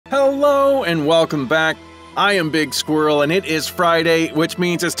and welcome back. I am BigSquirrell, and it is Friday, which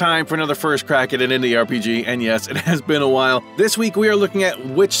means it's time for another first crack at an indie RPG, and yes, it has been a while. This week we are looking at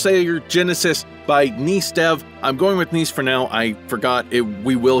Witchslayer Genesis by Nice Dev. I'm going with Nice for now. I forgot it.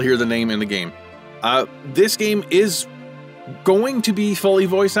 We will hear the name in the game. This game is going to be fully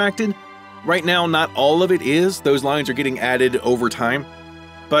voice acted. Right now, not all of it is. Those lines are getting added over time.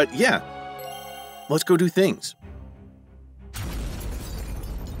 But yeah, let's go do things.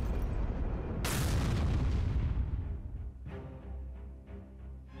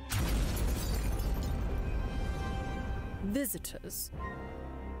 Visitors.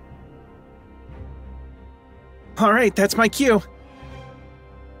 All right, that's my cue.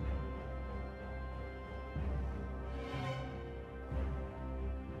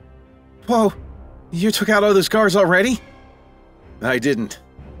 Whoa, you took out all those guards already? I didn't.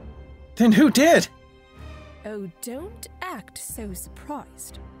 Then who did? Oh, don't act so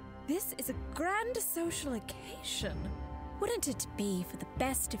surprised. This is a grand social occasion. Wouldn't it be for the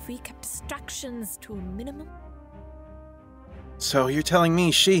best if we kept distractions to a minimum? So you're telling me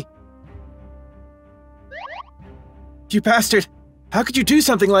she... You bastard! How could you do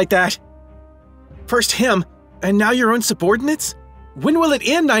something like that? First him, and now your own subordinates? When will it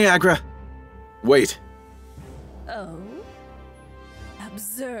end, Niagara? Wait. Oh?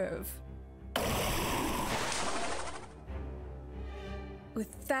 Observe.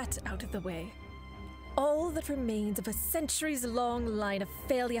 With that out of the way, all that remains of a centuries-long line of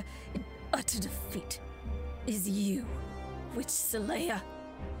failure and utter defeat is you, Witchslayer.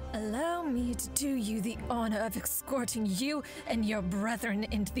 Allow me to do you the honor of escorting you and your brethren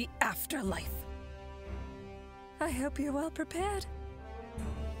into the afterlife. I hope you're well prepared.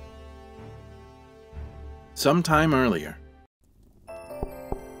 Sometime earlier.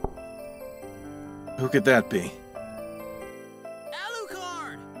 Who could that be?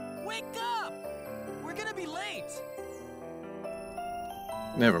 Alucard! Wake up! We're gonna be late!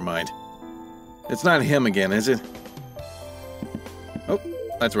 Never mind. It's not him again, is it? Oh,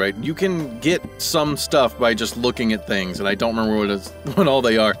 that's right. You can get some stuff by just looking at things, and I don't remember what all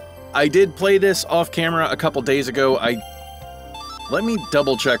they are. I did play this off camera a couple days ago. Let me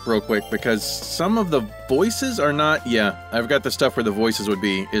double check real quick, because some of the voices are not... Yeah, I've got the stuff where the voices would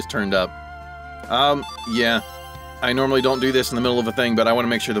be is turned up. Yeah. I normally don't do this in the middle of a thing, but I want to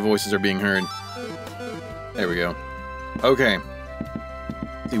make sure the voices are being heard. There we go. Okay.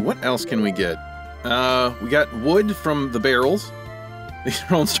 Let's see, what else can we get? We got wood from the barrels. These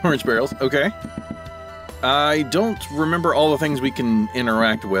are old storage barrels. Okay. I don't remember all the things we can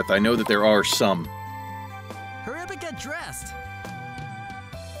interact with. I know that there are some. Hurry up and get dressed!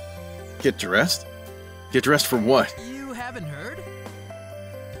 Get dressed? Get dressed for what? You haven't heard?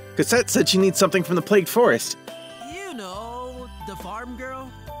 Cassette said she needs something from the Plagued Forest. You know, the farm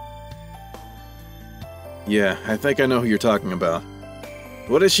girl? Yeah, I think I know who you're talking about.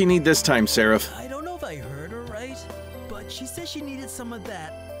 What does she need this time, Seraph? I don't know if I heard her right, but she said she needed some of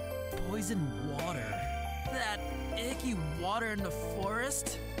that poison water. That icky water in the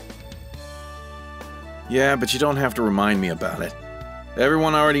forest. Yeah, but you don't have to remind me about it.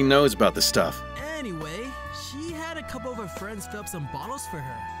 Everyone already knows about this stuff. Anyway, she had a couple of her friends fill up some bottles for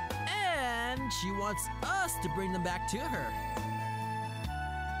her. And she wants us to bring them back to her.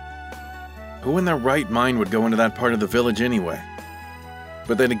 Who in their right mind would go into that part of the village anyway?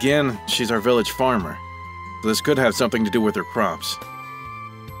 But then again, she's our village farmer. So this could have something to do with her crops.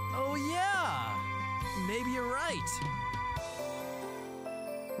 Oh yeah, maybe you're right.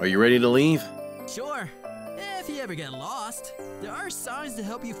 Are you ready to leave? Sure. If you ever get lost, there are signs to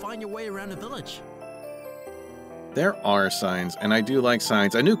help you find your way around the village. There are signs, and I do like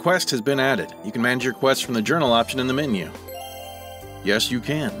signs. A new quest has been added. You can manage your quests from the journal option in the menu. Yes, you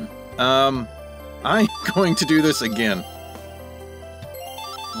can. I'm going to do this again.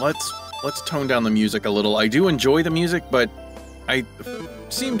 Let's tone down the music a little. I do enjoy the music, but I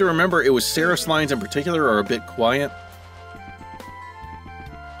seem to remember it was Seraph's lines in particular are a bit quiet.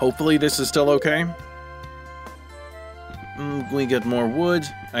 Hopefully this is still okay. We get more wood.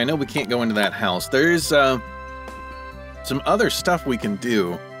 I know we can't go into that house. There's some other stuff we can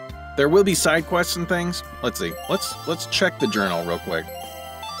do. There will be side quests and things. Let's see. Let's check the journal real quick.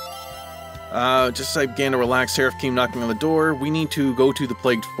 Just as I began to relax, Seraph came knocking on the door. We need to go to the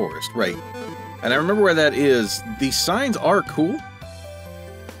Plagued Forest, right? And I remember where that is. The signs are cool.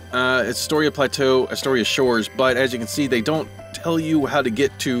 It's Astoria Plateau, Astoria Shores, but as you can see, they don't tell you how to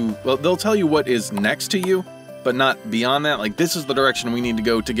get to... Well, they'll tell you what is next to you, but not beyond that. Like, this is the direction we need to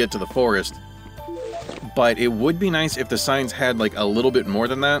go to get to the forest. But it would be nice if the signs had, like, a little bit more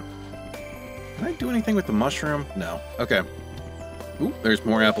than that. Can I do anything with the mushroom? No. Okay. Ooh, there's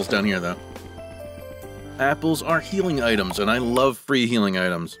more apples down here, though. Apples are healing items, and I love free healing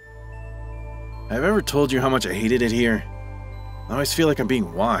items. Have I ever told you how much I hated it here? I always feel like I'm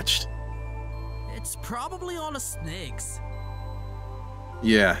being watched. It's probably all the snakes.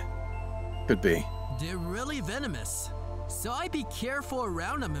 Yeah, could be. They're really venomous, so I'd be careful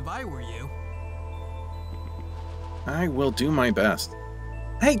around them if I were you. I will do my best.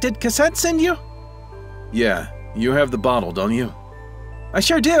 Hey, did Cassette send you? Yeah, you have the bottle, don't you? I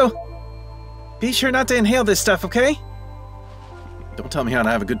sure do. Be sure not to inhale this stuff, okay? Don't tell me how to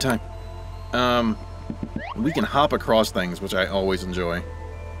have a good time. We can hop across things, which I always enjoy.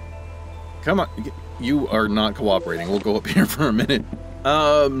 Come on, you are not cooperating. We'll go up here for a minute.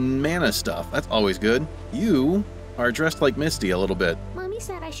 Mana stuff. That's always good. You are dressed like Misty a little bit. Mommy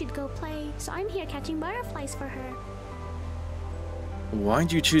said I should go play, so I'm here catching butterflies for her.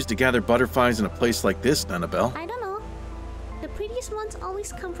 Why'd you choose to gather butterflies in a place like this, Annabelle? I don't know. The prettiest ones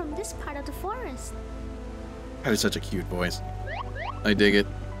always come from this part of the forest. That is such a cute voice. I dig it.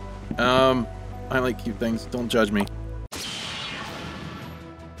 I like cute things. Don't judge me.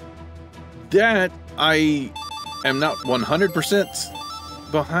 That I am not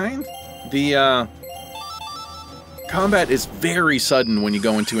 100% behind. The combat is very sudden when you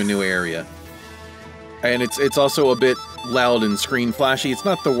go into a new area. And it's also a bit loud and screen flashy. It's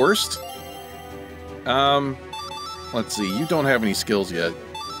not the worst. Let's see. You don't have any skills yet.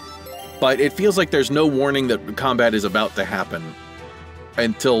 But it feels like there's no warning that combat is about to happen.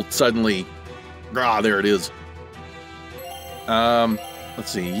 Until suddenly... Ah, there it is. Let's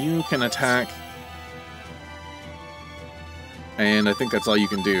see. You can attack. And I think that's all you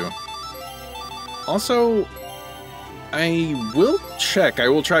can do. Also... I will check. I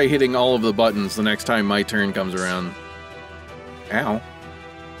will try hitting all of the buttons the next time my turn comes around. Ow.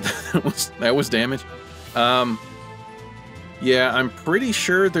 that was damage. Yeah, I'm pretty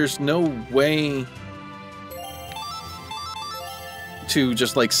sure there's no way to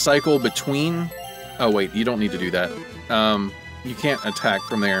just like cycle between. Oh wait, you don't need to do that. You can't attack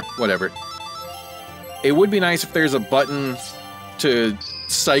from there. Whatever. It would be nice if there's a button to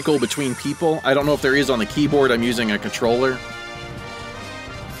cycle between people. I don't know if there is on the keyboard. I'm using a controller.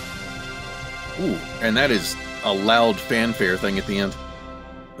 Ooh, and that is a loud fanfare thing at the end.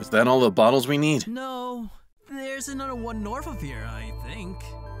 Is that all the bottles we need? No, there's another one north of here, I think.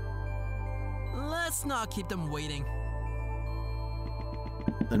 Let's not keep them waiting.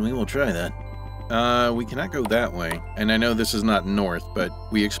 Then we will try that. We cannot go that way. And I know this is not north, but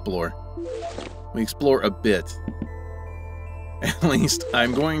we explore. We explore a bit. At least,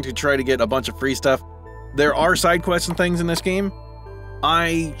 I'm going to try to get a bunch of free stuff. There are side quests and things in this game.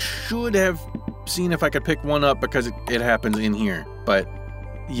 I should have seen if I could pick one up because it happens in here. But,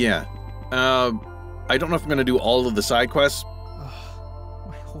 yeah. I don't know if I'm going to do all of the side quests. Ugh,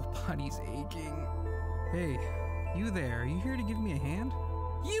 my whole body's aching. Hey, you there, are you here to give me a hand?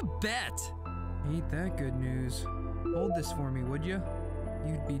 You bet! Ain't that good news. Hold this for me, would you?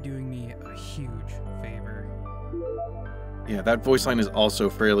 You'd be doing me a huge favor. Yeah, that voice line is also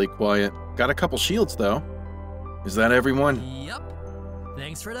fairly quiet. Got a couple shields, though. Is that everyone? Yep.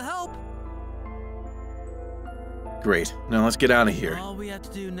 Thanks for the help. Great. Now let's get out of here. All we have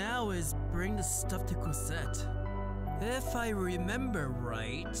to do now is bring the stuff to Cosette. If I remember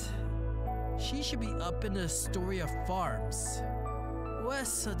right, she should be up in the Astoria Farms,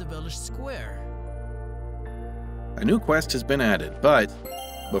 west of the village square. A new quest has been added, but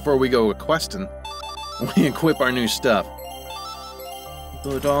before we go questing, we equip our new stuff.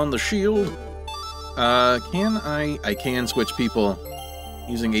 Put on the shield. I can switch people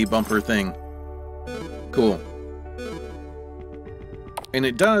using a bumper thing. Cool. And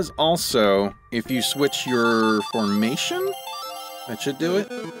it does also, if you switch your formation, that should do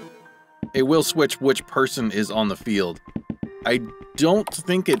it. It will switch which person is on the field. I don't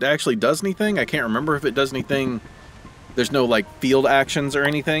think it actually does anything. I can't remember if it does anything. There's no, like, field actions or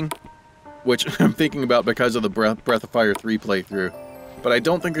anything, which I'm thinking about because of the Breath of Fire 3 playthrough. But I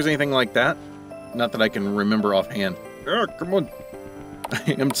don't think there's anything like that. Not that I can remember offhand. Oh, come on.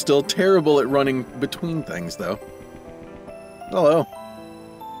 I am still terrible at running between things, though. Hello.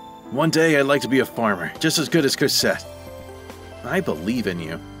 One day I'd like to be a farmer, just as good as Cosette. I believe in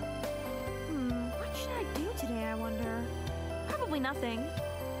you. What should I do today, I wonder? Probably nothing.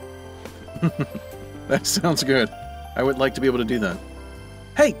 That sounds good. I would like to be able to do that.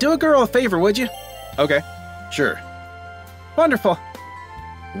 Hey, do a girl a favor, would you? Okay, sure. Wonderful.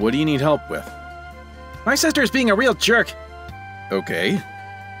 What do you need help with? My sister is being a real jerk. Okay.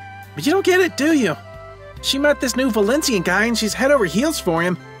 But you don't get it, do you? She met this new Valencian guy and she's head over heels for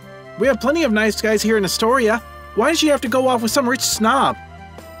him. We have plenty of nice guys here in Astoria. Why does she have to go off with some rich snob?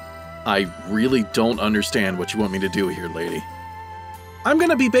 I really don't understand what you want me to do here, lady. I'm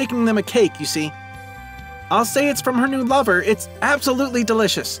gonna be baking them a cake, you see. I'll say it's from her new lover. It's absolutely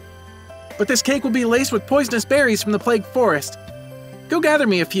delicious. But this cake will be laced with poisonous berries from the plague forest. Go gather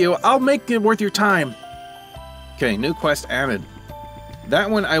me a few. I'll make it worth your time. Okay, new quest added. That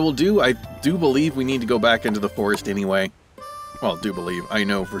one I will do. I do believe we need to go back into the forest anyway. Well, do believe. I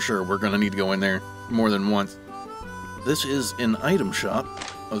know for sure we're going to need to go in there more than once. This is an item shop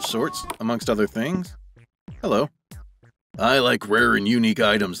of sorts, amongst other things. Hello. I like rare and unique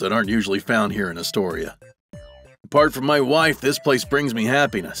items that aren't usually found here in Astoria. Apart from my wife, this place brings me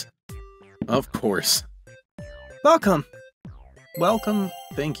happiness. Of course. Welcome. Welcome,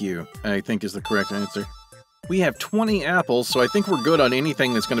 thank you, I think is the correct answer. We have 20 apples, so I think we're good on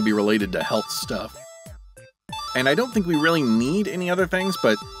anything that's going to be related to health stuff. And I don't think we really need any other things,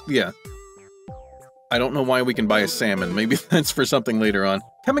 but yeah. I don't know why we can buy a salmon. Maybe that's for something later on.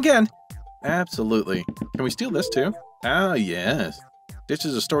 Come again. Absolutely. Can we steal this too? Ah, yes.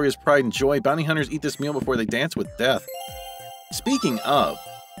 Dishes Astoria's pride and joy. Bounty hunters eat this meal before they dance with death. Speaking of,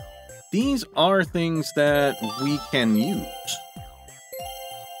 these are things that we can use.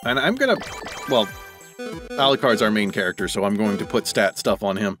 And I'm gonna, well, Alucard's our main character, so I'm going to put stat stuff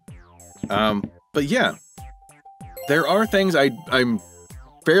on him. But yeah, there are things I'm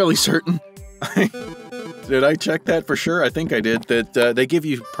fairly certain. Did I check that for sure? I think I did. That they give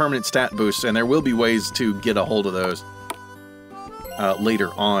you permanent stat boosts, and there will be ways to get a hold of those later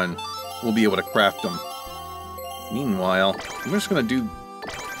on. We'll be able to craft them. Meanwhile, I'm just gonna do.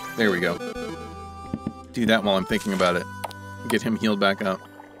 There we go. Do that while I'm thinking about it. Get him healed back up.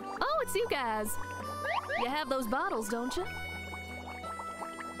 It's you guys. You have those bottles, don't you?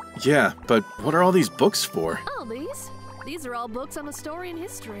 Yeah, but what are all these books for? Oh, these are all books on Astorian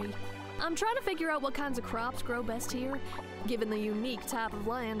history. I'm trying to figure out what kinds of crops grow best here, given the unique type of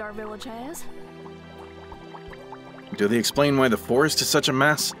land our village has. Do they explain why the forest is such a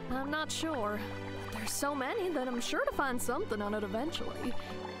mess? I'm not sure. There's so many that I'm sure to find something on it eventually.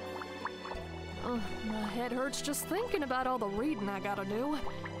 My head hurts just thinking about all the reading I gotta do.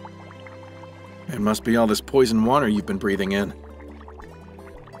 It must be all this poison water you've been breathing in.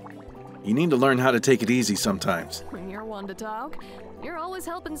 You need to learn how to take it easy sometimes. When you're one to talk, you're always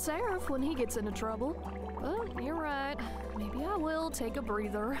helping Seraph when he gets into trouble. But you're right. Maybe I will take a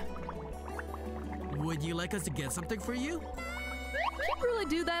breather. Would you like us to get something for you? Can you really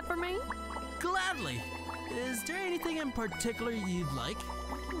do that for me? Gladly. Is there anything in particular you'd like?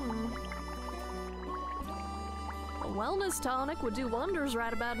 A wellness tonic would do wonders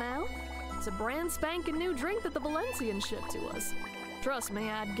right about now. It's a brand spanking new drink that the Valencians shipped to us. Trust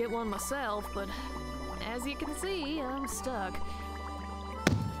me, I'd get one myself, but as you can see, I'm stuck.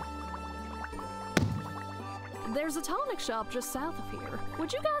 There's a tonic shop just south of here.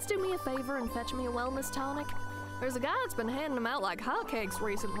 Would you guys do me a favor and fetch me a wellness tonic? There's a guy that's been handing them out like hotcakes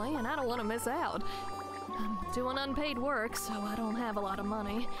recently, and I don't want to miss out. I'm doing unpaid work, so I don't have a lot of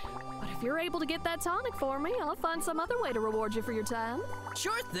money. But if you're able to get that tonic for me, I'll find some other way to reward you for your time.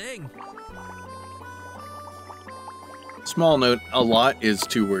 Sure thing. Small note, a lot is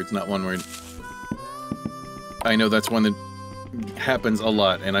 2 words, not 1 word. I know that's one that happens a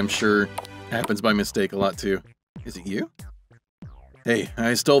lot, and I'm sure happens by mistake a lot too. Is it you? Hey,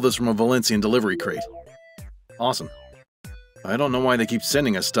 I stole this from a Valencian delivery crate. Awesome. I don't know why they keep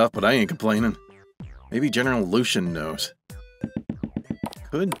sending us stuff, but I ain't complaining. Maybe General Lucian knows.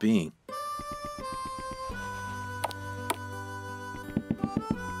 Could be.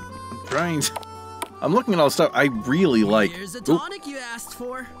 I'm looking at all the stuff I really like. Here's the tonic you asked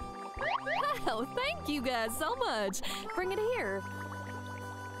for. Wow, thank you guys so much. Bring it here.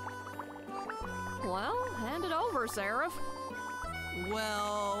 Well, hand it over, Seraph.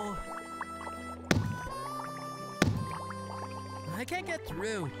 Well, I can't get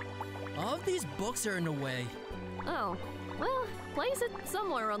through. All of these books are in the way. Oh, well, place it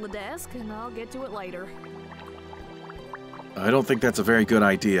somewhere on the desk and I'll get to it later. I don't think that's a very good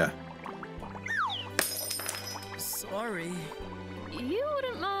idea. Sorry. You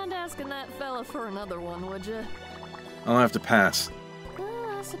wouldn't mind asking that fella for another one, would you? I'll have to pass.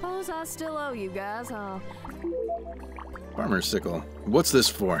 I suppose I still owe you guys, huh? Farmer's sickle. What's this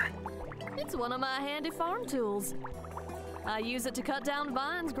for? It's one of my handy farm tools. I use it to cut down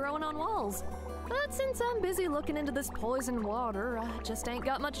vines growing on walls. But since I'm busy looking into this poisoned water, I just ain't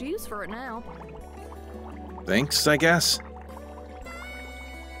got much use for it now. Thanks, I guess.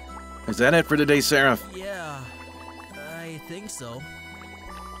 Is that it for today, Seraph? Yeah, I think so.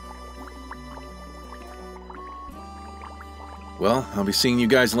 Well, I'll be seeing you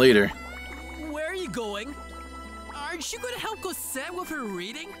guys later. Where are you going? Are Is she gonna help Cosette with her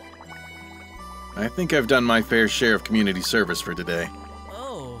reading? I think I've done my fair share of community service for today.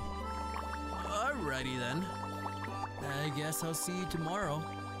 Oh. Alrighty then. I guess I'll see you tomorrow.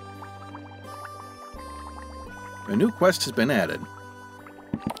 A new quest has been added.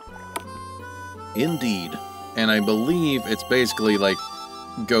 Indeed. And I believe it's basically like,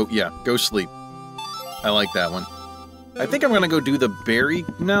 go sleep. I like that one. I think I'm gonna go do the berry.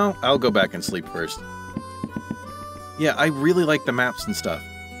 No, I'll go back and sleep first. Yeah, I really like the maps and stuff.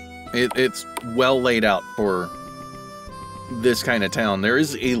 It's well laid out for this kind of town. There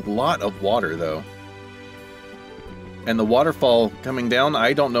is a lot of water, though. And the waterfall coming down,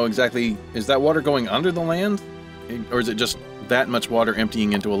 I don't know exactly... Is that water going under the land? Or is it just that much water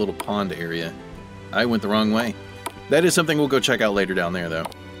emptying into a little pond area? I went the wrong way. That is something we'll go check out later down there, though.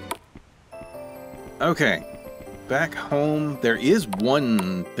 Okay. Back home, there is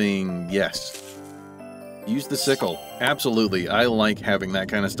one thing, yes. Use the sickle. Absolutely. I like having that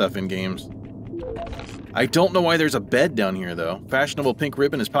kind of stuff in games. I don't know why there's a bed down here, though. Fashionable pink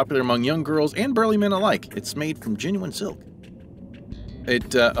ribbon is popular among young girls and burly men alike. It's made from genuine silk.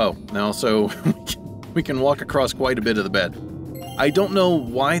 Now, so we can walk across quite a bit of the bed. I don't know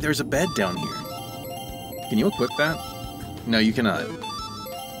why there's a bed down here. Can you equip that? No, you cannot.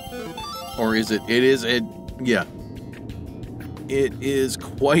 Or is it? Yeah. It is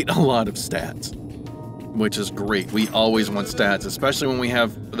quite a lot of stats. Which is great. We always want stats, especially when we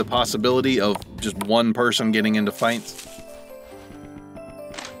have the possibility of just one person getting into fights.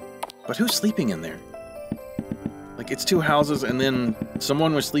 But who's sleeping in there? Like, it's two houses and then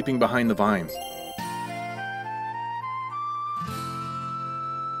someone was sleeping behind the vines.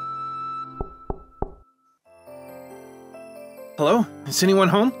 Hello? Is anyone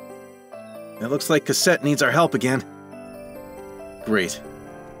home? It looks like Cosette needs our help again. Great.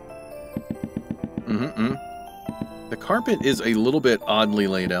 The carpet is a little bit oddly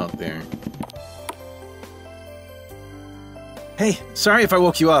laid out there. Hey, sorry if I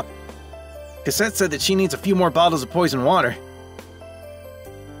woke you up. Cosette said that she needs a few more bottles of poison water.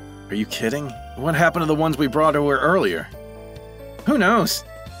 Are you kidding? What happened to the ones we brought her earlier? Who knows?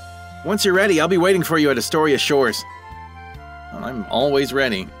 Once you're ready, I'll be waiting for you at Astoria Shores. Well, I'm always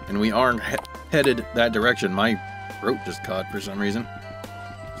ready, and we are headed that direction. My throat just caught for some reason.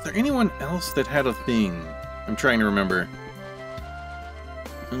 Is there anyone else that had a thing? I'm trying to remember.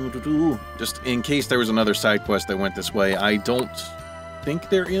 Just in case there was another side quest that went this way. I don't think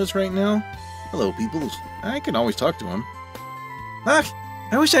there is right now. Hello, peoples. I can always talk to him. Look,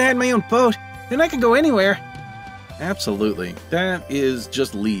 I wish I had my own boat. Then I could go anywhere. Absolutely. That is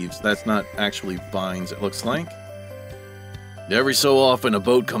just leaves. That's not actually vines, it looks like. Every so often a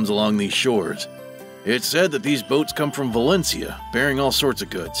boat comes along these shores. It's said that these boats come from Valencia, bearing all sorts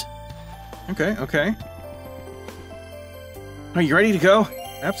of goods. Okay. Are you ready to go?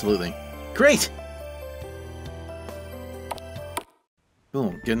 Absolutely. Great!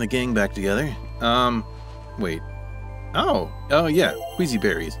 Cool, getting the gang back together. Wait. Oh yeah, Queasy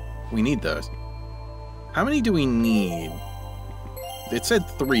berries. We need those. How many do we need? It said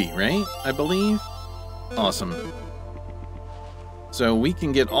 3, right? I believe? Awesome. So we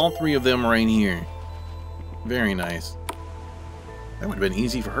can get all 3 of them right here. Very nice. That would have been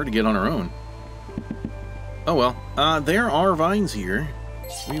easy for her to get on her own. Oh well, there are vines here.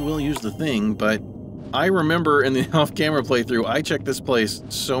 We will use the thing, but I remember in the off-camera playthrough, I checked this place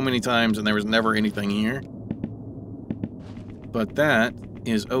so many times and there was never anything here. But that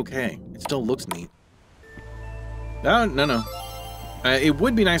is okay. It still looks neat. No. It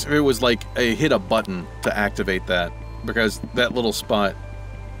would be nice if it was like hit a button to activate that, because that little spot,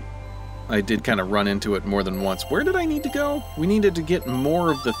 I did kind of run into it more than once. Where did I need to go? We needed to get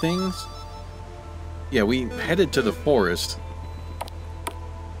more of the things. Yeah, we headed to the forest.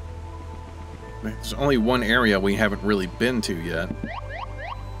 There's only one area we haven't really been to yet.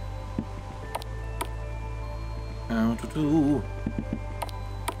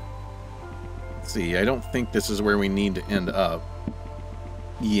 Let's see, I don't think this is where we need to end up.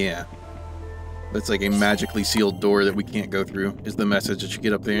 Yeah. That's like a magically sealed door that we can't go through, is the message that you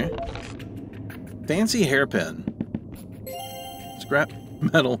get up there. Fancy hairpin. Scrap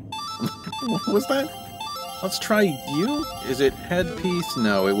metal. What was that? Let's try you? Is it headpiece?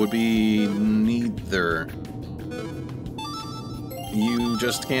 No, it would be neither. You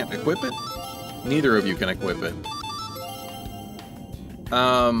just can't equip it? Neither of you can equip it.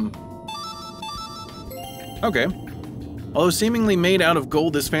 Okay. Although seemingly made out of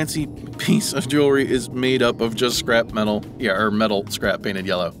gold, this fancy piece of jewelry is made up of just scrap metal. Yeah, or metal scrap painted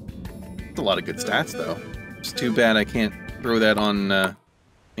yellow. It's a lot of good stats, though. It's too bad I can't throw that on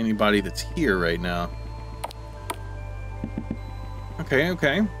anybody that's here right now.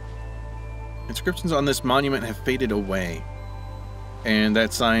 Okay. Inscriptions on this monument have faded away. And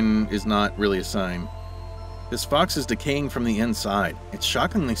that sign is not really a sign. This fox is decaying from the inside. It's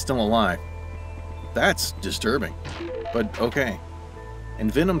shockingly still alive. That's disturbing. But okay.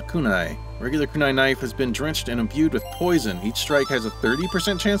 Envenomed kunai. Regular kunai knife has been drenched and imbued with poison. Each strike has a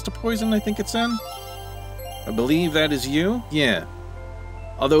 30% chance to poison, I think it said. I believe that is you? Yeah.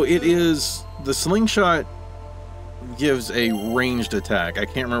 Although it is... The slingshot gives a ranged attack. I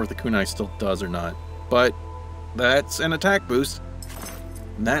can't remember if the kunai still does or not. But that's an attack boost.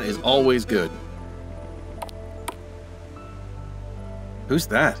 And that is always good. Who's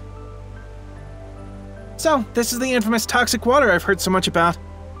that? So, this is the infamous toxic water I've heard so much about.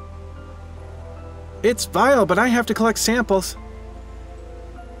 It's vile, but I have to collect samples.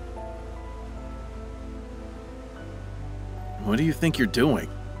 What do you think you're doing?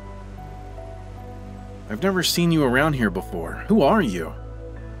 I've never seen you around here before. Who are you?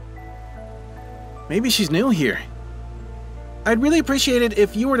 Maybe she's new here. I'd really appreciate it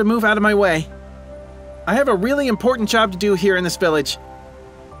if you were to move out of my way. I have a really important job to do here in this village.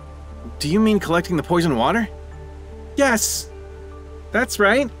 Do you mean collecting the poison water? Yes, that's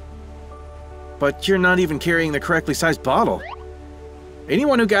right. But you're not even carrying the correctly sized bottle.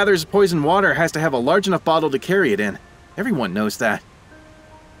 Anyone who gathers poison water has to have a large enough bottle to carry it in. Everyone knows that.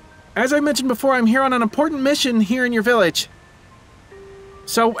 As I mentioned before, I'm here on an important mission here in your village.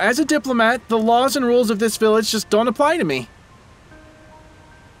 So, as a diplomat, the laws and rules of this village just don't apply to me.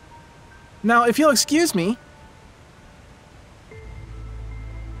 Now, if you'll excuse me...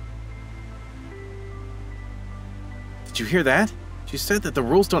 Did you hear that? She said that the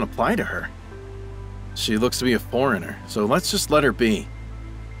rules don't apply to her. She looks to be a foreigner, so let's just let her be.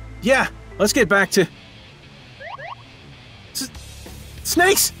 Yeah, let's get back to...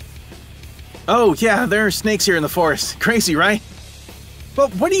 Snakes! Oh, yeah, there are snakes here in the forest. Crazy, right? Well,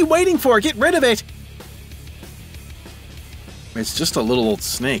 what are you waiting for? Get rid of it! It's just a little old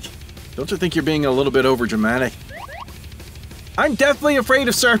snake. Don't you think you're being a little bit overdramatic? I'm deathly afraid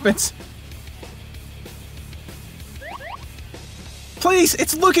of serpents! Please,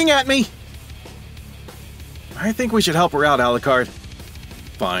 it's looking at me! I think we should help her out, Alucard.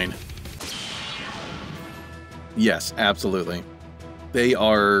 Fine. Yes, absolutely. There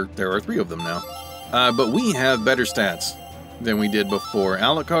are 3 of them now. But we have better stats than we did before.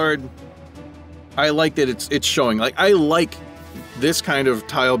 Alucard, I like that it's showing. Like, I like this kind of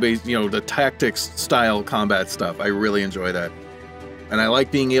tile-based, you know, the tactics style combat stuff. I really enjoy that. And I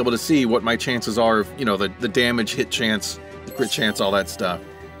like being able to see what my chances are of, you know, the damage, hit chance, the crit chance, all that stuff.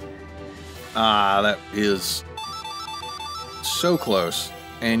 That is so close.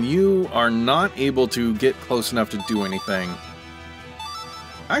 And you are not able to get close enough to do anything.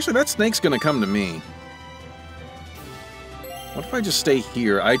 Actually, that snake's gonna come to me. What if I just stay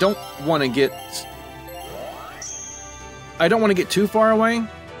here? I don't want to get too far away.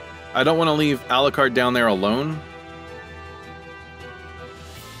 I don't want to leave Alucard down there alone.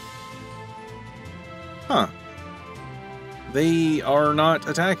 Huh. They are not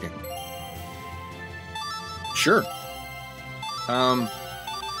attacking. Sure.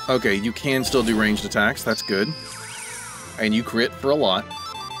 Okay, you can still do ranged attacks. That's good. And you crit for a lot.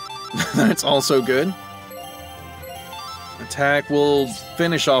 That's also good. Attack will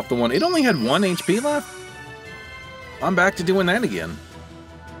finish off the one. It only had 1 HP left? I'm back to doing that again.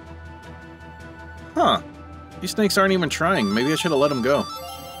 Huh. These snakes aren't even trying. Maybe I should have let them go.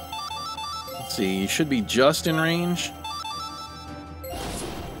 Let's see. You should be just in range.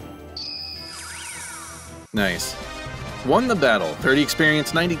 Nice. Won the battle. 30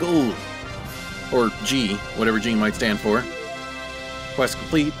 experience, 90 gold. Or G, whatever G might stand for. Quest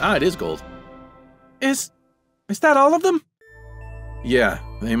complete. It is gold. Is that all of them? Yeah,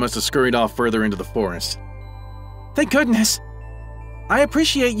 they must have scurried off further into the forest. Thank goodness. I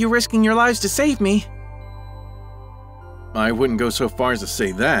appreciate you risking your lives to save me. I wouldn't go so far as to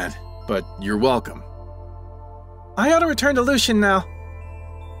say that, but you're welcome. I ought to return to Lucian now.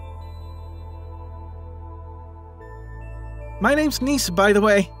 My name's Nisa, by the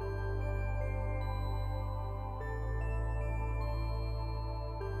way.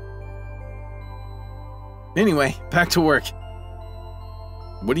 Anyway, back to work.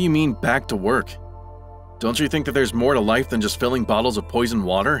 What do you mean, back to work? Don't you think that there's more to life than just filling bottles of poisoned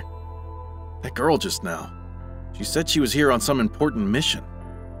water? That girl just now. She said she was here on some important mission.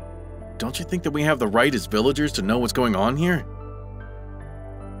 Don't you think that we have the right as villagers to know what's going on here?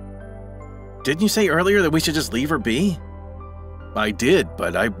 Didn't you say earlier that we should just leave her be? I did,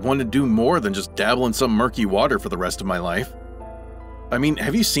 but I want to do more than just dabble in some murky water for the rest of my life. I mean,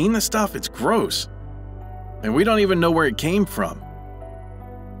 have you seen this stuff? It's gross. And we don't even know where it came from.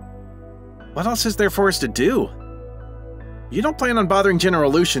 What else is there for us to do? You don't plan on bothering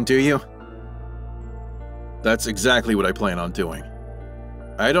General Lucian, do you? That's exactly what I plan on doing.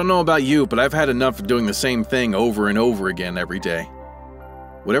 I don't know about you, but I've had enough of doing the same thing over and over again every day.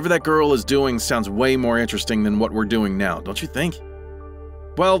 Whatever that girl is doing sounds way more interesting than what we're doing now, don't you think?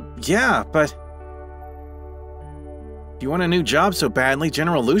 Well, yeah, but... If you want a new job so badly,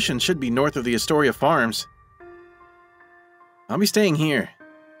 General Lucian should be north of the Astoria farms. I'll be staying here.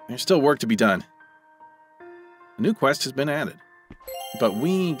 There's still work to be done. A new quest has been added. But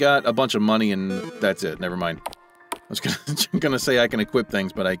we got a bunch of money and that's it, never mind. I was gonna say I can equip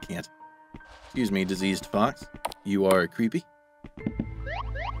things, but I can't. Excuse me, diseased fox. You are creepy.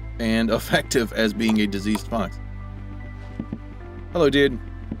 And effective as being a diseased fox. Hello, dude.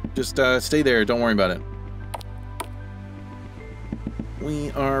 Just stay there, don't worry about it.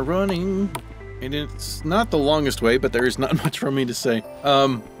 We are running, and it's not the longest way, but there is not much for me to say.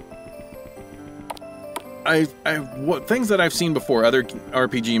 Things that I've seen before, other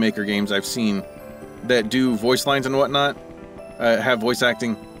RPG Maker games I've seen that do voice lines and whatnot, have voice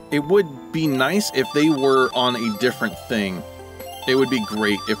acting. It would be nice if they were on a different thing. It would be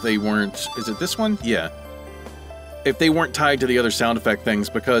great if they weren't... Is it this one? Yeah. If they weren't tied to the other sound effect things,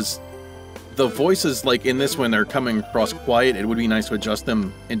 because the voices, like in this one, are coming across quiet. It would be nice to adjust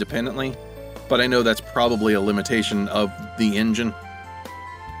them independently, but I know that's probably a limitation of the engine.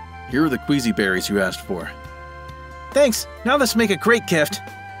 Here are the Queasy Berries you asked for. Thanks. Now let's make a great gift.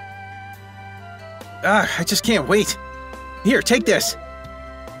 I just can't wait. Here, take this.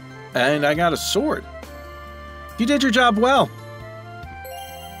 And I got a sword. You did your job well.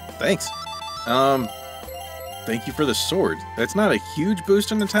 Thanks. Thank you for the sword. That's not a huge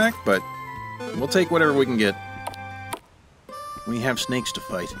boost in attack, but we'll take whatever we can get. We have snakes to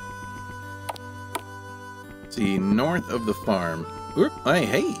fight. Let's see, north of the farm. Oop,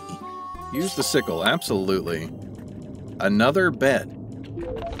 hey. Use the sickle, absolutely. Another bed.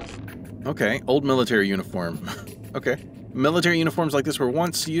 Okay, old military uniform. Okay. Military uniforms like this were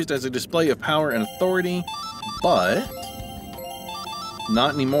once used as a display of power and authority, but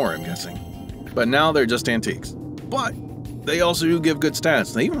not anymore, I'm guessing. But now they're just antiques. But they also do give good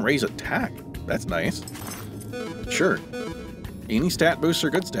stats. They even raise attack. That's nice. Sure. Any stat boosts are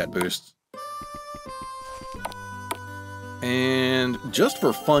good stat boosts. And just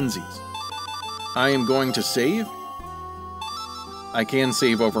for funsies, I am going to save. I can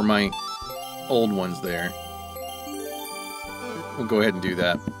save over my old ones there. We'll go ahead and do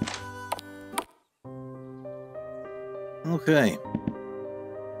that. Okay.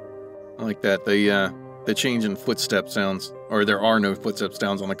 I like that. The change in footstep sounds, or there are no footstep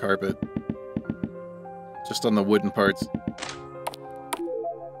sounds on the carpet. Just on the wooden parts.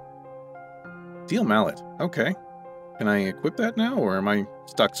 Steel mallet. Okay. Can I equip that now, or am I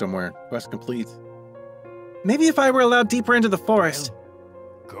stuck somewhere? Quest complete. Maybe if I were allowed deeper into the forest.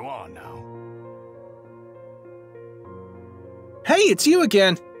 Go on now. Hey, it's you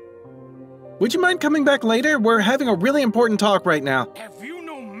again. Would you mind coming back later? We're having a really important talk right now. Have you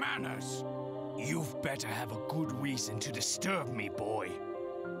no manners? You've better have a good reason to disturb me, boy.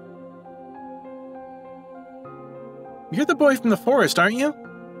 You're the boy from the forest, aren't you?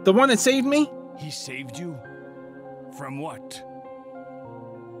 The one that saved me? He saved you? From what?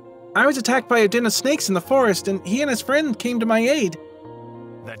 I was attacked by a den of snakes in the forest, and he and his friend came to my aid.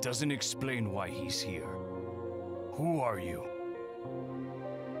 That doesn't explain why he's here. Who are you?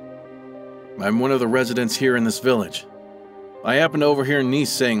 I'm one of the residents here in this village. I happened to overhear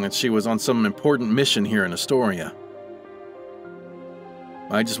Niece saying that she was on some important mission here in Astoria.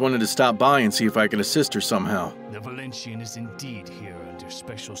 I just wanted to stop by and see if I could assist her somehow. The Valencian is indeed here under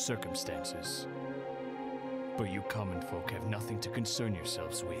special circumstances. But you common folk have nothing to concern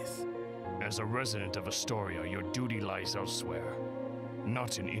yourselves with. As a resident of Astoria, your duty lies elsewhere,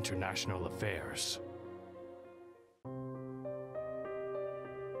 not in international affairs.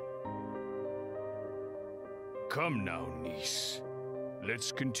 Come now, niece.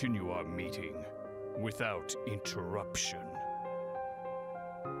 Let's continue our meeting without interruption.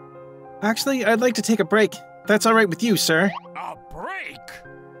 Actually, I'd like to take a break. That's all right with you, sir. A break?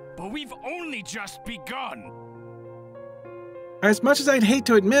 But we've only just begun. As much as I'd hate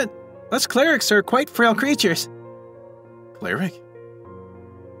to admit, us clerics are quite frail creatures. Cleric?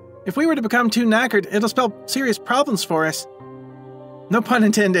 If we were to become too knackered, it'll spell serious problems for us. No pun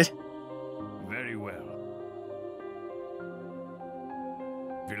intended. Very well.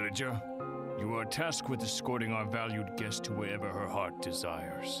 Villager, you are tasked with escorting our valued guest to wherever her heart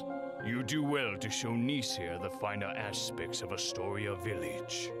desires. You do well to show Niece here the finer aspects of Astoria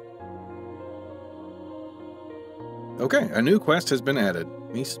Village. Okay, a new quest has been added.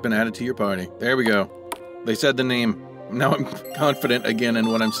 Niece has been added to your party. There we go. They said the name. Now I'm confident again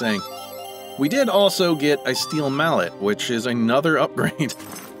in what I'm saying. We did also get a steel mallet, which is another upgrade.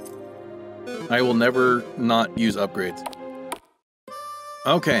 I will never not use upgrades.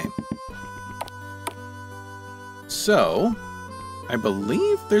 Okay. So, I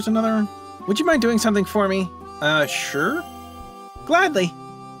believe there's another... Would you mind doing something for me? Sure? Gladly.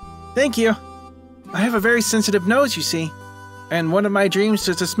 Thank you. I have a very sensitive nose, you see. And one of my dreams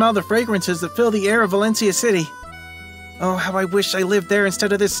is to smell the fragrances that fill the air of Valencia City. Oh, how I wish I lived there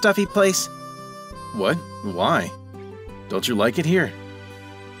instead of this stuffy place. What? Why? Don't you like it here?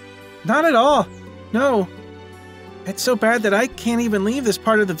 Not at all. No. It's so bad that I can't even leave this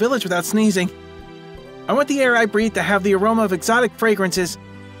part of the village without sneezing. I want the air I breathe to have the aroma of exotic fragrances.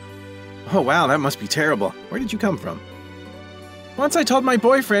 Oh wow, that must be terrible. Where did you come from? Once I told my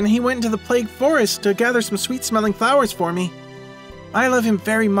boyfriend, he went into the plague forest to gather some sweet-smelling flowers for me. I love him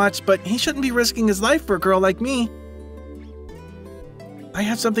very much, but he shouldn't be risking his life for a girl like me. I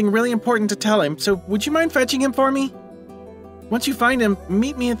have something really important to tell him, so would you mind fetching him for me? Once you find him,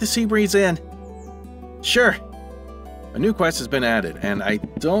 meet me at the Seabreeze Inn. Sure. A new quest has been added, and I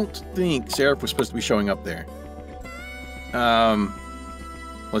don't think Seraph was supposed to be showing up there.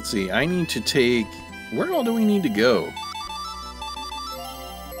 Let's see, I need to take... Where all do we need to go?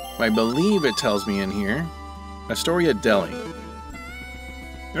 I believe it tells me in here. Astoria Deli.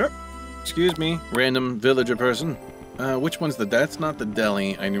 Yep. Excuse me, random villager person. Which one's the... That's not the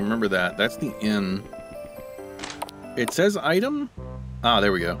deli. I remember that. That's the inn. It says item? Ah,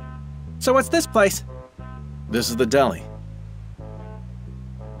 there we go. So what's this place? This is the deli.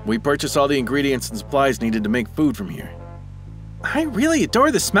 We purchase all the ingredients and supplies needed to make food from here. I really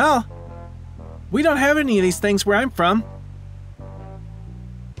adore the smell. We don't have any of these things where I'm from.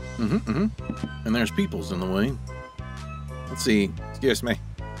 And there's peoples in the way. Let's see. Excuse me.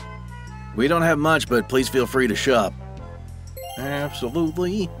 We don't have much, but please feel free to shop.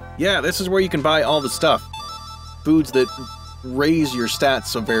 Absolutely. Yeah, this is where you can buy all the stuff. Foods that raise your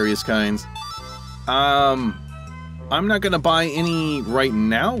stats of various kinds. I'm not gonna buy any right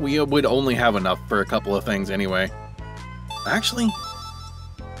now. We would only have enough for a couple of things anyway. Actually,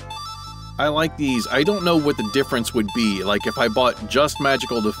 I like these. I don't know what the difference would be. Like if I bought just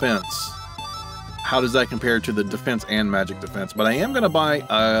magical defense, how does that compare to the defense and magic defense? But I am gonna buy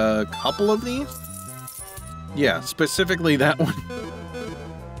a couple of these. Yeah, specifically that one.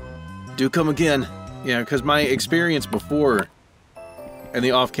 Do come again. Yeah, because my experience before and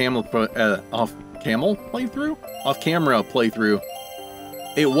the off-camera playthrough,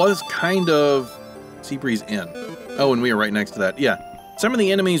 it was kind of Seabreeze Inn. Oh, and we were right next to that. Yeah, some of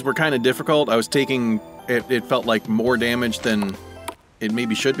the enemies were kind of difficult. I was taking, it felt like more damage than it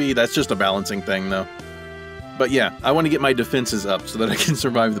maybe should be. That's just a balancing thing, though. But yeah, I want to get my defenses up so that I can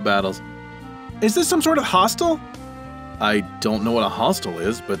survive the battles. Is this some sort of hostel? I don't know what a hostel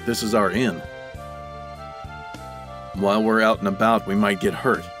is, but this is our inn. While we're out and about, we might get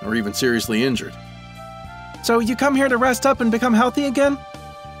hurt, or even seriously injured. So you come here to rest up and become healthy again?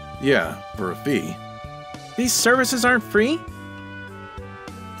 Yeah, for a fee. These services aren't free?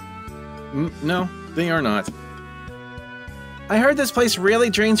 No, they are not. I heard this place really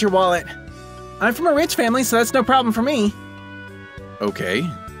drains your wallet. I'm from a rich family, so that's no problem for me. Okay.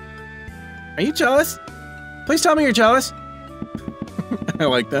 Are you jealous? Please tell me you're jealous. I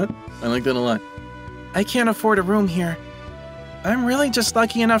like that. I like that a lot. I can't afford a room here. I'm really just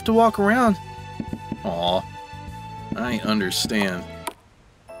lucky enough to walk around. Aw. I understand.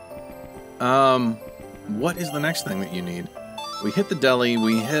 What is the next thing that you need? We hit the deli,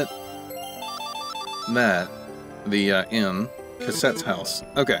 we hit that, the inn, Cassette's house.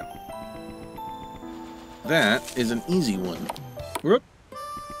 Okay. That is an easy one. Whoop.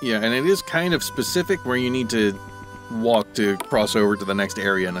 Yeah, and it is kind of specific where you need to walk to cross over to the next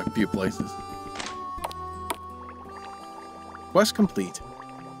area in a few places. Quest complete.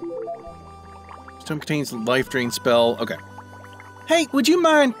 Stone contains life drain spell. Okay. Hey, would you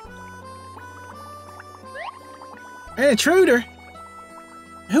mind? An intruder?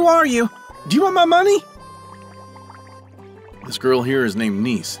 Who are you? Do you want my money? This girl here is named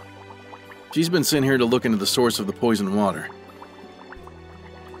Niece. She's been sent here to look into the source of the poisoned water.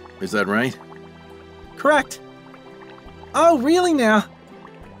 Is that right? Correct. Oh, really now?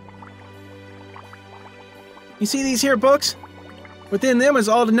 You see these here books? Within them is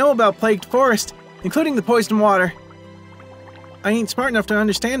all to know about Plagued Forest, including the poisoned water. I ain't smart enough to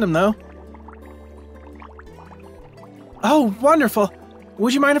understand them, though. Oh, wonderful.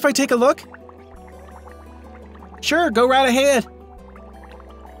 Would you mind if I take a look? Sure, go right ahead.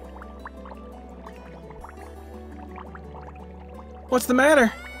 What's the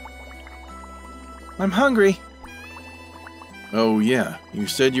matter? I'm hungry. Oh yeah, you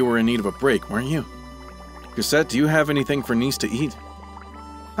said you were in need of a break, weren't you? Cassette, do you have anything for Nice to eat?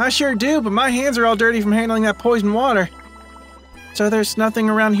 I sure do, but my hands are all dirty from handling that poisoned water. So there's nothing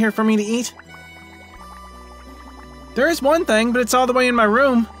around here for me to eat? There is one thing, but it's all the way in my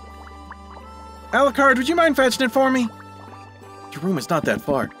room. Alucard, would you mind fetching it for me? Your room is not that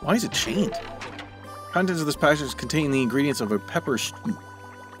far. Why is it chained? Contents of this package contain the ingredients of a pepper stew.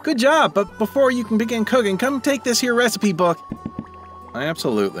 Good job, but before you can begin cooking, come take this here recipe book.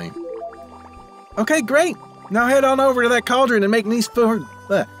 Absolutely. Okay, great. Now head on over to that cauldron and make Nice food.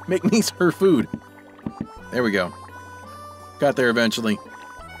 Make Nice her food. There we go. Got there eventually.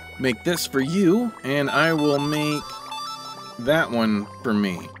 Make this for you, and I will make that one for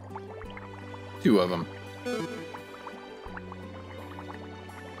me. 2 of them.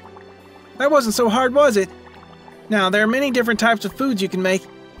 That wasn't so hard, was it? Now, there are many different types of foods you can make.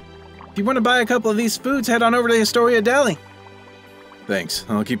 If you want to buy a couple of these foods, head on over to the Astoria deli. Thanks,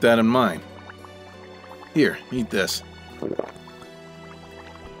 I'll keep that in mind. Here, eat this.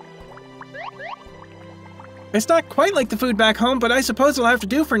 It's not quite like the food back home, but I suppose it'll have to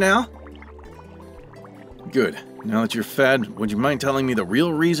do for now. Good. Now that you're fed, would you mind telling me the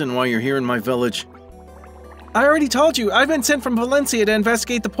real reason why you're here in my village? I already told you, I've been sent from Valencia to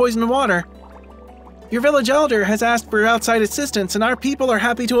investigate the poisoned water. Your village elder has asked for outside assistance, and our people are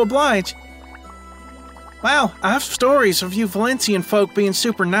happy to oblige. Wow, I have stories of you Valencian folk being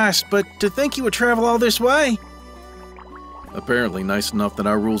super nice, but to think you would travel all this way? Apparently nice enough that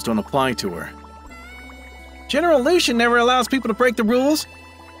our rules don't apply to her. General Lucian never allows people to break the rules.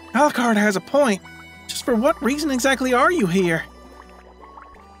 Alucard has a point. Just for what reason exactly are you here?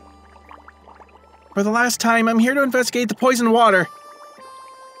 For the last time, I'm here to investigate the poisoned water.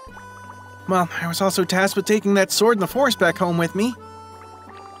 Well, I was also tasked with taking that sword in the forest back home with me.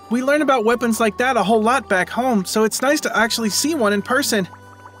 We learn about weapons like that a whole lot back home, so it's nice to actually see one in person.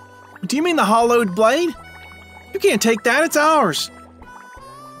 Do you mean the hollowed blade? You can't take that, it's ours.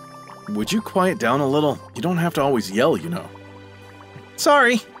 Would you quiet down a little? You don't have to always yell, you know.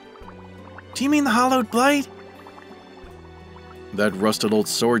 Sorry. Do you mean the hollowed blade? That rusted old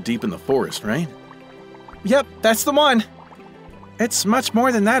sword deep in the forest, right? Yep, that's the one. It's much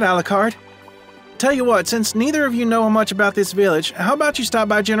more than that, Alucard. Tell you what, since neither of you know much about this village, how about you stop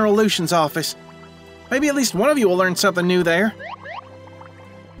by General Lucian's office? Maybe at least one of you will learn something new there.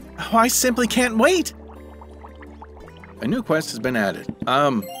 Oh, I simply can't wait. A new quest has been added.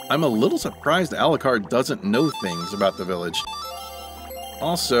 I'm a little surprised Alucard doesn't know things about the village.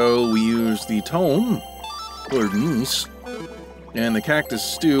 Also, we use the tome, wordings, and the cactus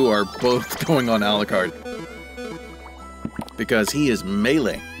stew are both going on Alucard. Because he is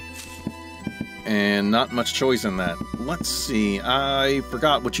melee. And not much choice in that. Let's see, I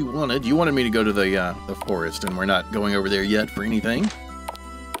forgot what you wanted. You wanted me to go to the forest, and we're not going over there yet for anything.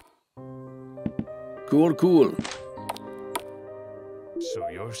 Cool, cool. So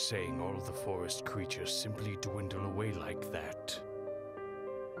you're saying all of the forest creatures simply dwindle away like that?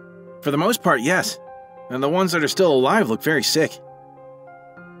 For the most part, yes. And the ones that are still alive look very sick.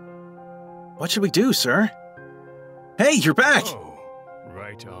 What should we do, sir? Hey, you're back! Oh,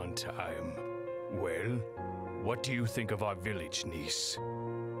 right on time. Well, what do you think of our village, niece?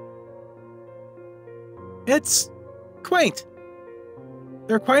 It's quaint.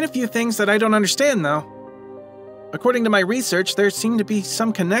 There are quite a few things that I don't understand, though. According to my research, there seemed to be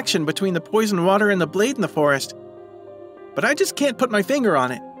some connection between the poisoned water and the blade in the forest. But I just can't put my finger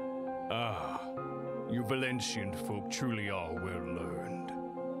on it. Ah, you Valencian folk truly are well learned.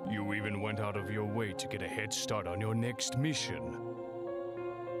 You even went out of your way to get a head start on your next mission.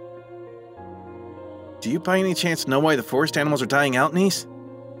 Do you by any chance know why the forest animals are dying out, niece?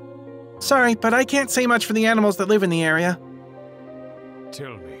 Sorry, but I can't say much for the animals that live in the area.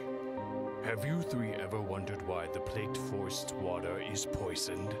 Tell me, have you three ever wondered why the plagued forest water is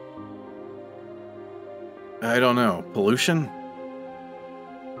poisoned? I don't know. Pollution?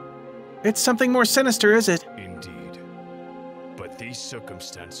 It's something more sinister, is it? Indeed. But these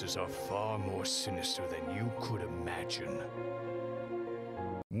circumstances are far more sinister than you could imagine.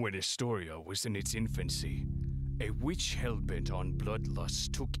 When Astoria was in its infancy, a witch hell-bent on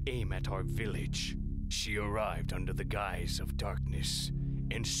bloodlust took aim at our village. She arrived under the guise of darkness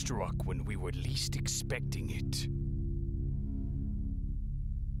and struck when we were least expecting it.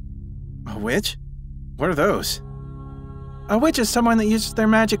 A witch? What are those? A witch is someone that uses their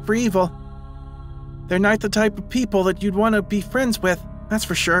magic for evil. They're not the type of people that you'd want to be friends with, that's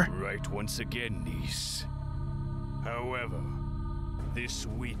for sure. Right once again, niece. However, This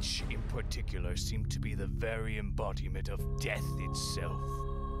witch in particular seemed to be the very embodiment of death itself.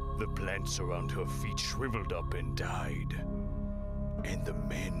 The plants around her feet shriveled up and died. And the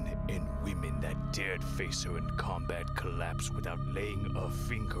men and women that dared face her in combat collapsed without laying a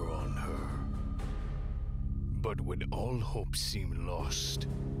finger on her. But when all hope seemed lost,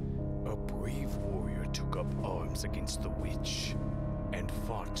 a brave warrior took up arms against the witch and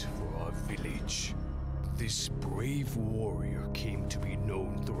fought for our village. This brave warrior came to be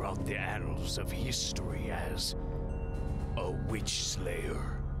known throughout the annals of history as a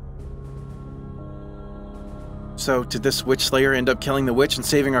Witchslayer. So, did this Witchslayer end up killing the witch and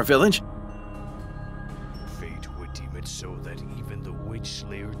saving our village? Fate would deem it so that even the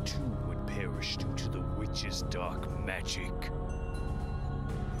Witchslayer too would perish due to the witch's dark magic.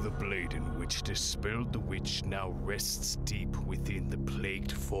 The blade in which dispelled the witch now rests deep within the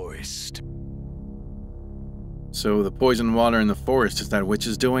plagued forest. So the poison water in the forest is that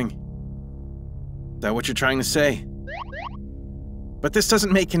witch's doing? Is that what you're trying to say? But this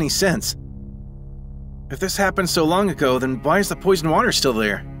doesn't make any sense. If this happened so long ago, then why is the poison water still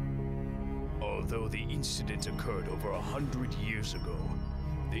there? Although the incident occurred over 100 years ago,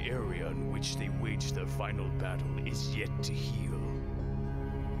 the area in which they waged their final battle is yet to heal.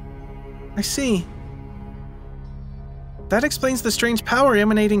 I see. That explains the strange power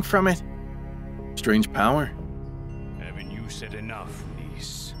emanating from it. Strange power? Haven't you said enough,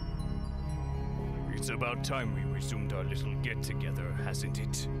 niece? It's about time we resumed our little get-together, hasn't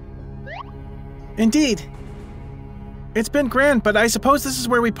it? Indeed. It's been grand, but I suppose this is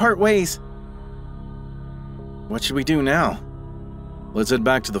where we part ways. What should we do now? Let's head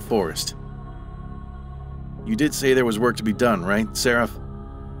back to the forest. You did say there was work to be done, right, Seraph?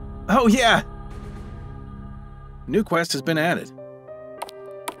 Oh, yeah! New quest has been added.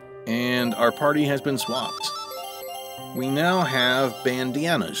 And our party has been swapped. We now have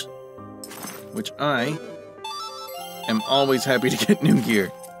bandanas, which I am always happy to get new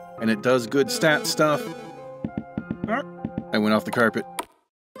gear. And it does good stat stuff. I went off the carpet.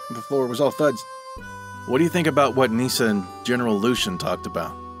 The floor was all thuds. What do you think about what Nisa and General Lucian talked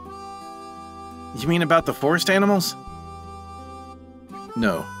about? You mean about the forest animals?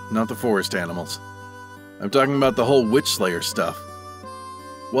 No, not the forest animals. I'm talking about the whole Witchslayer stuff.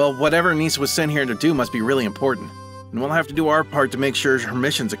 Well, whatever Nisa was sent here to do must be really important, and we'll have to do our part to make sure her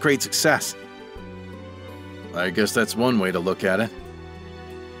mission's a great success. I guess that's one way to look at it.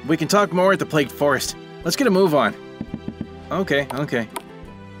 We can talk more at the Plagued Forest. Let's get a move on. Okay.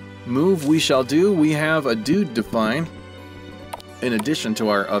 Move we shall do. We have a dude to find, in addition to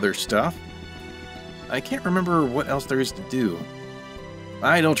our other stuff. I can't remember what else there is to do.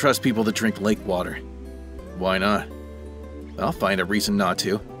 I don't trust people that drink lake water. Why not? I'll find a reason not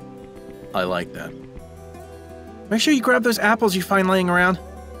to. I like that. Make sure you grab those apples you find laying around.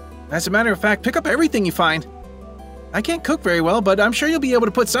 As a matter of fact, pick up everything you find. I can't cook very well, but I'm sure you'll be able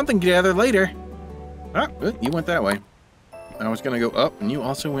to put something together later. Ah, you went that way. I was gonna go up, and you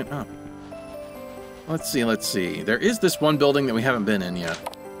also went up. Let's see. There is this one building that we haven't been in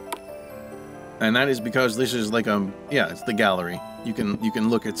yet. And that is because this is like it's the gallery. You can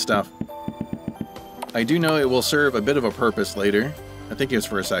look at stuff. I do know it will serve a bit of a purpose later. I think it's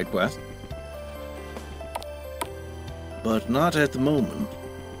for a side quest. But not at the moment.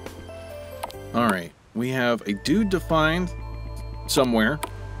 Alright, we have a dude to find somewhere.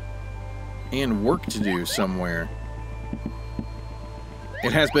 And work to do somewhere.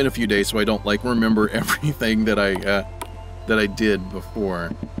 It has been a few days, so I don't remember everything that I did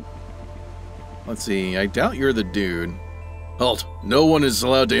before. Let's see, I doubt you're the dude. Halt! No one is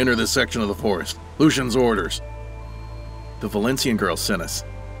allowed to enter this section of the forest. Lucian's orders. The Valencian girl sent us.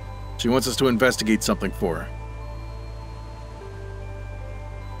 She wants us to investigate something for her.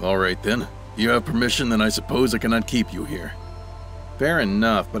 Alright then. You have permission, then I suppose I cannot keep you here. Fair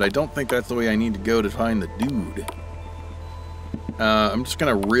enough, but I don't think that's the way I need to go to find the dude. I'm just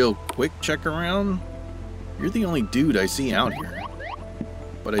gonna real quick check around. You're the only dude I see out here.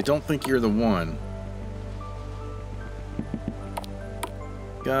 But I don't think you're the one.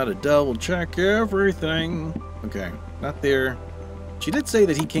 Gotta double check everything. Okay, not there. She did say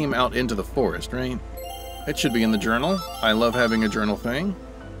that he came out into the forest, right? It should be in the journal. I love having a journal thing.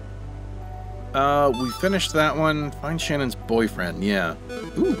 We finished that one. Find Shannon's boyfriend, yeah.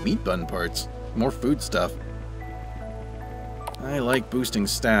 Ooh, meat bun parts. More food stuff. I like boosting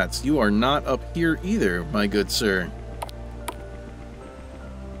stats. You are not up here either, my good sir.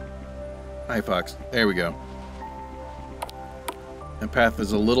 Hi, Fox. There we go. That path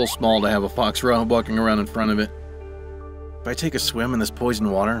is a little small to have a fox walking around in front of it. If I take a swim in this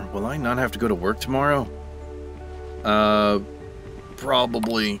poison water, will I not have to go to work tomorrow?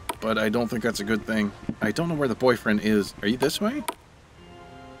 Probably, but I don't think that's a good thing. I don't know where the boyfriend is. Are you this way?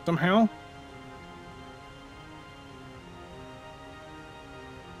 Somehow?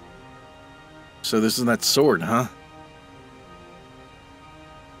 So this is that sword, huh?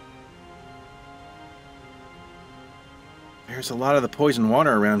 There's a lot of the poison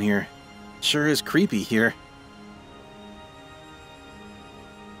water around here. It sure is creepy here.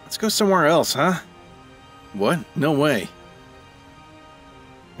 Let's go somewhere else, huh? What? No way.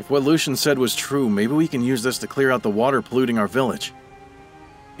 If what Lucian said was true, maybe we can use this to clear out the water polluting our village.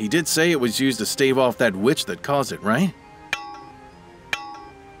 He did say it was used to stave off that witch that caused it, right?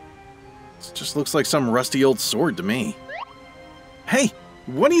 It just looks like some rusty old sword to me. Hey,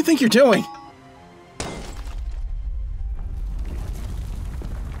 what do you think you're doing?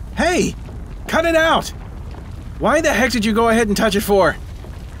 Hey, cut it out! Why the heck did you go ahead and touch it for?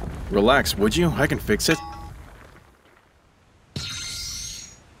 Relax, would you? I can fix it.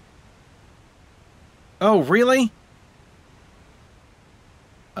 Oh, really?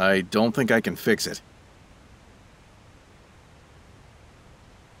 I don't think I can fix it.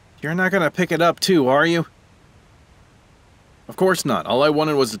 You're not gonna pick it up too, are you? Of course not. All I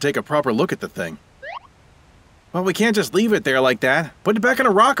wanted was to take a proper look at the thing. Well, we can't just leave it there like that. Put it back in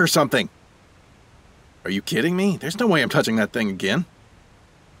a rock or something. Are you kidding me? There's no way I'm touching that thing again.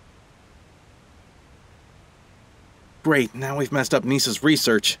 Great, now we've messed up Nisa's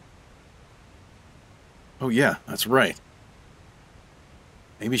research. Oh yeah, that's right.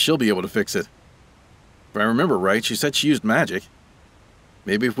 Maybe she'll be able to fix it. If I remember right, she said she used magic.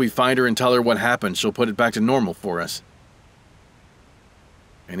 Maybe if we find her and tell her what happened, she'll put it back to normal for us.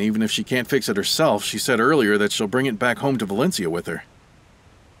 And even if she can't fix it herself, she said earlier that she'll bring it back home to Valencia with her.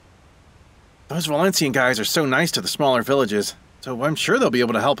 Those Valencian guys are so nice to the smaller villages, so I'm sure they'll be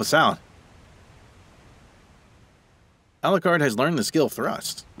able to help us out. Alucard has learned the skill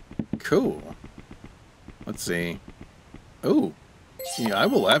Thrust. Cool. Let's see. Ooh. Yeah, I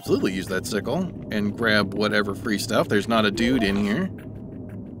will absolutely use that sickle and grab whatever free stuff. There's not a dude in here.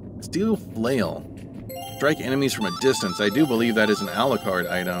 Steel flail. Strike enemies from a distance. I do believe that is an Alucard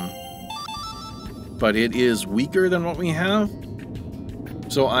item. But it is weaker than what we have.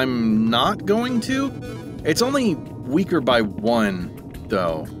 So I'm not going to. It's only weaker by 1,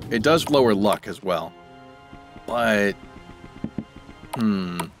 though. It does lower luck as well. But...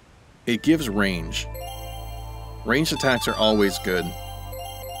 It gives range. Ranged attacks are always good.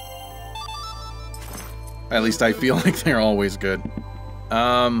 At least I feel like they're always good.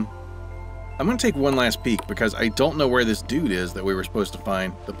 I'm gonna take one last peek because I don't know where this dude is that we were supposed to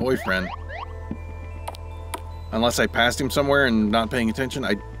find, the boyfriend. Unless I passed him somewhere and not paying attention,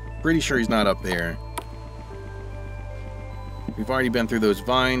 I'm pretty sure he's not up there. We've already been through those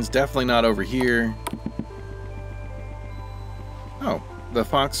vines, definitely not over here. Oh, the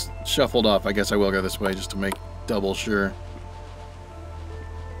fox shuffled off. I guess I will go this way just to make double sure.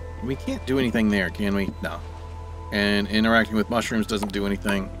 We can't do anything there, can we? No. And interacting with mushrooms doesn't do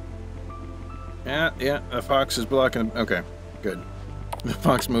anything. Yeah, the fox is blocking. Okay, good. The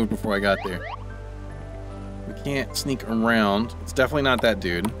fox moved before I got there. We can't sneak around. It's definitely not that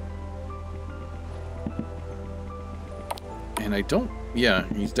dude. And I don't... Yeah,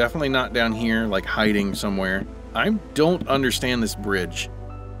 he's definitely not down here, like, hiding somewhere. I don't understand this bridge.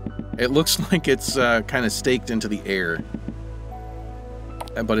 It looks like it's kind of staked into the air.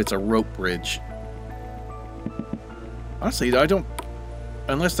 But it's a rope bridge. Honestly, I don't...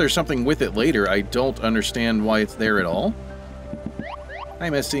 Unless there's something with it later, I don't understand why it's there at all. Hi,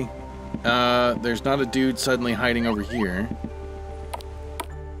 Misty. There's not a dude suddenly hiding over here.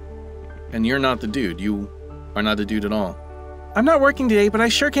 And you're not the dude. You are not the dude at all. I'm not working today, but I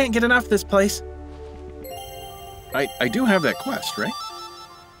sure can't get enough of this place. I do have that quest, right?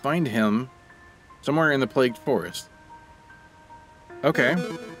 Find him somewhere in the plagued forest. Okay.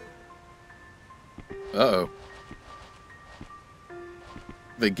 Uh-oh.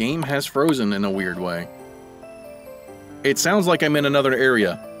 The game has frozen in a weird way. It sounds like I'm in another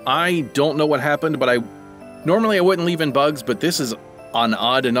area. I don't know what happened, but normally I wouldn't leave in bugs, but this is an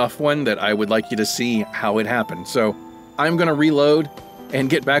odd enough one that I would like you to see how it happened. So I'm going to reload and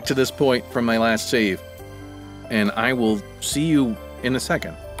get back to this point from my last save. And I will see you in a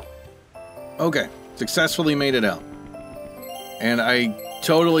second. Okay, successfully made it out. And I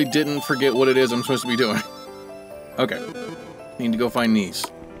totally didn't forget what it is I'm supposed to be doing. Okay, need to go find Nice,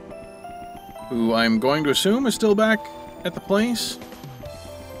 who I'm going to assume is still back at the place.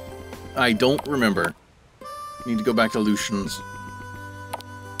 I don't remember. Need to go back to Lucian's.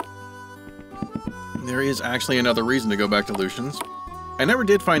 There is actually another reason to go back to Lucian's. I never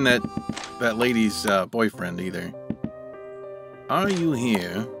did find that lady's boyfriend either. Are you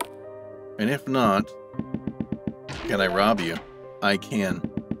here? And if not, can I rob you? I can.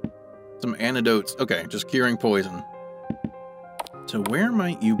 Some antidotes. Okay, just curing poison. So where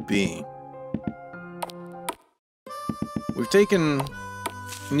might you be? We've taken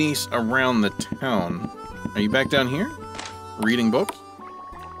Nice around the town. Are you back down here? Reading books?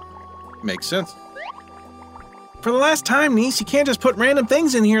 Makes sense. For the last time, Niece, you can't just put random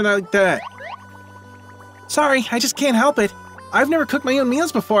things in here like that. Sorry, I just can't help it. I've never cooked my own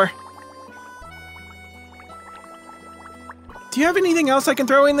meals before. Do you have anything else I can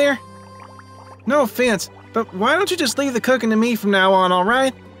throw in there? No offense, but why don't you just leave the cooking to me from now on,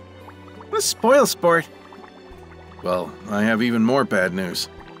 alright? What a spoil sport. Well, I have even more bad news.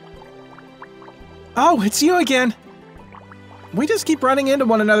 Oh, it's you again. We just keep running into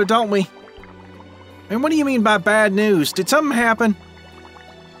one another, don't we? And what do you mean by bad news? Did something happen?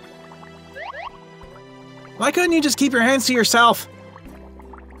 Why couldn't you just keep your hands to yourself?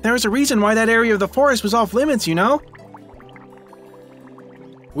 There was a reason why that area of the forest was off limits, you know?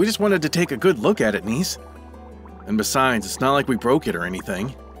 We just wanted to take a good look at it, Niece. And besides, it's not like we broke it or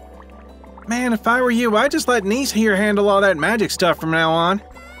anything. Man, if I were you, I'd just let Niece here handle all that magic stuff from now on.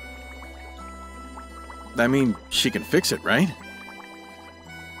 I mean, she can fix it, right?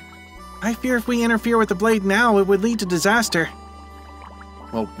 I fear if we interfere with the blade now, it would lead to disaster.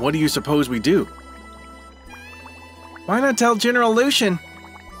 Well, what do you suppose we do? Why not tell General Lucian?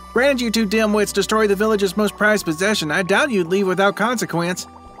 Granted you two dimwits destroyed the village's most prized possession, I doubt you'd leave without consequence.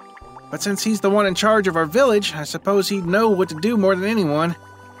 But since he's the one in charge of our village, I suppose he'd know what to do more than anyone.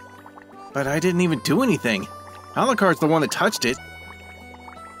 But I didn't even do anything. Alucard's the one that touched it.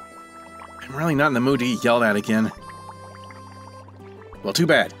 I'm really not in the mood to get yelled at again. Well, too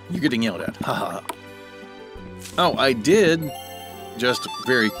bad. You're getting yelled at. Haha. Oh, I did. Just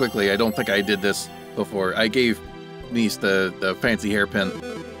very quickly, I don't think I did this before. I gave Niece the fancy hairpin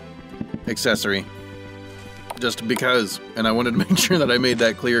accessory. Just because. And I wanted to make sure that I made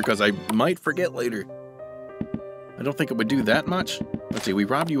that clear because I might forget later. I don't think it would do that much. Let's see, we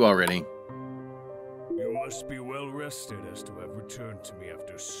robbed you already. You must be well rested as to have returned to me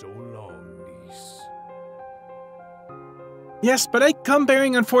after so long, niece. Yes, but I come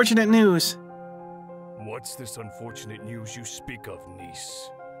bearing unfortunate news. What's this unfortunate news you speak of, niece?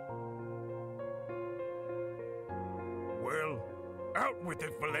 Well, out with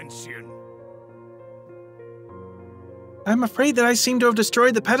it, Valencian. I'm afraid that I seem to have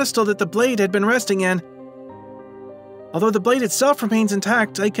destroyed the pedestal that the blade had been resting in. Although the blade itself remains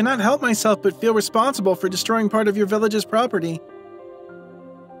intact, I cannot help myself but feel responsible for destroying part of your village's property.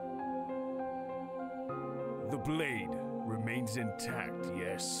 The blade remains intact,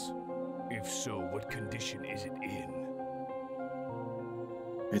 yes? If so, what condition is it in?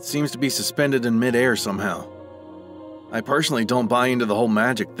 It seems to be suspended in midair somehow. I personally don't buy into the whole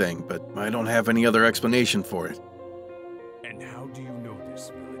magic thing, but I don't have any other explanation for it. And how do you know this,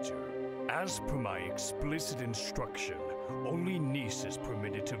 villager? As per my explicit instruction, only Niece is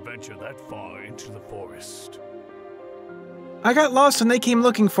permitted to venture that far into the forest. I got lost and they came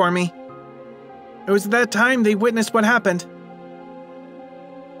looking for me. It was at that time they witnessed what happened.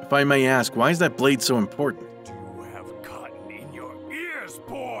 If I may ask, why is that blade so important? Do you have cotton in your ears,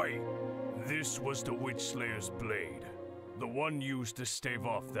 boy? This was the Witchslayer's blade, the one used to stave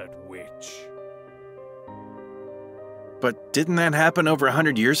off that witch. But didn't that happen over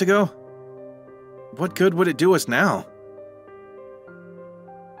 100 years ago? What good would it do us now?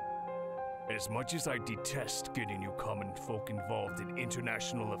 As much as I detest getting you common folk involved in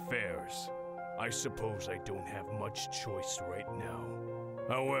international affairs, I suppose I don't have much choice right now.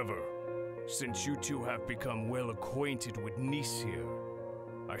 However, since you two have become well acquainted with Niece here,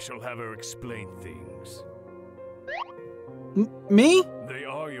 I shall have her explain things. Me? They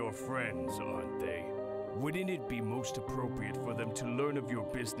are your friends, aren't they? Wouldn't it be most appropriate for them to learn of your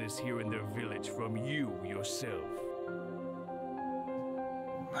business here in their village from you yourself?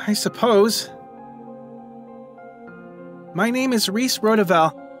 I suppose. My name is Reese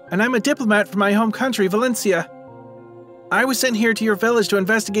Rodeval, and I'm a diplomat from my home country, Valencia. I was sent here to your village to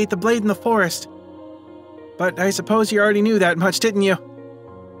investigate the blade in the forest. But I suppose you already knew that much, didn't you?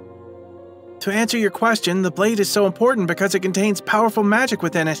 To answer your question, the blade is so important because it contains powerful magic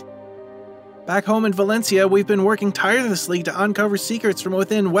within it. Back home in Valencia, we've been working tirelessly to uncover secrets from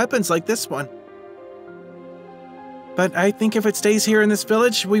within weapons like this one. But I think if it stays here in this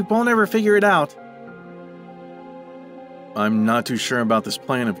village, we won't ever figure it out. I'm not too sure about this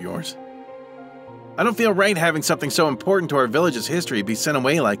plan of yours. I don't feel right having something so important to our village's history be sent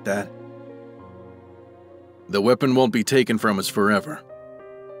away like that. The weapon won't be taken from us forever.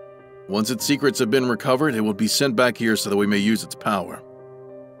 Once its secrets have been recovered, it will be sent back here so that we may use its power.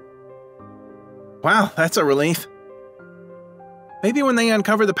 Wow, that's a relief. Maybe when they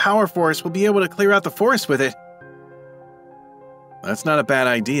uncover the power forest, we'll be able to clear out the forest with it. That's not a bad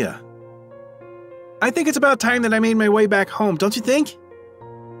idea. I think it's about time that I made my way back home, don't you think?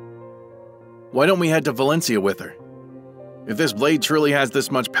 Why don't we head to Valencia with her? If this blade truly has this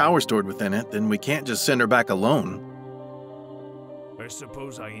much power stored within it, then we can't just send her back alone. I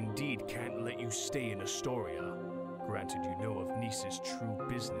suppose I indeed can't let you stay in Astoria, granted you know of Nice's true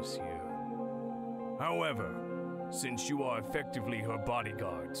business here. However, since you are effectively her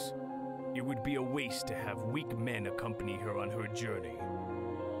bodyguards, it would be a waste to have weak men accompany her on her journey.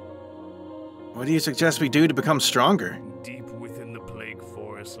 What do you suggest we do to become stronger? Deep within the Plague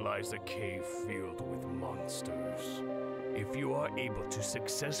Forest lies a cave filled with monsters. If you are able to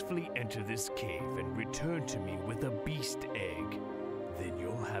successfully enter this cave and return to me with a beast egg, then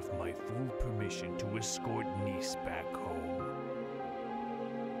you'll have my full permission to escort Nice back home.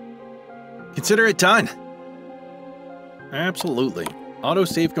 Consider it done. Absolutely.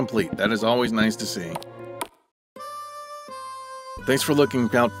 Autosave complete. That is always nice to see. Thanks for looking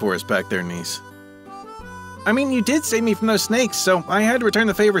out for us back there, Nice. I mean, you did save me from those snakes, so I had to return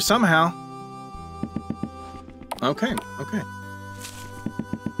the favor somehow. Okay.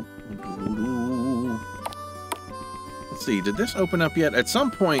 Let's see, did this open up yet? At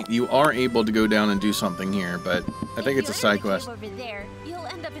some point, you are able to go down and do something here, but I think it's a side quest. Over there, you'll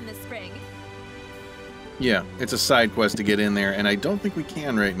end up in the spring. Yeah, it's a side quest to get in there, and I don't think we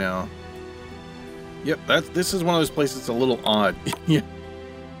can right now. Yep, this is one of those places that's a little odd. You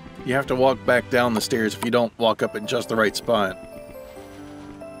have to walk back down the stairs if you don't walk up at just the right spot.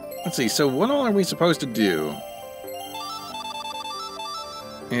 Let's see, so what all are we supposed to do?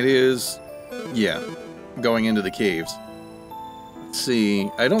 It is, yeah, going into the caves. Let's see,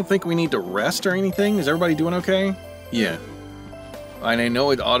 I don't think we need to rest or anything. Is everybody doing okay? Yeah. And I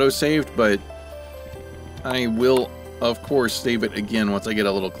know it auto-saved, but I will, of course, save it again once I get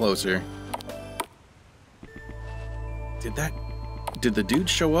a little closer. Did the dude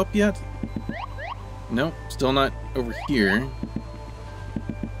show up yet? Nope, still not over here.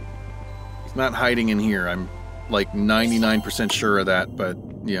 He's not hiding in here. I'm like 99% sure of that, but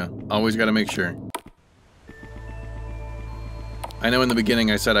yeah, always gotta make sure. I know in the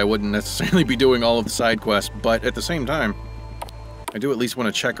beginning I said I wouldn't necessarily be doing all of the side quests, but at the same time, I do at least want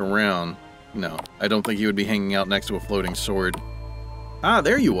to check around. No, I don't think he would be hanging out next to a floating sword. Ah,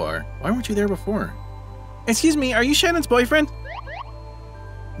 there you are. Why weren't you there before? Excuse me, are you Shannon's boyfriend?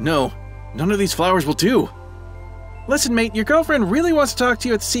 No, none of these flowers will do. Listen, mate, your girlfriend really wants to talk to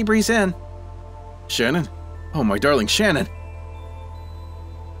you at the Seabreeze Inn. Shannon? Oh, my darling Shannon.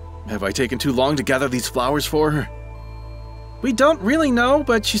 Have I taken too long to gather these flowers for her? We don't really know,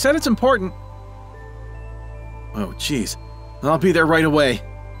 but she said it's important. Oh, jeez. I'll be there right away.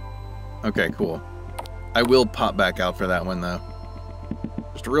 Okay, cool. I will pop back out for that one, though.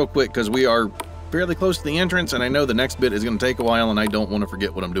 Just real quick, because we are fairly close to the entrance, and I know the next bit is going to take a while, and I don't want to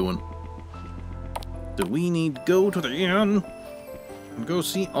forget what I'm doing. Do we need to go to the inn and go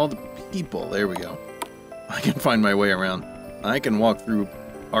see all the people? There we go. I can find my way around. I can walk through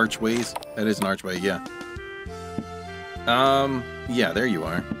archways. That is an archway, yeah. Yeah, there you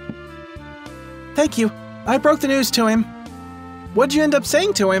are. Thank you. I broke the news to him. What'd you end up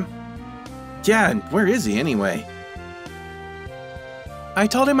saying to him? Yeah, and where is he anyway? I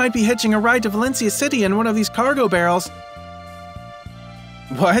told him I'd be hitching a ride to Valencia City in one of these cargo barrels.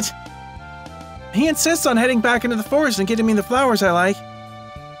 What? He insists on heading back into the forest and getting me the flowers I like.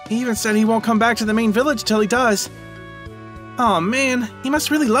 He even said he won't come back to the main village till he does. Aw, man, he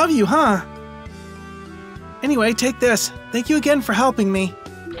must really love you, huh? Anyway, take this. Thank you again for helping me.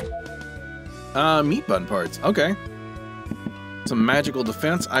 Meat bun parts. Okay. Some magical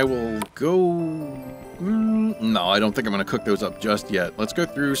defense. I will go... no, I don't think I'm going to cook those up just yet. Let's go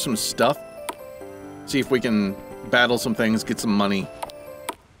through some stuff. See if we can battle some things, get some money.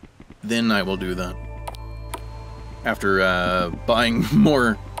 Then I will do that. After buying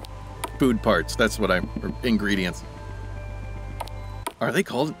more food parts. That's what or ingredients. Are they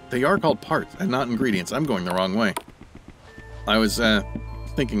called? They are called parts and not ingredients. I'm going the wrong way. I was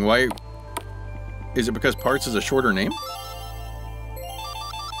thinking, why... Is it because parts is a shorter name?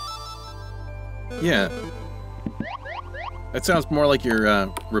 Yeah. That sounds more like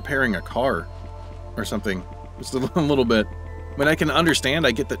you're repairing a car or something. Just a little bit. I mean, I can understand.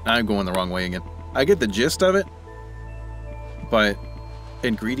 I get that. I'm going the wrong way again. I get the gist of it. But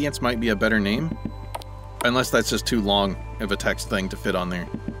ingredients might be a better name. Unless that's just too long of a text thing to fit on there.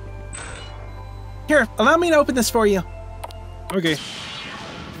 Here, allow me to open this for you. Okay.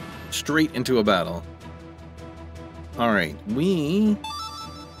 straight into a battle. Alright, we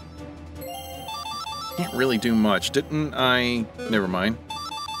can't really do much. Didn't I? Never mind.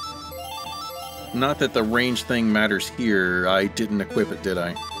 Not that the range thing matters here. I didn't equip it, did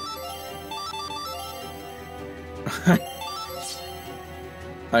I?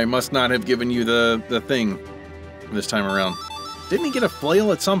 I must not have given you the thing this time around. Didn't he get a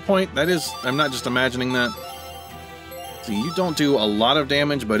flail at some point? That is, I'm not just imagining that. See, you don't do a lot of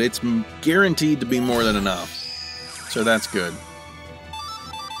damage, but it's guaranteed to be more than enough. So that's good.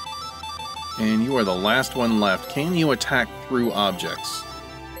 And you are the last one left. Can you attack through objects?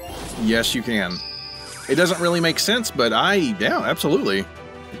 Yes, you can. It doesn't really make sense, but yeah, absolutely.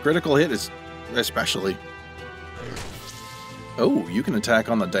 The critical hit is especially. Oh, you can attack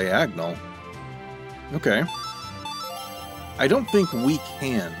on the diagonal. Okay. I don't think we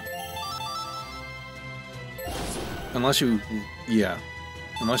can. Unless you, yeah.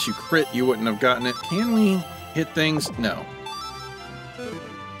 Unless you crit, you wouldn't have gotten it. Can we hit things? No.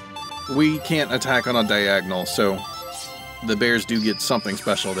 We can't attack on a diagonal, so the bears do get something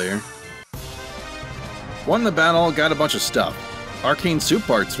special there. Won the battle, got a bunch of stuff. Arcane soup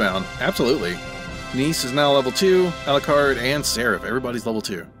parts found. Absolutely. Nice is now level 2, Alucard, and Seraph. Everybody's level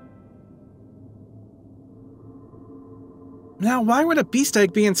 2. Now, why would a beast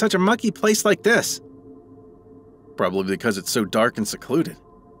egg be in such a mucky place like this? Probably because it's so dark and secluded.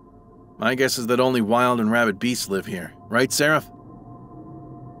 My guess is that only wild and rabid beasts live here. Right, Seraph?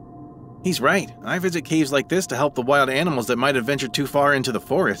 He's right. I visit caves like this to help the wild animals that might have ventured too far into the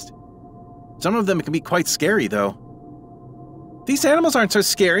forest. Some of them can be quite scary, though. These animals aren't so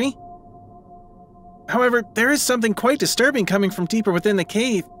scary. However, there is something quite disturbing coming from deeper within the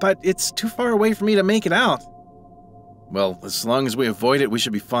cave, but it's too far away for me to make it out. Well, as long as we avoid it, we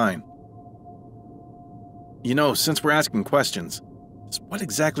should be fine. You know, since we're asking questions, what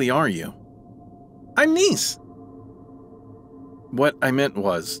exactly are you? I'm Nice. What I meant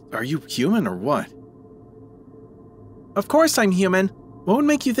was, are you human or what? Of course I'm human. What would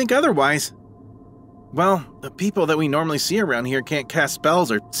make you think otherwise? Well, the people that we normally see around here can't cast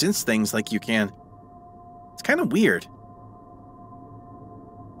spells or sense things like you can. It's kind of weird.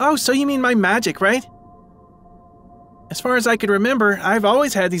 Oh, so you mean my magic, right? As far as I could remember, I've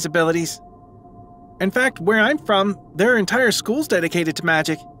always had these abilities. In fact, where I'm from, there are entire schools dedicated to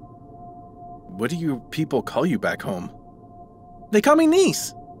magic. What do you people call you back home? They call me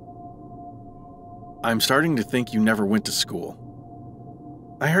Nice. I'm starting to think you never went to school.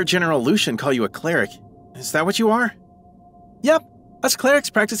 I heard General Lucian call you a cleric. Is that what you are? Yep, us clerics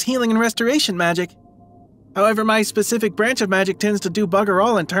practice healing and restoration magic. However, my specific branch of magic tends to do bugger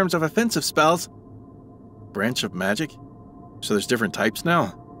all in terms of offensive spells. Branch of magic? So there's different types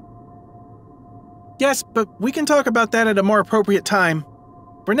now? Yes, but we can talk about that at a more appropriate time.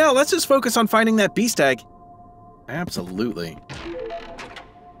 For now, let's just focus on finding that beast egg. Absolutely.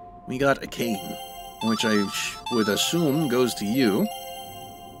 We got a cane, which I would assume goes to you.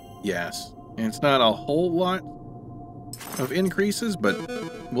 Yes. And it's not a whole lot of increases, but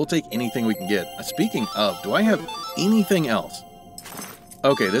we'll take anything we can get. Speaking of, do I have anything else?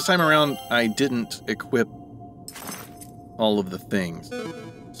 Okay, this time around, I didn't equip all of the things.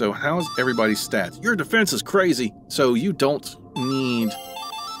 So how's everybody's stats? Your defense is crazy, so you don't need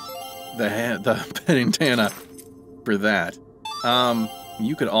the bandana for that.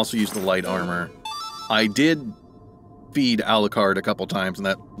 You could also use the light armor. I did feed Alucard a couple times, and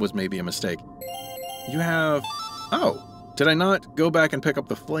that was maybe a mistake. You have... Oh, did I not go back and pick up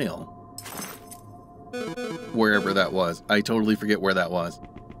the flail? Wherever that was. I totally forget where that was.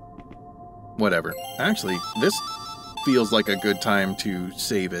 Whatever. Actually, this feels like a good time to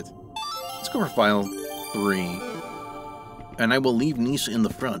save it. Let's go for file 3. And I will leave Niche in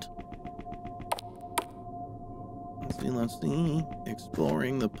the front. Let's see.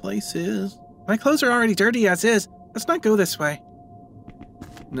 Exploring the places. My clothes are already dirty as is. Let's not go this way.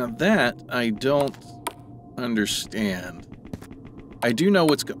 Now that, I don't understand. I do know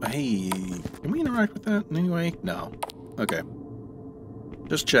what's Hey, can we interact with that in any way? No. Okay.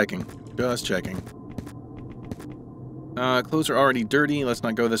 Just checking. Just checking. Clothes are already dirty. Let's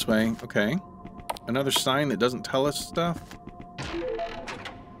not go this way. Okay. Another sign that doesn't tell us stuff.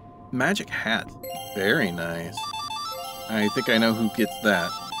 Magic hat. Very nice. I think I know who gets that.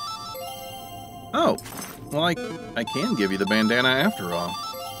 Oh. Well, I can give you the bandana after all.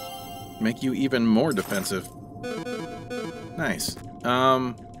 Make you even more defensive. Nice.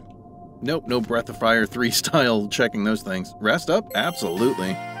 Nope, no Breath of Fire 3 style checking those things. Rest up?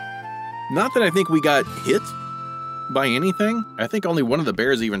 Absolutely. Not that I think we got hit by anything. I think only one of the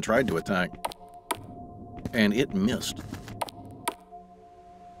bears even tried to attack. And it missed.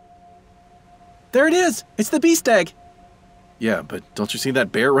 There it is! It's the beast egg! Yeah, but don't you see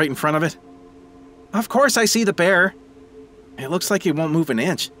that bear right in front of it? Of course I see the bear! It looks like it won't move an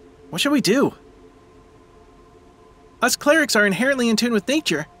inch. What should we do? Us clerics are inherently in tune with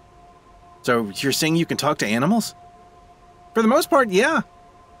nature. So you're saying you can talk to animals? For the most part, yeah.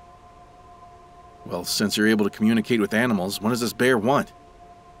 Well, since you're able to communicate with animals, what does this bear want?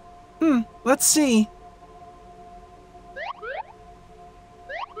 Let's see.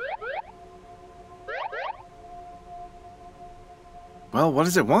 Well, what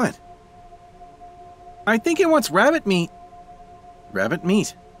does it want? I think it wants rabbit meat. Rabbit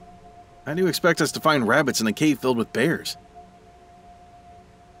meat? How do you expect us to find rabbits in a cave filled with bears?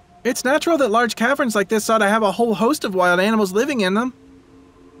 It's natural that large caverns like this ought to have a whole host of wild animals living in them.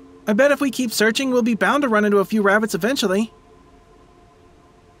 I bet if we keep searching, we'll be bound to run into a few rabbits eventually.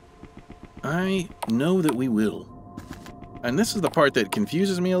 I know that we will. And this is the part that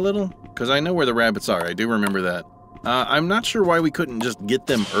confuses me a little, because I know where the rabbits are. I do remember that. I'm not sure why we couldn't just get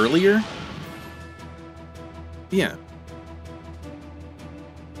them earlier. Yeah.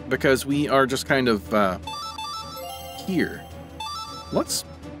 Because we are just kind of, here.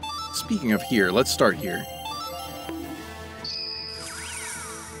 Speaking of here, let's start here.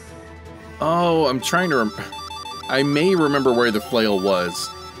 Oh, I'm trying to I may remember where the flail was,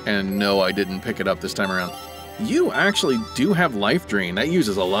 and no, I didn't pick it up this time around. You actually do have life drain. That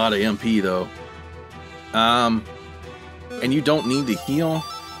uses a lot of MP, though. And you don't need to heal.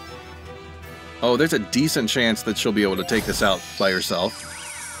 Oh, there's a decent chance that she'll be able to take this out by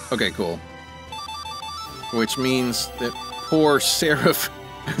herself. Okay, cool. Which means that poor Seraph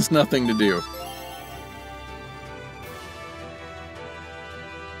has nothing to do.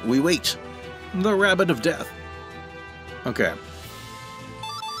 We wait. The rabbit of death. Okay.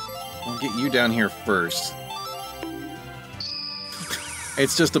 I'll get you down here first.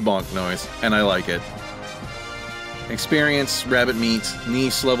 It's just a bonk noise, and I like it. Experience, rabbit meat,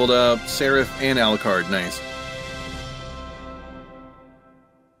 Niece leveled up, Seraph, and Alucard. Nice.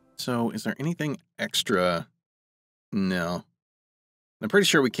 So, is there anything extra? No. I'm pretty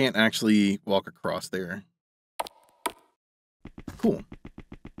sure we can't actually walk across there. Cool.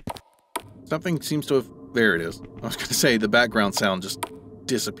 Something seems to have... There it is. I was going to say, the background sound just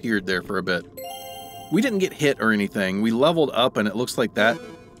disappeared there for a bit. We didn't get hit or anything. We leveled up, and it looks like that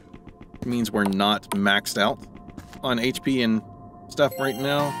means we're not maxed out on HP and stuff right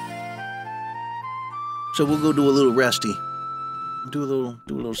now. So we'll go do a little resty. Do a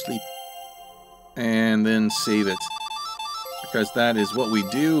little sleep. And then save it. Because that is what we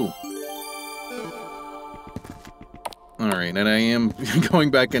do. Alright, and I am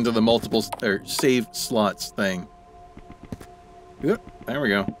going back into the multiple save slots thing. Yep, there we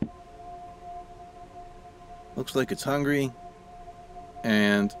go. Looks like it's hungry.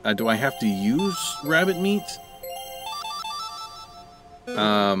 And do I have to use rabbit meat?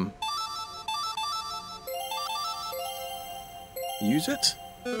 Use it?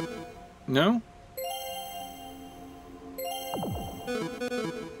 No?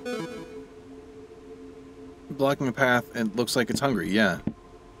 Blocking a path, and looks like it's hungry, yeah.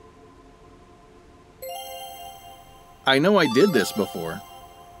 I know I did this before.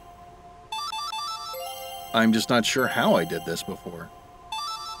 I'm just not sure how I did this before.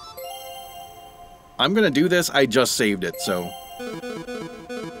 I'm gonna do this, I just saved it, so...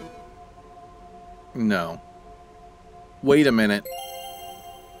 No. Wait a minute.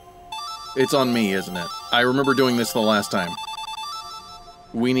 It's on me, isn't it? I remember doing this the last time.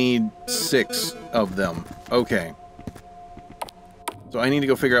 We need 6 of them. Okay. So I need to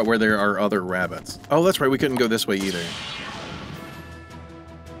go figure out where there are other rabbits. Oh, that's right, we couldn't go this way either.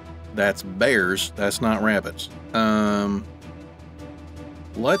 That's bears, that's not rabbits.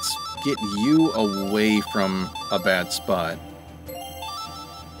 Let's get you away from a bad spot.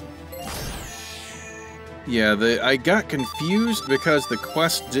 Yeah, I got confused because the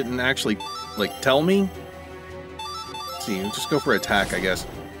quest didn't actually, like, tell me. Let's see, just go for attack, I guess.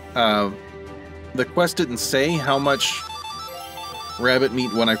 The quest didn't say how much rabbit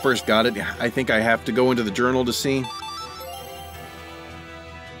meat when I first got it. I think I have to go into the journal to see.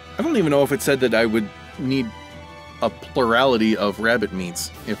 I don't even know if it said that I would need a plurality of rabbit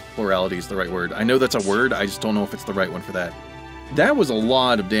meats, if plurality is the right word. I know that's a word, I just don't know if it's the right one for that. That was a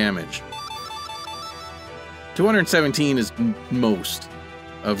lot of damage. 217 is most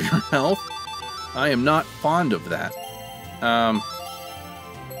of your health. I am not fond of that.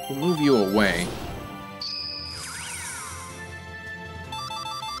 We'll move you away.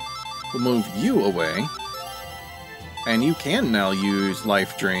 We'll move you away. And you can now use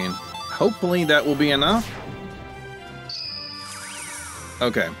life drain. Hopefully that will be enough.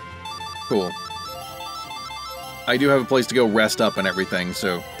 Okay. Cool. I do have a place to go rest up and everything,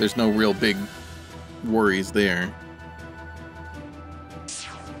 so there's no real big worries there.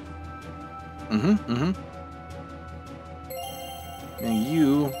 And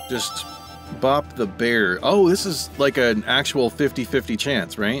you just bop the bear. Oh, this is like an actual 50-50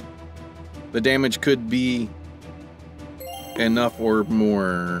 chance, right? The damage could be enough or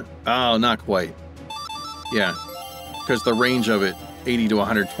more. Oh, not quite. Yeah, because the range of it, 80 to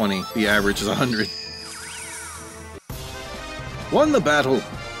 120. The average is 100. Won the battle.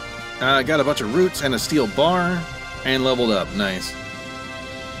 Got a bunch of roots and a steel bar, and leveled up. Nice.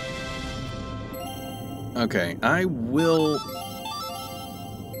 Okay, I'm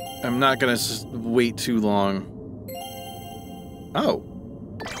not gonna wait too long. Oh.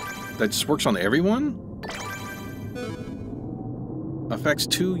 That just works on everyone? Affects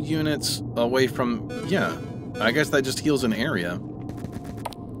 2 units away from... Yeah, I guess that just heals an area.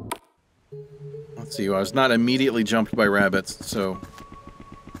 Let's see, I was not immediately jumped by rabbits, so...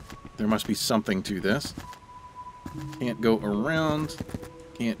 There must be something to this. Can't go around.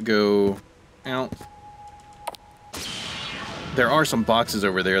 Can't go out. There are some boxes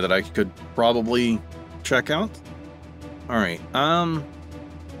over there that I could probably check out. Alright, I'm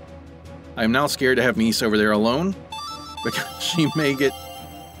now scared to have Niece over there alone, because she may get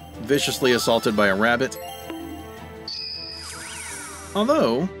viciously assaulted by a rabbit.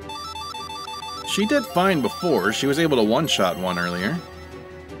 Although, she did fine before. She was able to one-shot one earlier.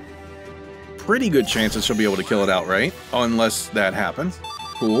 Pretty good chances she'll be able to kill it outright, unless that happens.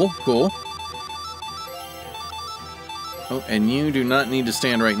 Cool, cool. Oh, and you do not need to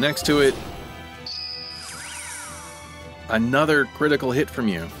stand right next to it. Another critical hit from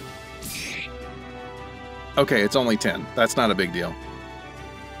you. Okay, it's only 10. That's not a big deal.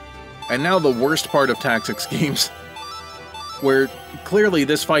 And now the worst part of Tactics games, where clearly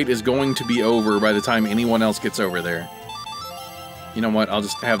this fight is going to be over by the time anyone else gets over there. You know what? I'll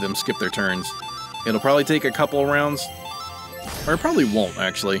just have them skip their turns. It'll probably take a couple of rounds. Or it probably won't,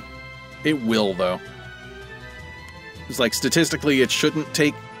 actually. It will, though. It's like, statistically, it shouldn't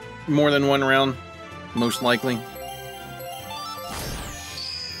take more than one round, most likely.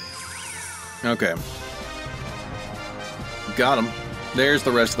 Okay. Got him. There's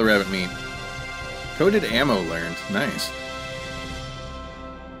the rest of the rabbit meat. Coded ammo learned. Nice.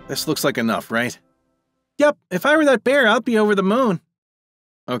 This looks like enough, right? Yep, if I were that bear, I'd be over the moon.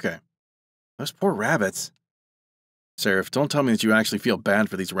 Okay. Those poor rabbits. Seraph, don't tell me that you actually feel bad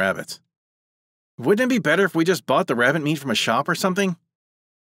for these rabbits. Wouldn't it be better if we just bought the rabbit meat from a shop or something?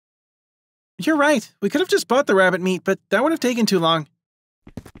 You're right. We could have just bought the rabbit meat, but that would have taken too long.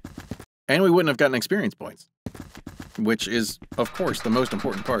 And we wouldn't have gotten experience points. Which is, of course, the most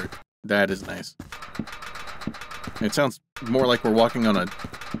important part. That is nice. It sounds more like we're walking on a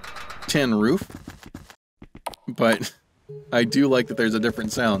tin roof. But I do like that there's a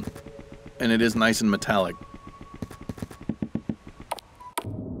different sound. And it is nice and metallic.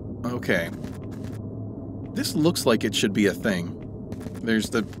 Okay. This looks like it should be a thing. There's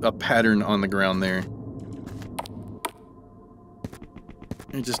a pattern on the ground there.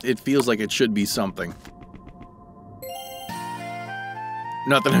 It feels like it should be something.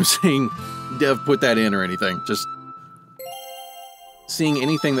 Not that I'm saying Dev put that in or anything, just seeing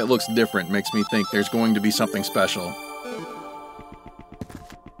anything that looks different makes me think there's going to be something special.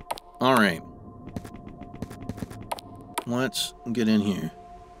 Alright. Let's get in here.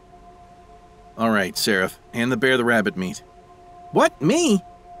 Alright, Seraph, hand the bear the rabbit meat. What? Me?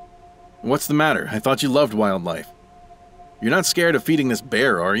 What's the matter? I thought you loved wildlife. You're not scared of feeding this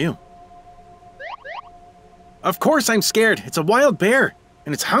bear, are you? Of course I'm scared. It's a wild bear,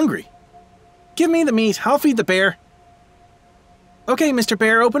 and it's hungry. Give me the meat. I'll feed the bear. Okay, Mr.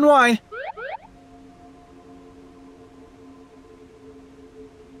 Bear, open wide.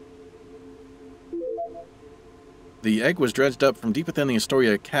 The egg was dredged up from deep within the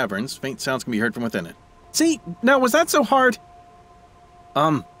Astoria caverns. Faint sounds can be heard from within it. See, now was that so hard?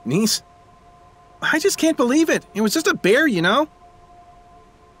 Niece? I just can't believe it. It was just a bear, you know?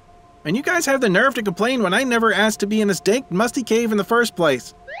 And you guys have the nerve to complain when I never asked to be in this dank, musty cave in the first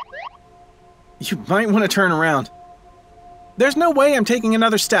place. You might want to turn around. There's no way I'm taking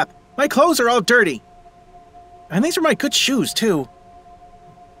another step. My clothes are all dirty. And these are my good shoes, too.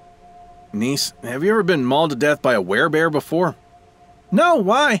 Niece, have you ever been mauled to death by a werebear before? No,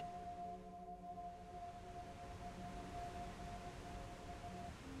 why?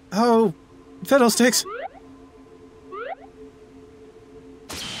 Oh, fiddlesticks.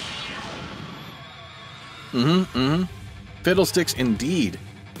 Fiddlesticks indeed.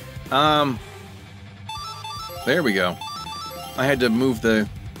 There we go. I had to move the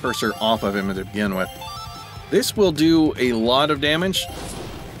cursor off of him to begin with. This will do a lot of damage.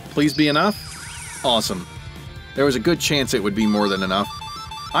 Please be enough. Awesome. There was a good chance it would be more than enough.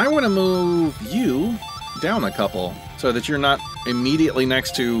 I want to move you down a couple so that you're not immediately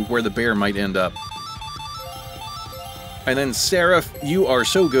next to where the bear might end up. And then Seraph, you are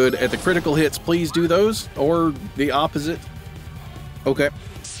so good at the critical hits. Please do those, or the opposite. Okay.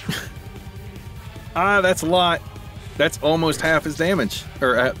 That's a lot. That's almost half his damage,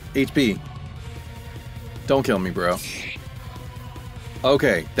 or HP. Don't kill me, bro.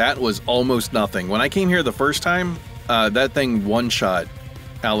 Okay, that was almost nothing. When I came here the first time, that thing one-shot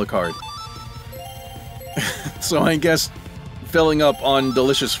Alucard. So I guess filling up on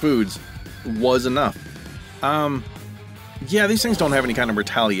delicious foods was enough. Yeah, these things don't have any kind of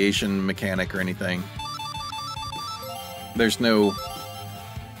retaliation mechanic or anything. There's no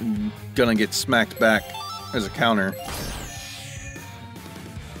gonna get smacked back as a counter.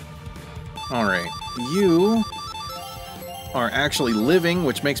 Alright, you are actually living,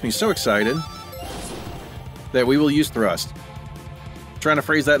 which makes me so excited that we will use thrust. I'm trying to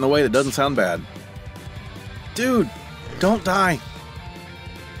phrase that in a way that doesn't sound bad. Dude, don't die.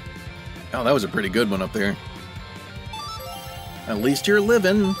 Oh, that was a pretty good one up there. At least you're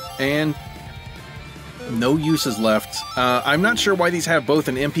living, and no uses left. I'm not sure why these have both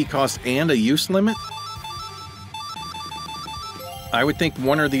an MP cost and a use limit. I would think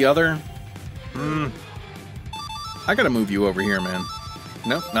one or the other. I gotta move you over here, man.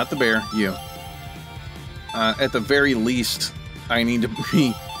 Nope, not the bear, you. At the very least, I need to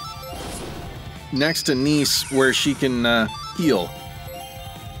be next to Nice where she can heal.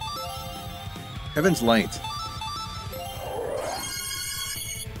 Heaven's light.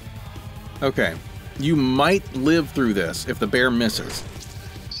 Okay, you might live through this if the bear misses.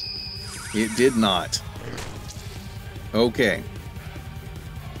 It did not. Okay.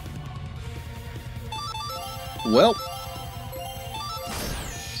 Well,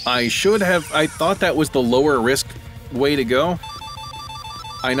 I should have... I thought that was the lower risk way to go.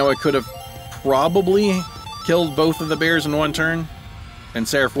 I know I could have probably killed both of the bears in one turn, and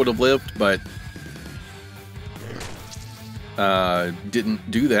Seraph would have lived, but... didn't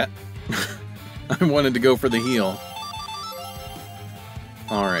do that. I wanted to go for the heal.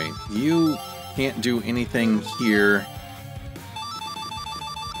 Alright, you can't do anything here.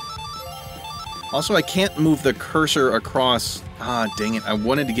 Also, I can't move the cursor across. Ah, dang it. I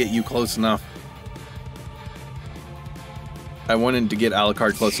wanted to get you close enough. I wanted to get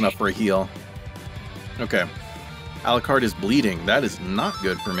Alucard close enough for a heal. Okay. Alucard is bleeding. That is not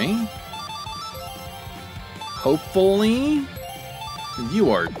good for me. Hopefully...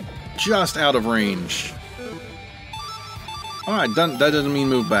 You are just out of range. Alright, that doesn't mean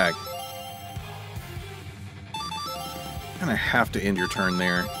move back. Gonna have to end your turn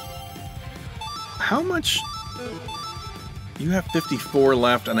there. How much? You have 54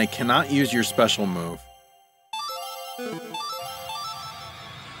 left, and I cannot use your special move.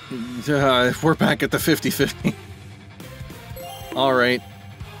 We're back at the 50-50. Alright.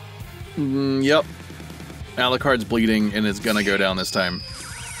 Yep. Alucard's bleeding, and it's gonna go down this time.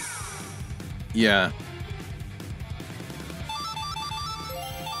 Yeah.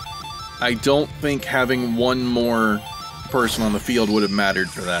 I don't think having one more person on the field would have mattered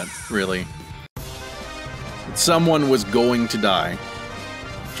for that, really. Someone was going to die.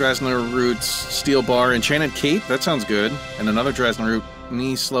 Drasner Roots, Steel Bar, Enchanted Cape, that sounds good. And another Drasner Root,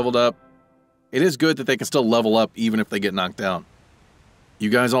 Nice leveled up. It is good that they can still level up even if they get knocked out. You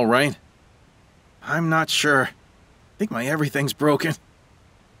guys alright? I'm not sure. I think my everything's broken.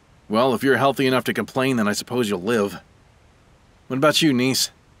 Well, if you're healthy enough to complain, then I suppose you'll live. What about you,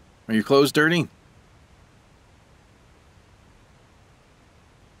 Nice? Are your clothes dirty?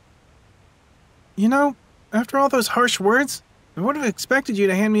 You know, after all those harsh words, I would have expected you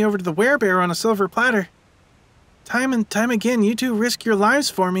to hand me over to the werebear on a silver platter. Time and time again, you two risk your lives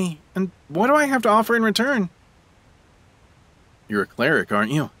for me, and what do I have to offer in return? You're a cleric,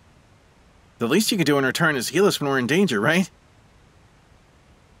 aren't you? The least you can do in return is heal us when we're in danger, right?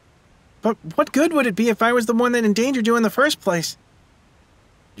 But what good would it be if I was the one that endangered you in the first place?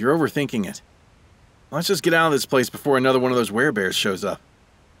 You're overthinking it. Let's just get out of this place before another one of those werebears shows up.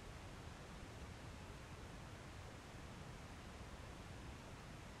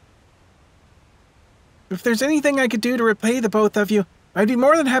 If there's anything I could do to repay the both of you, I'd be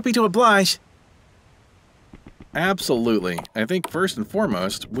more than happy to oblige. Absolutely. I think first and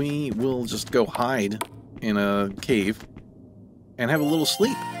foremost, we will just go hide in a cave and have a little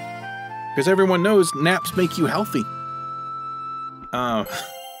sleep. Because everyone knows naps make you healthy. I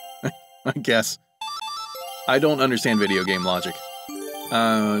guess. I don't understand video game logic.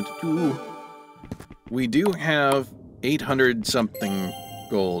 we do have 800 something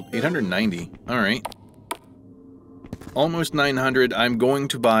gold. 890. Alright. Almost 900. I'm going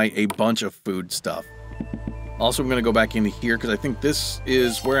to buy a bunch of food stuff. Also, I'm going to go back into here because I think this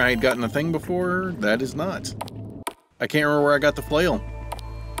is where I had gotten a thing before. That is not. I can't remember where I got the flail.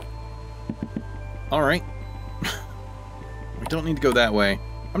 Alright. We don't need to go that way.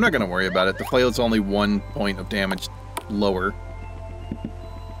 I'm not going to worry about it. The flail is only 1 point of damage lower.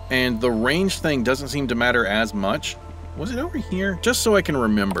 And the range thing doesn't seem to matter as much. Was it over here? Just so I can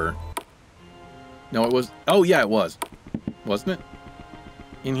remember. No, it was... Oh, yeah, it was. Wasn't it?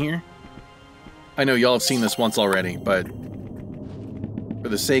 In here? I know y'all have seen this once already, but... for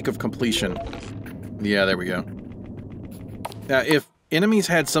the sake of completion... Yeah, there we go. Now, if enemies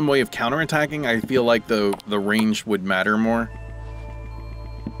had some way of counterattacking, I feel like the range would matter more.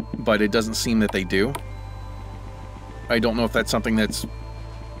 But it doesn't seem that they do. I don't know if that's something that's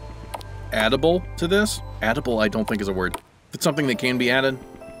addable to this. Addable, I don't think is a word. If it's something that can be added,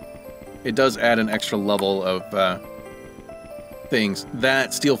 it does add an extra level of things.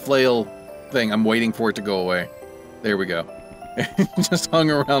 That steel flail thing, I'm waiting for it to go away. There we go. It just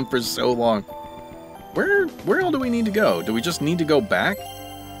hung around for so long. Where all do we need to go? Do we just need to go back?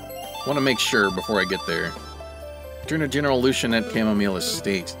 I want to make sure before I get there. Turn a General Lucian at Chamomile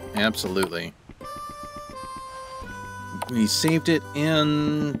Estate. Absolutely. We saved it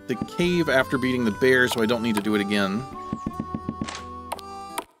in the cave after beating the bear, so I don't need to do it again.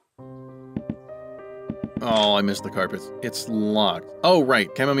 Oh, I missed the carpets. It's locked. Oh, right.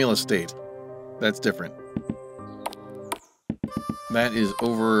 Chamomile Estate. That's different. That is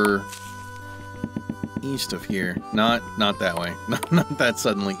over east of here. Not that way. Not that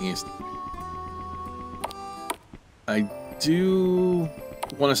suddenly east. I do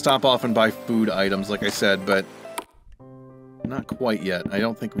want to stop off and buy food items, like I said, but not quite yet. I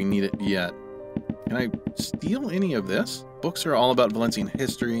don't think we need it yet. Can I steal any of this? Books are all about Valencian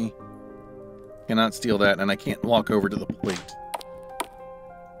history. Cannot steal that, and I can't walk over to the plate.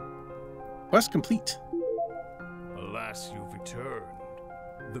 Quest complete. Alas, you've returned.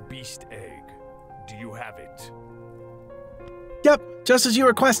 The beast egg. Do you have it? Yep, just as you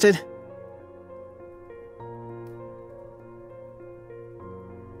requested.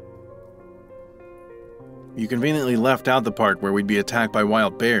 You conveniently left out the part where we'd be attacked by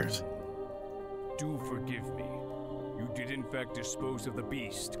wild bears. Do forgive me. You did in fact dispose of the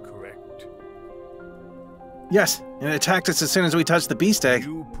beast, correct? Yes, and it attacked us as soon as we touched the beast egg.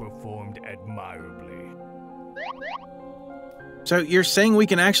 You performed admirably. So you're saying we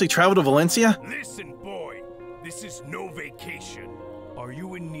can actually travel to Valencia? Listen, boy. This is no vacation. Are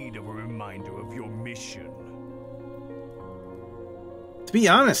you in need of a reminder of your mission? To be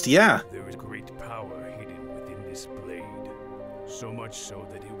honest, yeah. There is great power hidden within this blade. So much so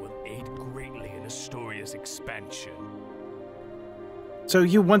that it will aid greatly in Astoria's expansion. So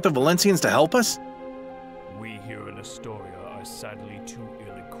you want the Valencians to help us? We here in Astoria are sadly too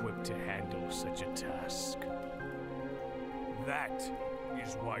ill-equipped to handle such a task. That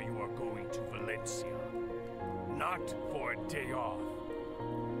is why you are going to Valencia. Not for a day off.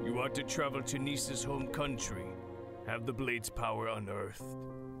 You are to travel to Nice's home country, have the blade's power unearthed,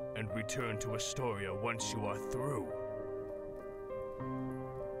 and return to Astoria once you are through.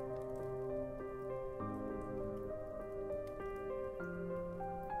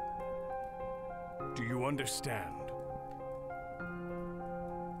 Do you understand?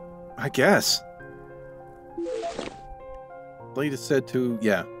 I guess. Blade is said to...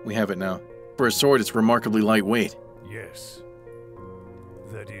 Yeah, we have it now. For a sword, it's remarkably lightweight. Yes.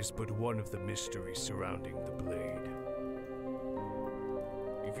 That is but one of the mysteries surrounding the blade.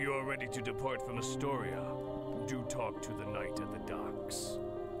 If you are ready to depart from Astoria, do talk to the knight at the docks.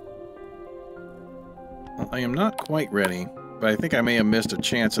 Well, I am not quite ready, but I think I may have missed a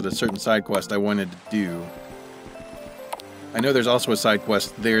chance at a certain side quest I wanted to do. I know there's also a side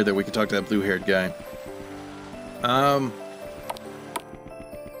quest there that we could talk to that blue-haired guy.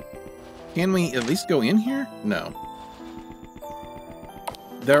 Can we at least go in here? No.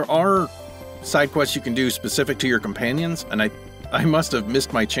 There are side quests you can do specific to your companions, and I must have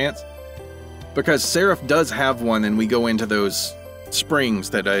missed my chance. Because Seraph does have one, and we go into those springs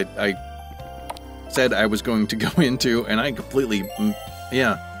that I said I was going to go into, and I completely...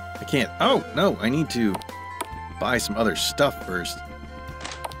 Yeah, I can't... Oh, no, I need to buy some other stuff first.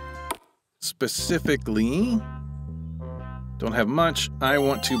 Specifically... Don't have much. I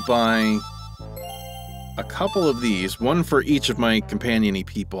want to buy a couple of these. One for each of my companion-y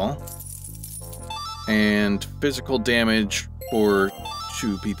people. And physical damage for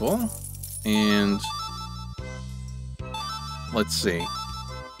 2 people. And... let's see.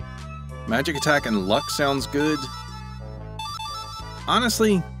 Magic attack and luck sounds good.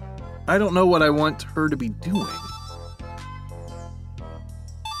 Honestly, I don't know what I want her to be doing.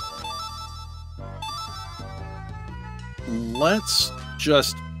 Let's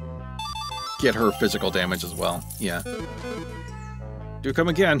just get her physical damage as well. Yeah. Do come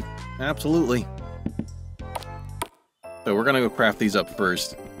again. Absolutely. So we're gonna go craft these up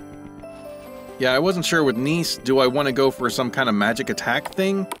first. Yeah, I wasn't sure with Nice, do I want to go for some kind of magic attack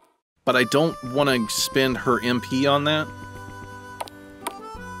thing? But I don't want to spend her MP on that.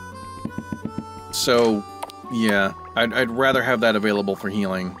 So, yeah, I'd rather have that available for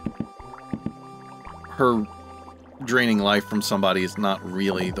healing. Her draining life from somebody is not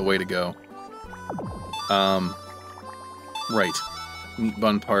really the way to go. Right. Meat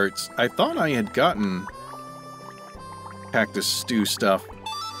bun parts. I thought I had gotten cactus stew stuff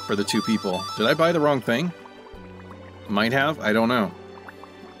for the 2 people. Did I buy the wrong thing? Might have. I don't know.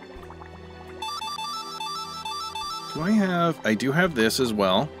 Do I have... I do have this as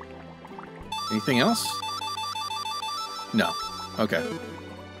well. Anything else? No. Okay.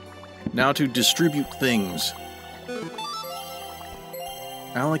 Now to distribute things.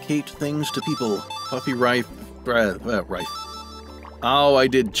 Allocate things to people. Puffy Rife. Rife. Oh, I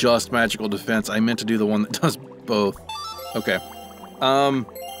did just magical defense. I meant to do the one that does both. Okay. Oh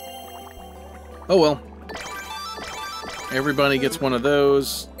well. Everybody gets one of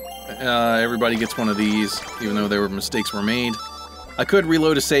those. Everybody gets one of these, even though there were mistakes were made. I could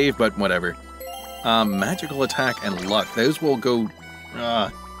reload a save, but whatever. Magical attack and luck. Those will go...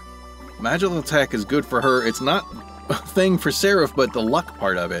 magical attack is good for her. It's not a thing for Seraph, but the luck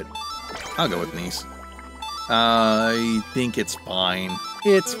part of it. I'll go with Nice. I think it's fine.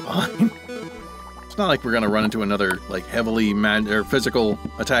 It's fine. It's not like we're gonna run into another, like, heavily physical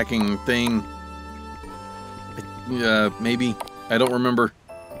attacking thing. Maybe. I don't remember.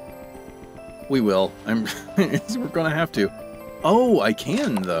 We will. We're gonna have to. Oh, I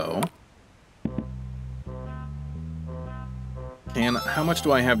can, though. How much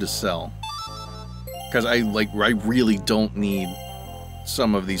do I have to sell? Because I really don't need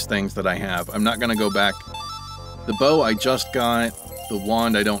some of these things that I have. I'm not gonna go back. The bow I just got. The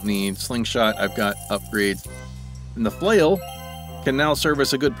wand I don't need. Slingshot, I've got upgrades. And the flail can now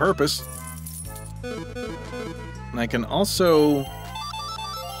service a good purpose. And I can also...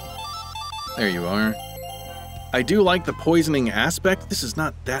 There you are. I do like the poisoning aspect. This is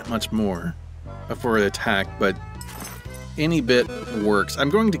not that much more for an attack, but any bit works. I'm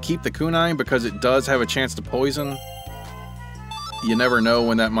going to keep the kunai because it does have a chance to poison. You never know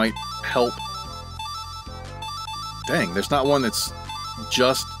when that might help. Dang, there's not one that's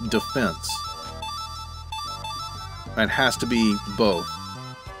just defense. It has to be both.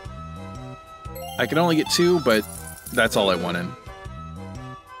 I can only get 2, but that's all I wanted.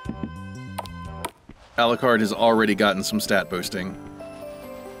 Alucard has already gotten some stat boosting.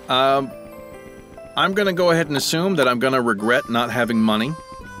 I'm gonna go ahead and assume that I'm gonna regret not having money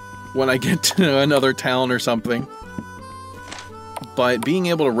when I get to another town or something. But being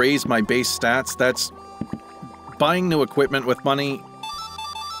able to raise my base stats, that's... Buying new equipment with money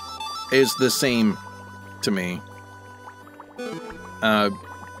is the same to me.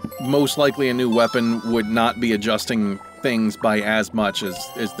 Most likely a new weapon would not be adjusting things by as much as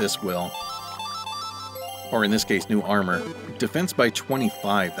this will. Or in this case, new armor. Defense by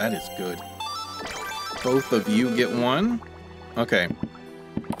 25, that is good. Both of you get one? Okay.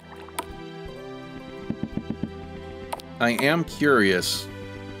 I am curious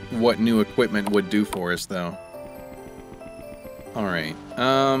what new equipment would do for us, though. Alright,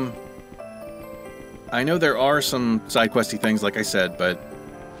 I know there are some side questy things, like I said, but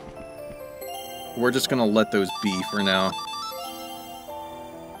we're just gonna let those be for now.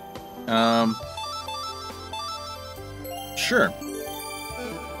 Sure.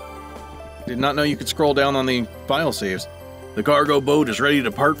 Did not know you could scroll down on the file saves. The cargo boat is ready to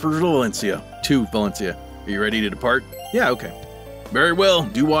depart for Valencia. To Valencia. Are you ready to depart? Yeah, okay. Very well,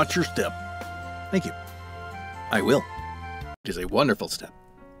 do watch your step. Thank you. I will. It is a wonderful step.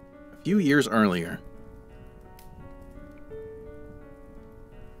 A few years earlier.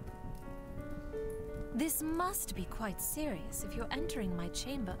 This must be quite serious if you're entering my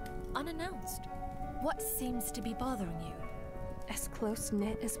chamber unannounced. What seems to be bothering you? As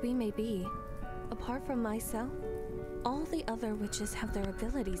close-knit as we may be, apart from myself, all the other witches have their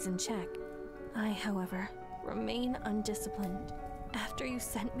abilities in check. I, however, remain undisciplined. After you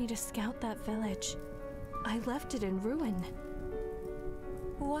sent me to scout that village, I left it in ruin.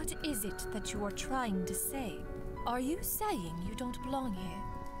 What is it that you are trying to say? Are you saying you don't belong here?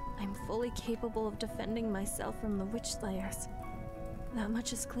 I'm fully capable of defending myself from the Witchslayers. That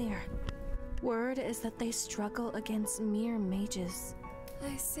much is clear. Word is that they struggle against mere mages.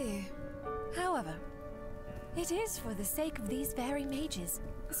 I see. However, it is for the sake of these very mages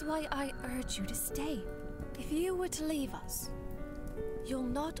is why I urge you to stay. If you were to leave us, you'll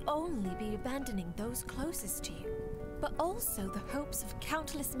not only be abandoning those closest to you, but also the hopes of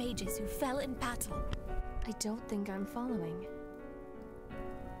countless mages who fell in battle. I don't think I'm following.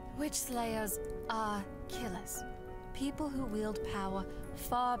 Witchslayers are killers. People who wield power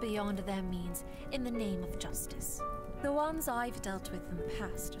far beyond their means in the name of justice. The ones I've dealt with in the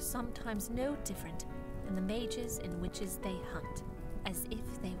past are sometimes no different than the mages and witches they hunt, as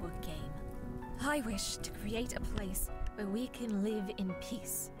if they were game. I wish to create a place where we can live in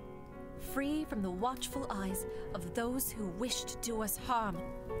peace, free from the watchful eyes of those who wish to do us harm.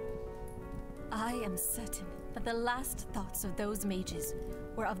 I am certain that the last thoughts of those mages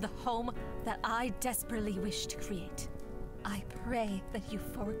were of the home that I desperately wish to create. I pray that you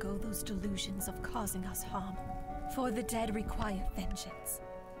forego those delusions of causing us harm, for the dead require vengeance,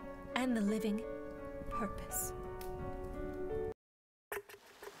 and the living, purpose.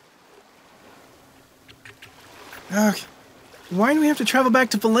 Ugh. Why do we have to travel back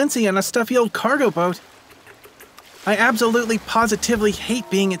to Valencia on a stuffy old cargo boat? I absolutely positively hate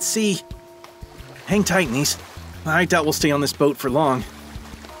being at sea. Hang tight, niece. I doubt we'll stay on this boat for long.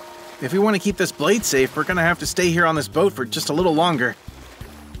 If we want to keep this blade safe, we're gonna have to stay here on this boat for just a little longer.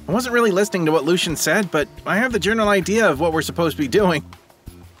 I wasn't really listening to what Lucian said, but I have the general idea of what we're supposed to be doing.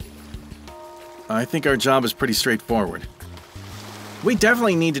 I think our job is pretty straightforward. We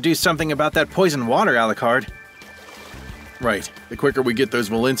definitely need to do something about that poisoned water, Alucard. Right. The quicker we get those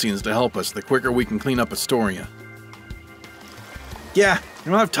Valencians to help us, the quicker we can clean up Astoria. Yeah,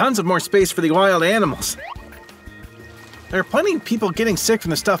 and we'll have tons of more space for the wild animals. There are plenty of people getting sick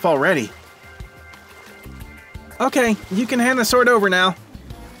from the stuff already. Okay, you can hand the sword over now.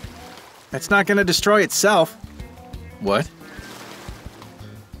 It's not gonna destroy itself. What?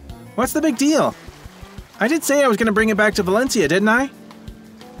 What's the big deal? I did say I was gonna bring it back to Valencia, didn't I?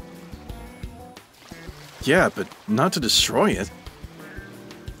 Yeah, but not to destroy it.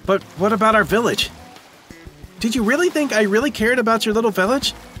 But what about our village? Did you really think I really cared about your little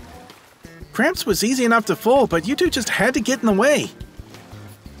village? Cramps was easy enough to fool, but you two just had to get in the way.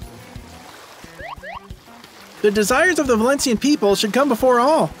 The desires of the Valencian people should come before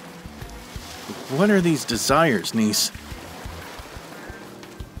all. What are these desires, niece?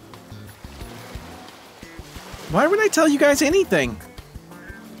 Why would I tell you guys anything?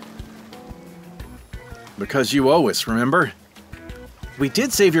 Because you owe us, remember? We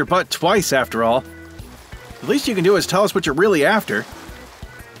did save your butt twice, after all. The least you can do is tell us what you're really after.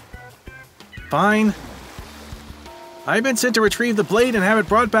 Fine. I've been sent to retrieve the blade and have it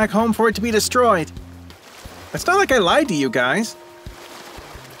brought back home for it to be destroyed. It's not like I lied to you guys.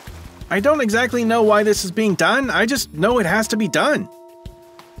 I don't exactly know why this is being done, I just know it has to be done.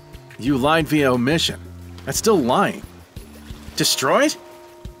 You lied via omission. That's still lying. Destroyed?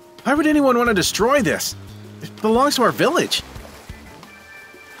 Why would anyone want to destroy this? It belongs to our village.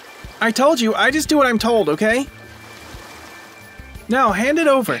 I told you, I just do what I'm told, okay? Now, hand it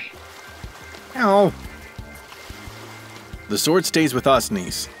over. Ow. The sword stays with us,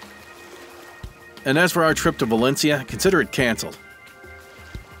 niece. And as for our trip to Valencia, consider it canceled.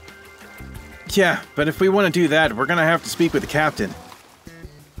 Yeah, but if we want to do that, we're gonna have to speak with the captain.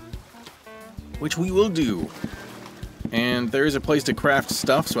 Which we will do. And there is a place to craft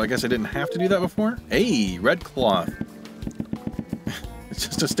stuff, so I guess I didn't have to do that before. Hey, red cloth. It's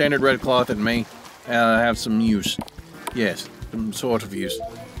just a standard red cloth that may have some use. Yes, some sort of use.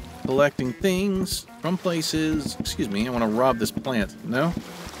 Collecting things from places. Excuse me, I want to rob this plant. No?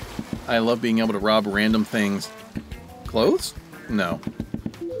 I love being able to rob random things. Clothes? No.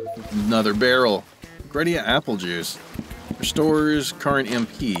 Another barrel. Gredia apple juice. Restores current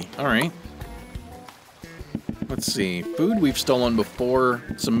MP. Alright. Let's see. Food we've stolen before.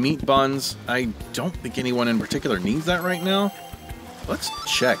 Some meat buns. I don't think anyone in particular needs that right now. Let's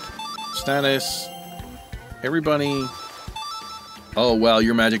check. Status. Everybody. Oh, wow,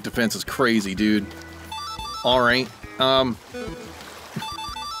 your magic defense is crazy, dude. Alright.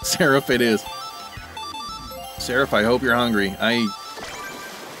 Seraph it is. Seraph, I hope you're hungry. I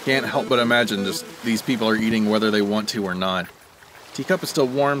can't help but imagine just these people are eating whether they want to or not. Teacup is still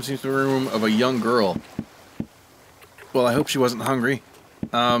warm. Seems to be the room of a young girl. Well, I hope she wasn't hungry.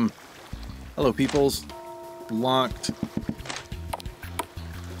 Hello, peoples. Locked.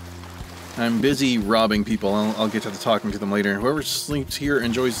 I'm busy robbing people. I'll get to talking to them later. Whoever sleeps here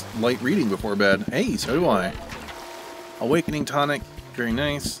enjoys light reading before bed. Hey, so do I. Awakening tonic. Very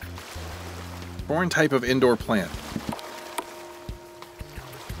nice. Foreign type of indoor plant.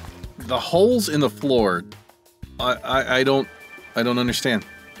 the holes in the floor. I don't understand.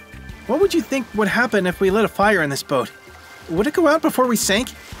 What would you think would happen if we lit a fire in this boat? Would it go out before we sank?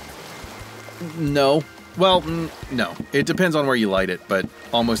 No. Well, no. It depends on where you light it, but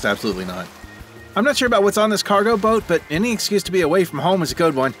almost absolutely not. I'm not sure about what's on this cargo boat, but any excuse to be away from home is a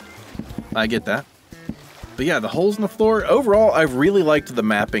good one. I get that. But yeah, the holes in the floor, overall, I've really liked the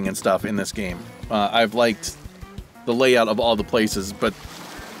mapping and stuff in this game. I've liked the layout of all the places, but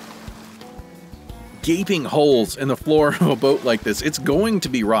gaping holes in the floor of a boat like this, it's going to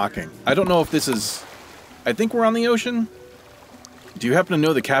be rocking. I don't know if this is... I think we're on the ocean. Do you happen to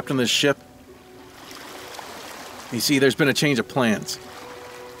know the captain of this ship? You see, there's been a change of plans.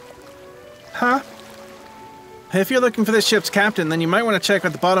 Huh? If you're looking for this ship's captain, then you might want to check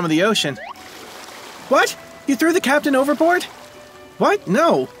at the bottom of the ocean. What? You threw the captain overboard? What?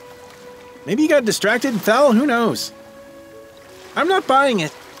 No. Maybe you got distracted and fell? Who knows? I'm not buying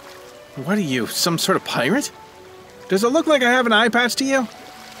it. What are you, some sort of pirate? Does it look like I have an eye patch to you?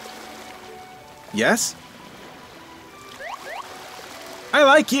 Yes? I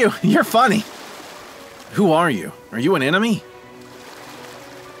like you. You're funny. Who are you? Are you an enemy?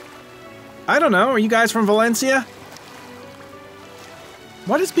 I don't know. Are you guys from Valencia?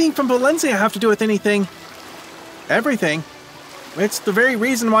 What does being from Valencia have to do with anything? Everything. It's the very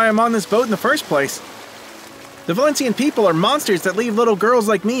reason why I'm on this boat in the first place. The Valencian people are monsters that leave little girls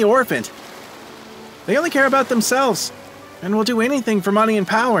like me orphaned. They only care about themselves, and will do anything for money and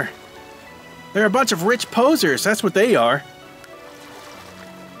power. They're a bunch of rich posers, that's what they are.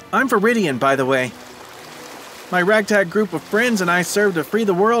 I'm Viridian, by the way. My ragtag group of friends and I serve to free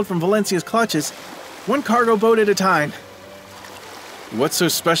the world from Valencia's clutches, one cargo boat at a time. What's so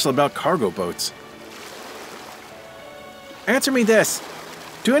special about cargo boats? Answer me this.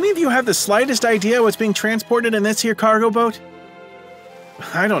 Do any of you have the slightest idea what's being transported in this here cargo boat?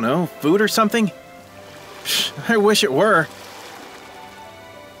 I don't know, food or something? I wish it were.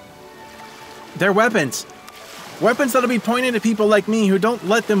 They're weapons. Weapons that'll be pointed at people like me who don't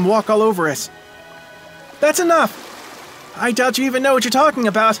let them walk all over us. That's enough! I doubt you even know what you're talking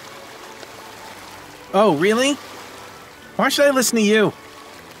about. Oh, really? Why should I listen to you?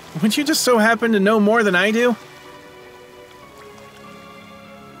 Would you just so happen to know more than I do?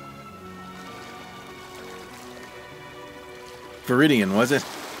 Viridian, was it?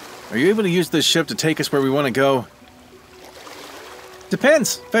 Are you able to use this ship to take us where we want to go?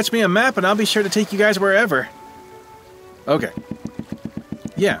 Depends. Fetch me a map and I'll be sure to take you guys wherever. Okay.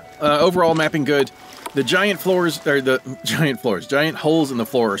 Yeah, overall mapping good. The giant holes in the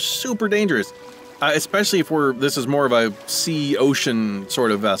floor are super dangerous. Especially if this is more of a sea-ocean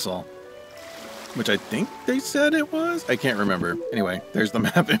sort of vessel. Which I think they said it was? I can't remember. Anyway, there's the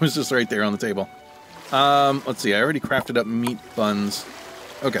map. It was just right there on the table. Let's see, I already crafted up meat buns.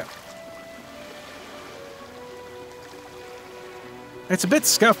 Okay. It's a bit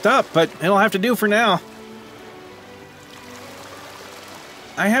scuffed up, but it'll have to do for now.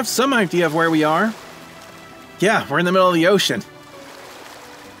 I have some idea of where we are. Yeah, we're in the middle of the ocean.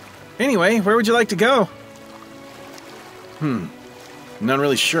 Anyway, where would you like to go? I'm not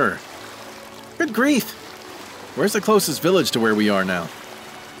really sure. Good grief. Where's the closest village to where we are now?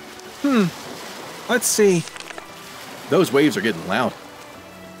 Let's see. Those waves are getting loud.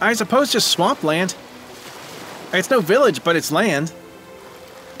 I suppose just swampland. It's no village, but it's land.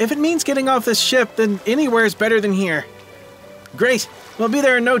 If it means getting off this ship, then anywhere is better than here. Great, we'll be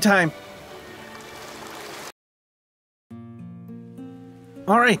there in no time.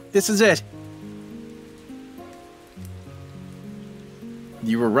 Alright, this is it.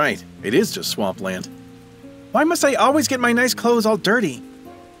 You were right. It is just swampland. Why must I always get my nice clothes all dirty?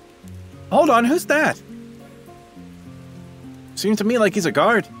 Hold on, who's that? Seems to me like he's a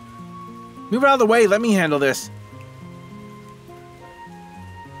guard. Move out of the way, let me handle this.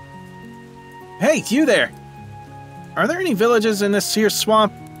 Hey, you there! Are there any villages in this here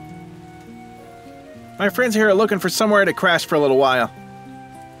swamp? My friends here are looking for somewhere to crash for a little while.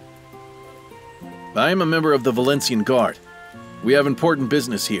 I am a member of the Valencian Guard. We have important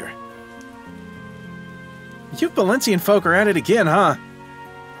business here. You Valencian folk are at it again, huh?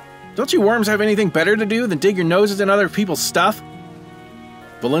 Don't you worms have anything better to do than dig your noses in other people's stuff?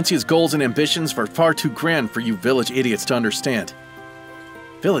 Valencia's goals and ambitions are far too grand for you village idiots to understand.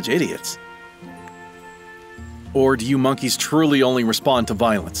 Village idiots? Or do you monkeys truly only respond to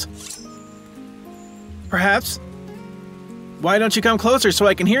violence? Perhaps. Why don't you come closer so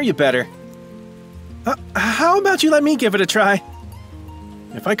I can hear you better? How about you let me give it a try?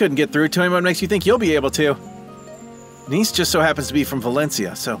 If I couldn't get through to him, what makes you think you'll be able to? Niece just so happens to be from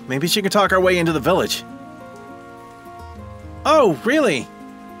Valencia, so maybe she can talk our way into the village. Oh, really?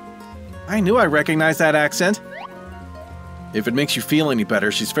 I knew I recognized that accent. If it makes you feel any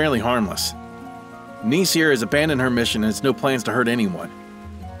better, she's fairly harmless. Niece here has abandoned her mission and has no plans to hurt anyone.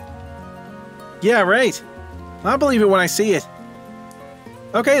 Yeah, right. I'll believe it when I see it.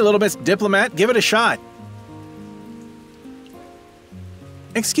 Okay, little Miss Diplomat, give it a shot.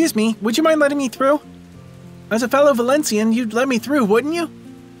 Excuse me, would you mind letting me through? As a fellow Valencian, you'd let me through, wouldn't you?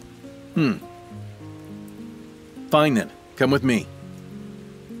 Fine then, come with me.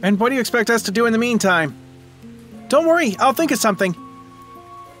 And what do you expect us to do in the meantime? Don't worry, I'll think of something.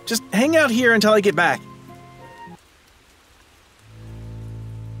 Just hang out here until I get back.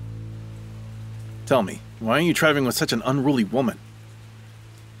 Tell me, why are you traveling with such an unruly woman?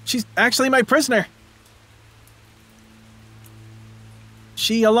 She's actually my prisoner.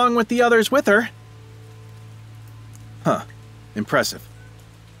 She, along with the others with her. Huh. Impressive.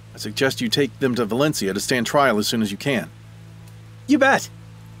 I suggest you take them to Valencia to stand trial as soon as you can. You bet.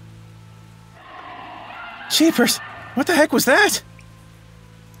 Jeepers, what the heck was that?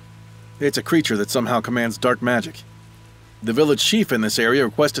 It's a creature that somehow commands dark magic. The village chief in this area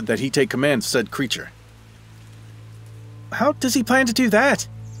requested that he take command of said creature. How does he plan to do that?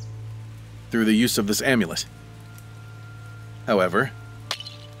 Through the use of this amulet. However,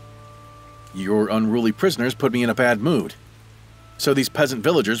 your unruly prisoners put me in a bad mood. So these peasant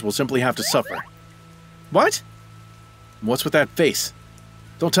villagers will simply have to suffer. What? What's with that face?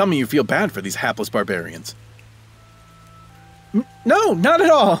 Don't tell me you feel bad for these hapless barbarians. No, not at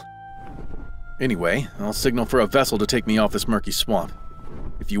all. Anyway, I'll signal for a vessel to take me off this murky swamp.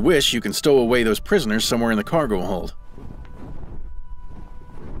 If you wish, you can stow away those prisoners somewhere in the cargo hold.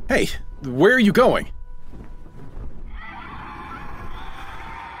 Hey, where are you going?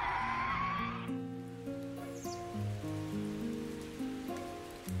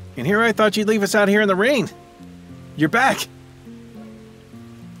 And here I thought you'd leave us out here in the rain. You're back.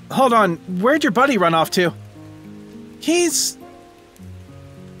 Hold on, where'd your buddy run off to? He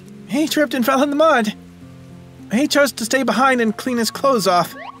tripped and fell in the mud. He chose to stay behind and clean his clothes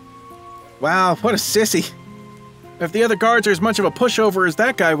off. Wow, what a sissy. If the other guards are as much of a pushover as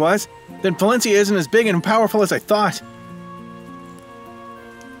that guy was, then Valencia isn't as big and powerful as I thought.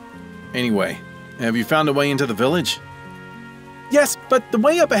 Anyway, have you found a way into the village? Yes, but the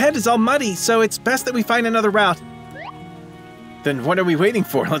way up ahead is all muddy, so it's best that we find another route. Then what are we waiting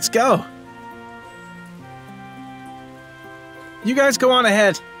for? Let's go. You guys go on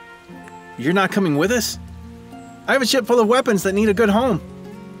ahead. You're not coming with us? I have a ship full of weapons that need a good home.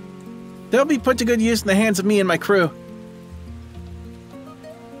 They'll be put to good use in the hands of me and my crew.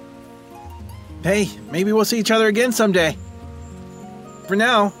 Hey, maybe we'll see each other again someday. For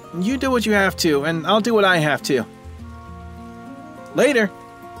now, you do what you have to, and I'll do what I have to. Later.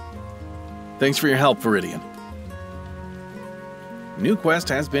 Thanks for your help, Viridian. New quest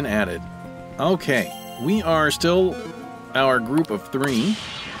has been added. Okay, we are still our group of 3,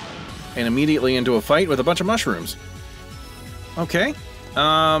 and immediately into a fight with a bunch of mushrooms. Okay.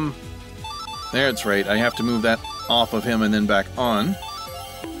 That's right, I have to move that off of him and then back on.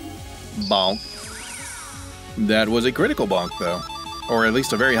 Bonk. That was a critical bonk, though. Or at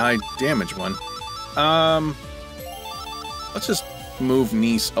least a very high damage one. Let's just move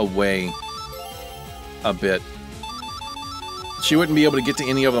Niece away a bit. She wouldn't be able to get to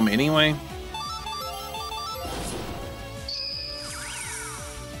any of them anyway.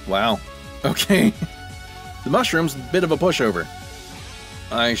 Wow. Okay. The mushroom's a bit of a pushover.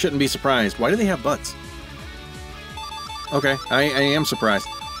 I shouldn't be surprised. Why do they have butts? Okay, I am surprised.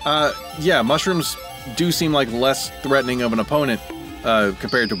 Yeah, mushrooms do seem like less threatening of an opponent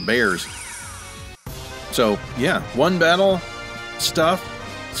compared to bears. So, yeah, one battle, stuff,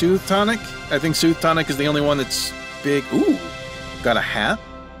 Soothe Tonic. I think Soothe Tonic is the only one that's big. Ooh, got a hat.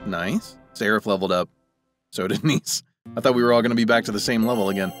 Nice. Seraph leveled up. So did Niece. I thought we were all going to be back to the same level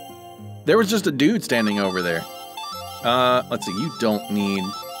again. There was just a dude standing over there. Let's see, you don't need...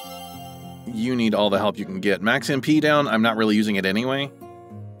 You need all the help you can get. Max MP down, I'm not really using it anyway.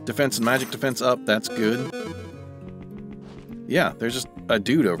 Defense and magic defense up, that's good. Yeah, there's just a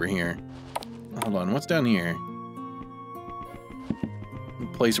dude over here. Hold on, what's down here? A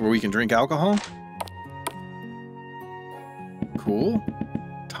place where we can drink alcohol? Cool.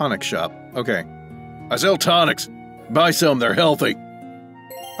 Tonic shop, okay. I sell tonics. Buy some, they're healthy.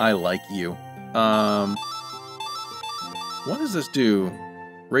 I like you. What does this do?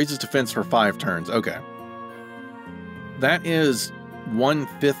 Raises defense for 5 turns. Okay. That is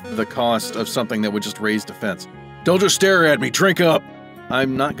 1/5 the cost of something that would just raise defense. Don't just stare at me. Drink up.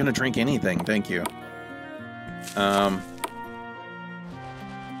 I'm not going to drink anything. Thank you.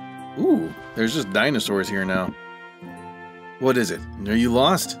 Ooh, there's just dinosaurs here now. What is it? Are you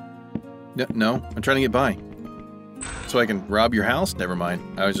lost? No, I'm trying to get by. So I can rob your house? Never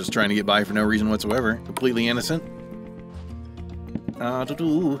mind. I was just trying to get by for no reason whatsoever. Completely innocent. I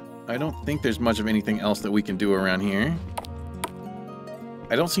don't think there's much of anything else that we can do around here.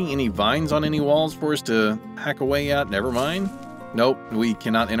 I don't see any vines on any walls for us to hack away at. Never mind. Nope, we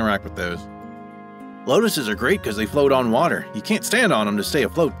cannot interact with those. Lotuses are great because they float on water. You can't stand on them to stay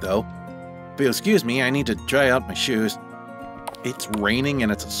afloat, though. If you'll excuse me, I need to dry out my shoes. It's raining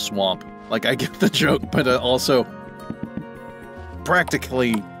and it's a swamp. Like, I get the joke, but also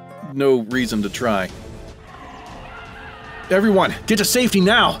practically no reason to try. Everyone, get to safety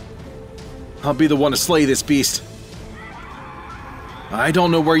now! I'll be the one to slay this beast. I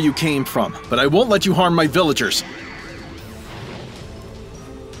don't know where you came from, but I won't let you harm my villagers.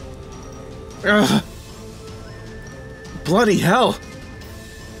 Ugh. Bloody hell!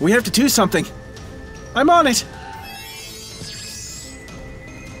 We have to do something. I'm on it!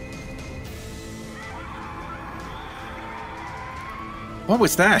 What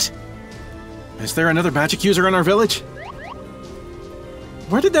was that? Is there another magic user in our village?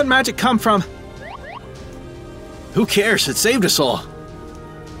 Where did that magic come from? Who cares? It saved us all.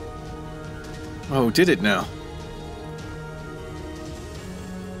 Oh, did it now?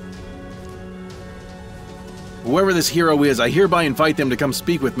 Whoever this hero is, I hereby invite them to come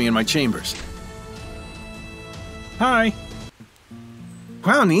speak with me in my chambers. Hi.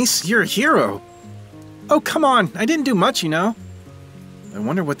 Wow, niece, you're a hero. Oh, come on. I didn't do much, you know. I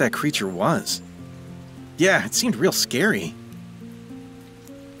wonder what that creature was. Yeah, it seemed real scary.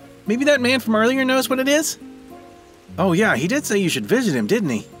 Maybe that man from earlier knows what it is? Oh yeah, he did say you should visit him, didn't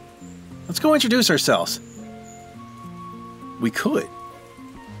he? Let's go introduce ourselves. We could.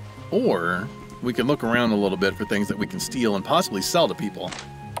 Or we could look around a little bit for things that we can steal and possibly sell to people.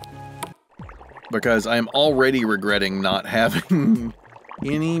 Because I'm already regretting not having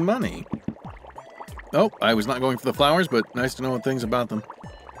any money. Oh, I was not going for the flowers, but nice to know things about them.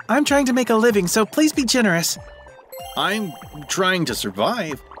 I'm trying to make a living, so please be generous. I'm trying to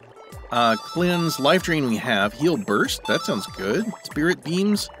survive. Cleanse, life drain we have. Heal burst, that sounds good. Spirit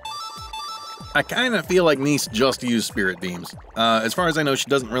beams. I kind of feel like Niece just used spirit beams. As far as I know, she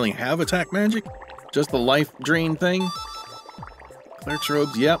doesn't really have attack magic. Just the life drain thing. Cleric's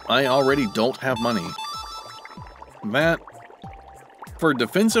robes, yep, I already don't have money. That... For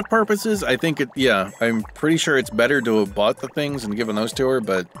defensive purposes, I think I'm pretty sure it's better to have bought the things and given those to her,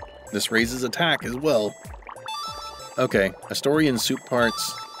 but this raises attack as well. Okay, Astorian soup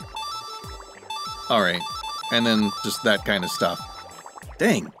parts. Alright, and then just that kind of stuff.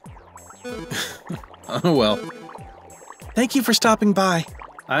 Dang. Oh well. Thank you for stopping by.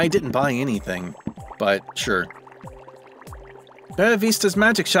 I didn't buy anything, but sure. Bella Vista's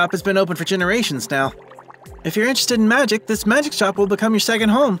magic shop has been open for generations now. If you're interested in magic, this magic shop will become your second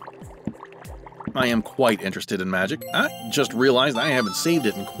home. I am quite interested in magic. I just realized I haven't saved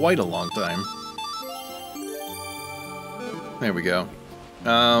it in quite a long time. There we go.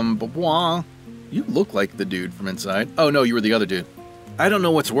 You look like the dude from inside. Oh no, you were the other dude. I don't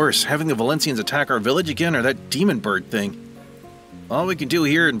know what's worse, having the Valencians attack our village again or that demon bird thing. All we can do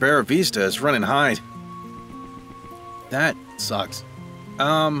here in Barra Vista is run and hide. That sucks.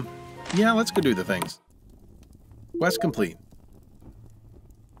 Yeah, let's go do the things. Quest complete.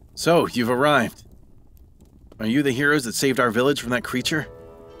 So, you've arrived. Are you the heroes that saved our village from that creature?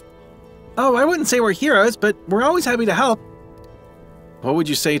 Oh, I wouldn't say we're heroes, but we're always happy to help. What would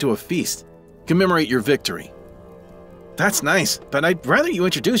you say to a feast? Commemorate your victory. That's nice, but I'd rather you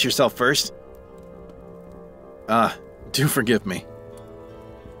introduce yourself first. Do forgive me.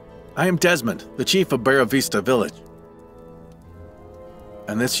 I am Desmond, the chief of Barra Vista Village.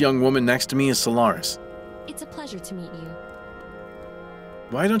 And this young woman next to me is Solaris. It's a pleasure to meet you.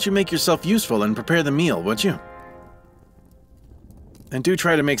 Why don't you make yourself useful and prepare the meal, would you? And do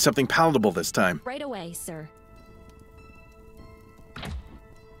try to make something palatable this time. Right away, sir.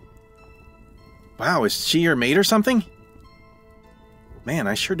 Wow, is she your maid or something? Man,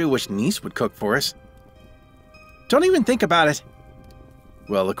 I sure do wish Niece would cook for us. Don't even think about it.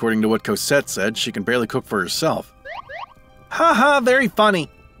 Well, according to what Cosette said, she can barely cook for herself. Haha, very funny.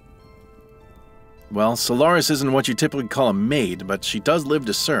 Well, Solaris isn't what you typically call a maid, but she does live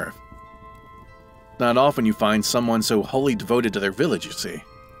to serve. Not often you find someone so wholly devoted to their village, you see.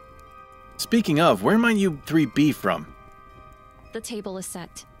 Speaking of, where might you three be from? The table is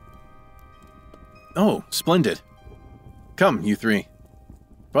set. Oh, splendid. Come, you three.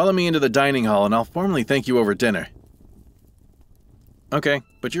 Follow me into the dining hall and I'll formally thank you over dinner. Okay,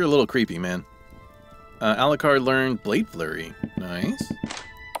 but you're a little creepy, man. Alucard learned Blade Flurry. Nice.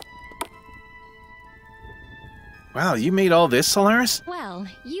 Wow, you made all this, Solaris? Well,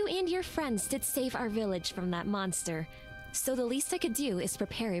 you and your your friends did save our village from that monster, so the least I could do is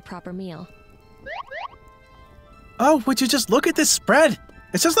prepare a proper meal. Oh, would you just look at this spread?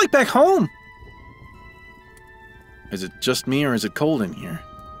 It's just like back home. Is it just me or is it cold in here?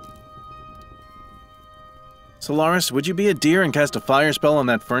 Solaris, would you be a dear and cast a fire spell on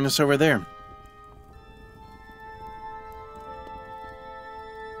that furnace over there?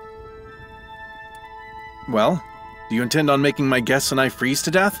 Well, do you intend on making my guests and I freeze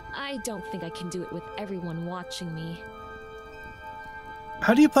to death? I don't think I can do it with everyone watching me.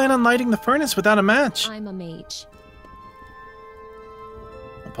 How do you plan on lighting the furnace without a match? I'm a mage.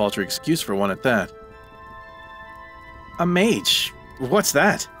 A paltry excuse for one at that. A mage? What's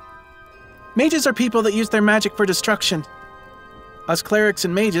that? Mages are people that use their magic for destruction. Us clerics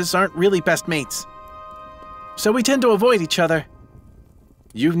and mages aren't really best mates. So we tend to avoid each other.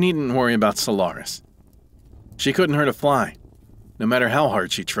 You needn't worry about Solaris. She couldn't hurt a fly, no matter how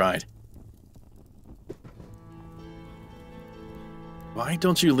hard she tried. Why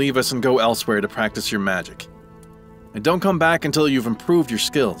don't you leave us and go elsewhere to practice your magic? And don't come back until you've improved your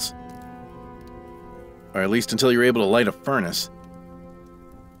skills. Or at least until you're able to light a furnace.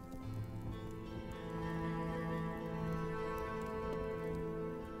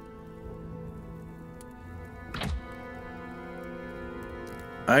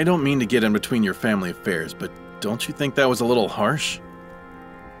 I don't mean to get in between your family affairs, but don't you think that was a little harsh?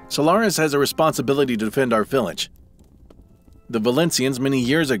 Solaris has a responsibility to defend our village. The Valencians many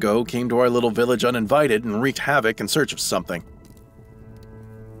years ago came to our little village uninvited and wreaked havoc in search of something.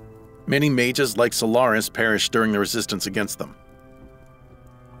 Many mages like Solaris perished during the resistance against them.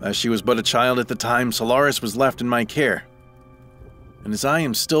 As she was but a child at the time, Solaris was left in my care. And as I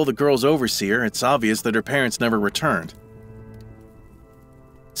am still the girl's overseer, it's obvious that her parents never returned.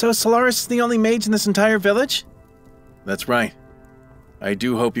 So Solaris is the only mage in this entire village? That's right. I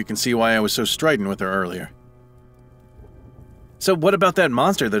do hope you can see why I was so strident with her earlier. So what about that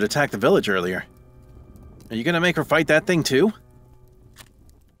monster that attacked the village earlier? Are you gonna make her fight that thing too?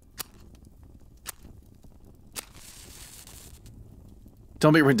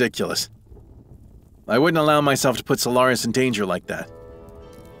 Don't be ridiculous. I wouldn't allow myself to put Solaris in danger like that.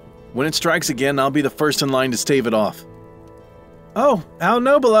 When it strikes again, I'll be the first in line to stave it off. Oh, how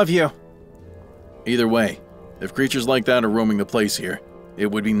noble of you. Either way, if creatures like that are roaming the place here, it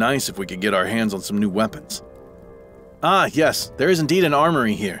would be nice if we could get our hands on some new weapons. Ah, yes, there is indeed an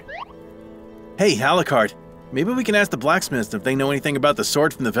armory here. Hey, Alucard, maybe we can ask the blacksmiths if they know anything about the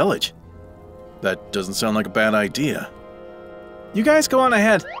sword from the village. That doesn't sound like a bad idea. You guys go on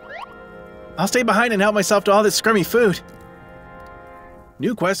ahead. I'll stay behind and help myself to all this scrummy food.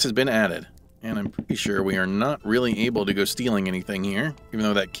 New quest has been added, and I'm pretty sure we are not really able to go stealing anything here, even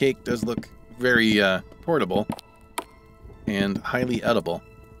though that cake does look very portable and highly edible.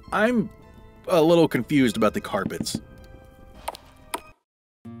 I'm a little confused about the carpets.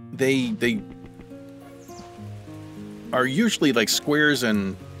 They are usually like squares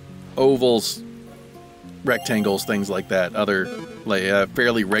and ovals, rectangles, things like that, other like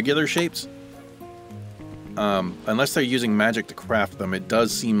fairly regular shapes. Unless they're using magic to craft them, it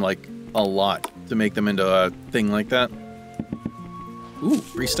does seem like a lot to make them into a thing like that. Ooh,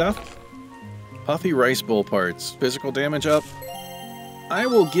 free stuff. Puffy rice bowl parts. Physical damage up. I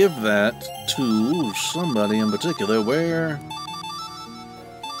will give that to somebody in particular where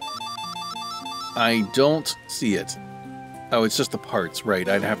I don't see it. Oh, it's just the parts, right.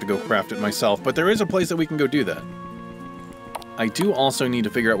 I'd have to go craft it myself, but there is a place that we can go do that. I do also need to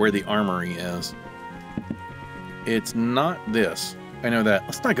figure out where the armory is. It's not this. I know that.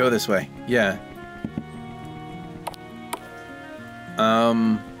 Let's not go this way. Yeah.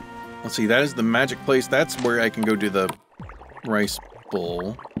 Let's see, that is the magic place. That's where I can go do the rice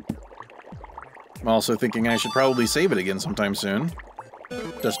bowl. I'm also thinking I should probably save it again sometime soon.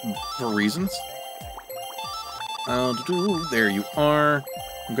 Just for reasons. There you are.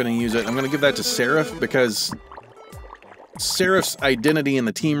 I'm going to use it. I'm going to give that to Seraph because Seraph's identity in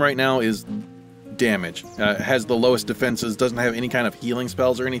the team right now is damage. Has the lowest defenses, doesn't have any kind of healing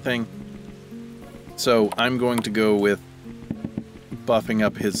spells or anything. So I'm going to go with buffing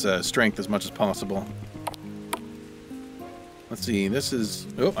up his strength as much as possible. Let's see, this is...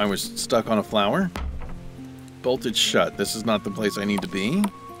 Oh, I was stuck on a flower. Bolted shut. This is not the place I need to be.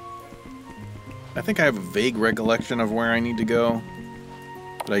 I think I have a vague recollection of where I need to go,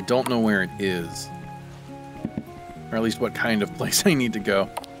 but I don't know where it is. Or at least what kind of place I need to go.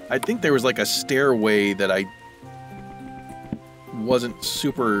 I think there was like a stairway that I wasn't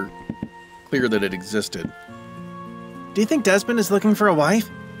super clear that it existed. Do you think Desmond is looking for a wife?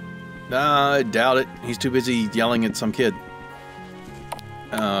 I doubt it. He's too busy yelling at some kid.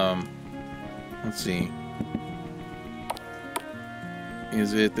 Let's see.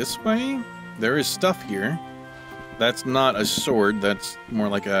 Is it this way? There is stuff here. That's not a sword. That's more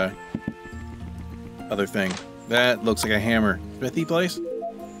like a other thing. That looks like a hammer. Smithy place?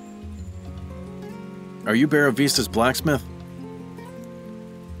 Are you Barrow Vista's blacksmith?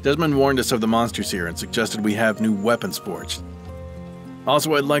 Desmond warned us of the monsters here and suggested we have new weapons forged.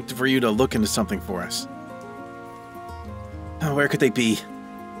 Also, I'd like for you to look into something for us. Where could they be?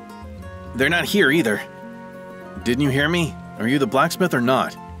 They're not here either. Didn't you hear me? Are you the blacksmith or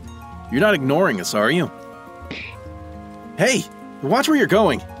not? You're not ignoring us, are you? Hey, watch where you're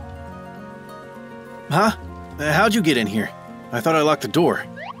going. Huh? How'd you get in here? I thought I locked the door.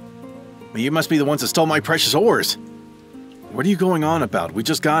 You must be the ones that stole my precious ores. What are you going on about? We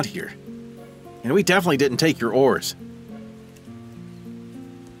just got here. And we definitely didn't take your ores.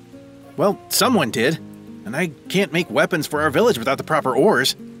 Well, someone did. And I can't make weapons for our village without the proper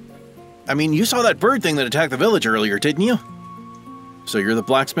ores. I mean, you saw that bird thing that attacked the village earlier, didn't you? So you're the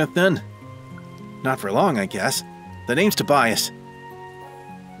blacksmith then? Not for long, I guess. The name's Tobias.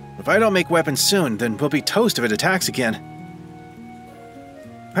 If I don't make weapons soon, then we'll be toast if it attacks again.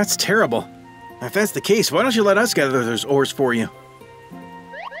 That's terrible. If that's the case, why don't you let us gather those ores for you?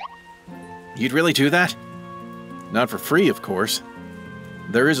 You'd really do that? Not for free, of course.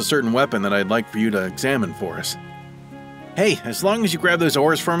 There is a certain weapon that I'd like for you to examine for us. Hey, as long as you grab those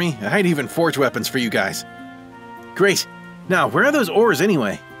ores for me, I'd even forge weapons for you guys. Great. Now, where are those ores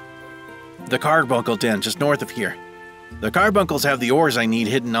anyway? The carbuncle den, just north of here. The carbuncles have the ores I need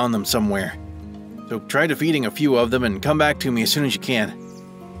hidden on them somewhere. So try defeating a few of them and come back to me as soon as you can.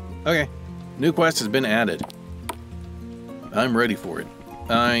 Okay. New quest has been added. I'm ready for it.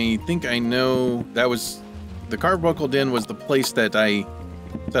 I think I know that was... The carbuncle den was the place that I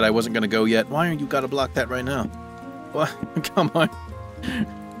said I wasn't going to go yet. Why are you gotta block that right now? What? Come on.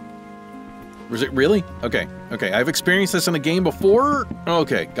 Was it really? Okay. Okay, I've experienced this in a game before?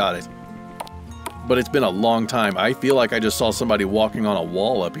 Okay, got it. But it's been a long time. I feel like I just saw somebody walking on a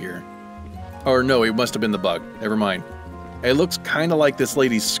wall up here. Or no, it must have been the bug. Never mind. It looks kind of like this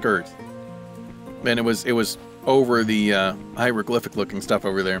lady's skirt. And it was over the hieroglyphic looking stuff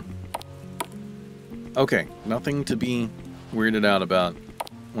over there. Okay, nothing to be weirded out about.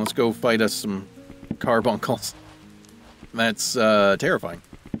 Let's go fight us some carbuncles. That's terrifying.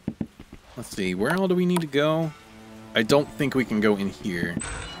 Let's see, where all do we need to go? I don't think we can go in here.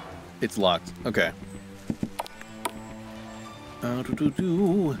 It's locked. Okay.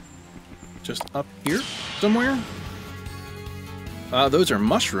 Just up here somewhere? Those are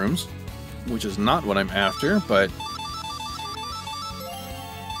mushrooms, which is not what I'm after, but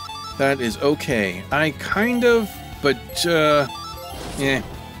that is okay. I kind of, but, yeah.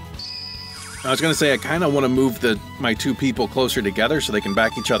 I was gonna say I kind of want to move my two people closer together so they can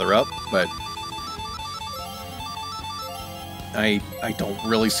back each other up, but I don't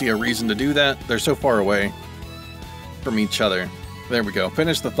really see a reason to do that. They're so far away from each other. There we go.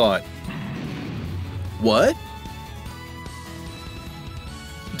 Finish the thought. What?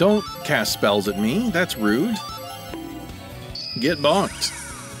 Don't cast spells at me. That's rude. Get bonked.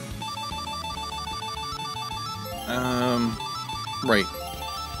 Right.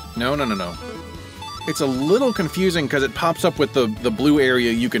 No. It's a little confusing because it pops up with the blue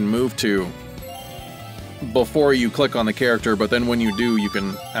area you can move to before you click on the character, but then when you do, you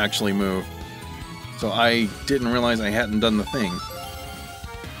can actually move. So I didn't realize I hadn't done the thing.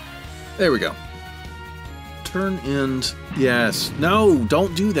 There we go. Turn end. Yes. No,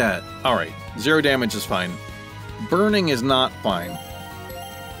 don't do that. Alright. 0 damage is fine. Burning is not fine.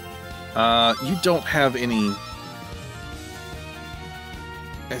 You don't have any...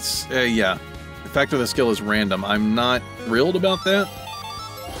 It's, yeah. The fact of the skill is random. I'm not thrilled about that.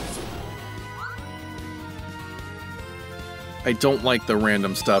 I don't like the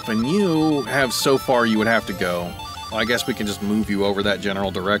random stuff, and you have so far you would have to go. Well, I guess we can just move you over that general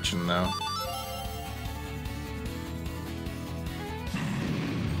direction, though.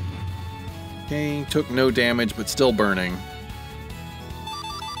 Okay, took no damage, but still burning.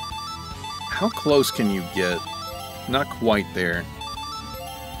 How close can you get? Not quite there.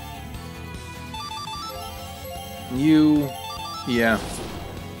 You... yeah.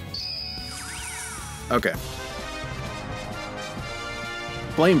 Okay.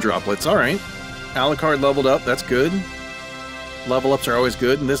 Flame droplets, alright. Alucard leveled up, that's good. Level ups are always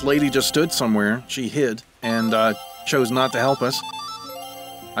good, and this lady just stood somewhere. She hid, and chose not to help us.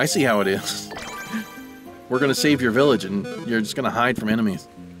 I see how it is. We're gonna save your village, and you're just gonna hide from enemies.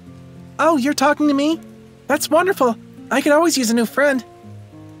 Oh, you're talking to me? That's wonderful. I could always use a new friend.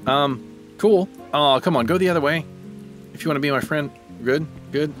 Cool. Oh, come on, go the other way. If you want to be my friend. Good?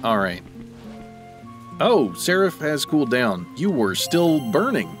 Good? Alright. Oh, Seraph has cooled down. You were still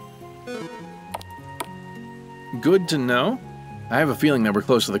burning. Good to know. I have a feeling that we're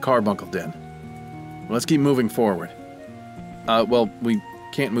close to the carbuncle den. Let's keep moving forward. Well, we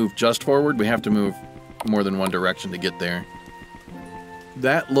can't move just forward. We have to move more than one direction to get there.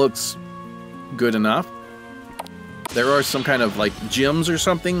 That looks good enough. There are some kind of, like, gems or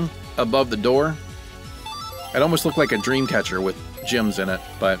something above the door. It almost looked like a dream catcher with gems in it,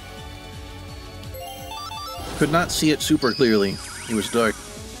 but could not see it super clearly. It was dark.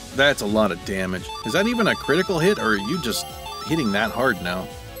 That's a lot of damage. Is that even a critical hit, or are you just hitting that hard now?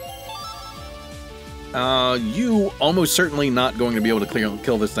 You almost certainly not going to be able to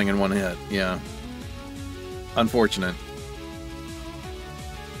kill this thing in one hit. Yeah. Unfortunate.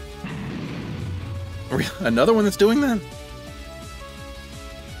 Another one that's doing that?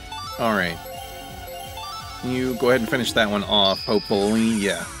 Alright. You go ahead and finish that one off, hopefully.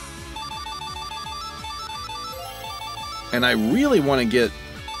 Yeah. And I really want to get...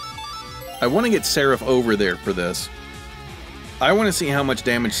 I want to get Seraph over there for this. I want to see how much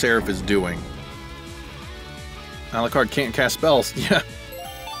damage Seraph is doing. Alucard can't cast spells. Yeah.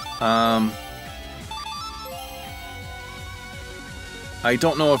 I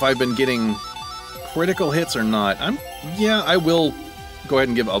don't know if I've been getting critical hits or not. Yeah, I will go ahead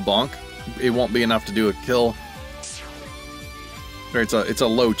and give it a bonk. It won't be enough to do a kill. Or it's a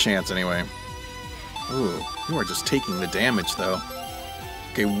low chance anyway. Ooh, you are just taking the damage though.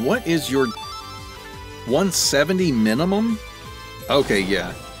 Okay, what is your 170 minimum? Okay,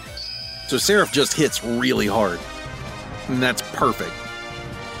 yeah. So Seraph just hits really hard. And that's perfect.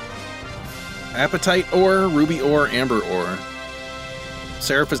 Apatite ore, ruby ore, amber ore.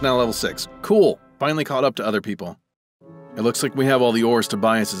 Seraph is now level 6. Cool. Finally caught up to other people. It looks like we have all the ores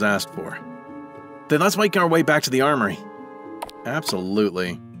Tobias has asked for. Then let's make our way back to the armory.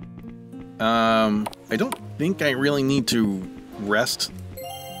 Absolutely. I don't think I really need to rest.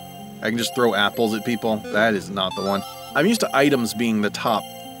 I can just throw apples at people. That is not the one. I'm used to items being the top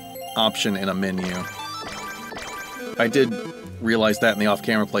option in a menu. I did realize that in the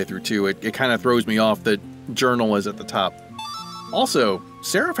off-camera playthrough too. It kind of throws me off that journal is at the top. Also,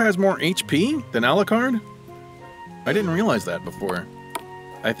 Seraph has more HP than Alucard? I didn't realize that before.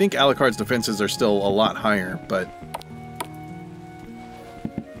 I think Alucard's defenses are still a lot higher, but...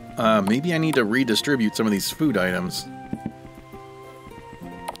 maybe I need to redistribute some of these food items.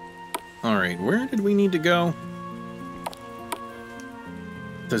 Alright, where did we need to go?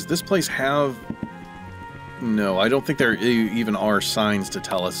 Does this place have... No, I don't think there even are signs to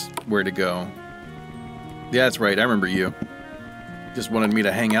tell us where to go. Yeah, that's right, I remember you. Just wanted me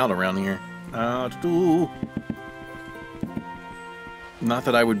to hang out around here. Not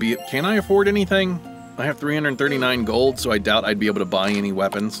that I would be... Can I afford anything? I have 339 gold, so I doubt I'd be able to buy any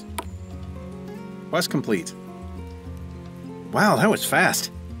weapons. Quest complete. Wow, that was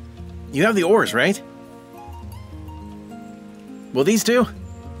fast. You have the ores, right? Will these do?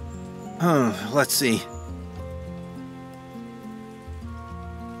 Let's see.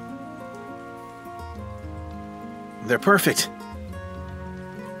 They're perfect.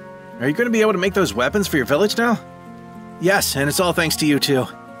 Are you going to be able to make those weapons for your village now? Yes, and it's all thanks to you too.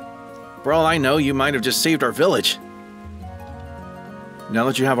 For all I know, you might have just saved our village. Now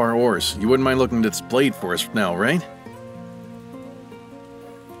that you have our ores, you wouldn't mind looking at this blade for us now, right?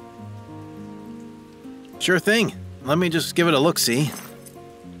 Sure thing. Let me just give it a look-see.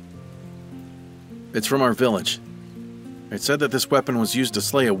 It's from our village. It said that this weapon was used to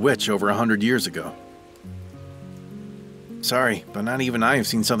slay a witch over 100 years ago. Sorry, but not even I have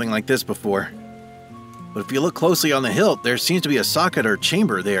seen something like this before. But if you look closely on the hilt, there seems to be a socket or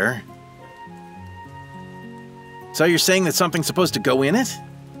chamber there. So you're saying that something's supposed to go in it?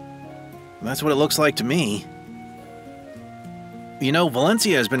 That's what it looks like to me. You know,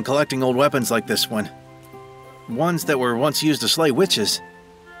 Valencia has been collecting old weapons like this one. Ones that were once used to slay witches.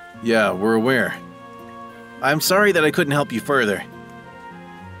 Yeah, we're aware. I'm sorry that I couldn't help you further.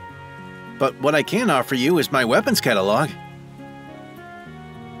 But what I can offer you is my weapons catalog.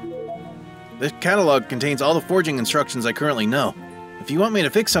 This catalog contains all the forging instructions I currently know. If you want me to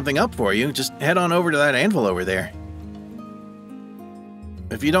fix something up for you, just head on over to that anvil over there.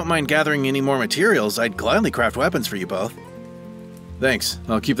 If you don't mind gathering any more materials, I'd gladly craft weapons for you both. Thanks.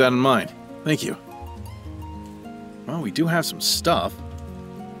 I'll keep that in mind. Thank you. Well, we do have some stuff.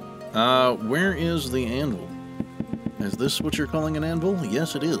 Where is the anvil? Is this what you're calling an anvil?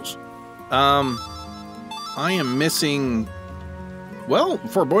 Yes, it is. I am missing... Well,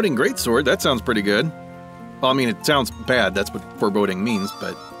 Foreboding Greatsword, that sounds pretty good. Well, I mean, it sounds bad, that's what foreboding means,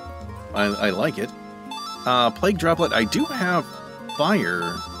 but I like it. Plague Droplet, I do have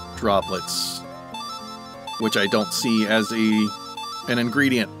fire droplets, which I don't see as an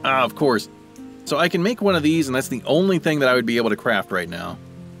ingredient. Ah, of course. So I can make one of these, and that's the only thing that I would be able to craft right now.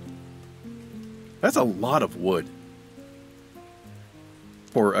 That's a lot of wood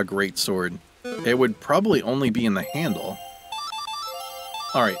for a great sword. It would probably only be in the handle.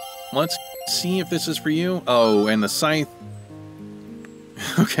 Alright, let's see if this is for you. Oh, and the scythe.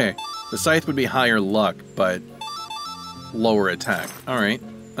 Okay, the scythe would be higher luck, but lower attack. Alright,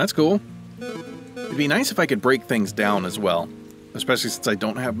 that's cool. It'd be nice if I could break things down as well, especially since I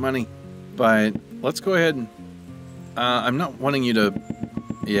don't have money. But let's go ahead and... I'm not wanting you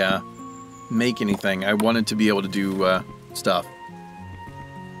to, make anything. I wanted to be able to do stuff.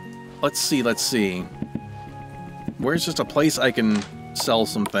 Let's see. Where's just a place I can sell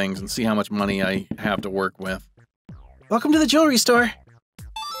some things and see how much money I have to work with? Welcome to the jewelry store.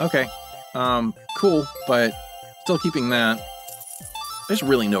 Okay. Cool, but still keeping that. There's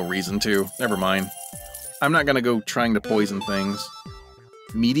really no reason to. Never mind. I'm not gonna go trying to poison things.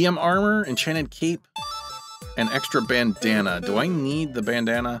 Medium armor, enchanted cape, and extra bandana. Do I need the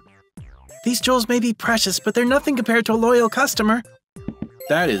bandana? These jewels may be precious, but they're nothing compared to a loyal customer.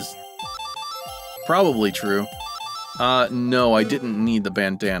 That is probably true. No, I didn't need the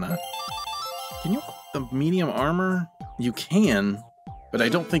bandana. Can you equip the medium armor? You can, but I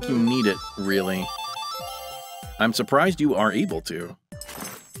don't think you need it, really. I'm surprised you are able to.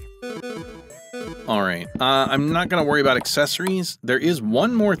 Alright, I'm not going to worry about accessories. There is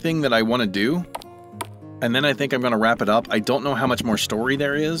one more thing that I want to do, and then I think I'm going to wrap it up. I don't know how much more story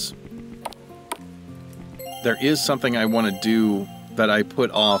there is. There is something I want to do that I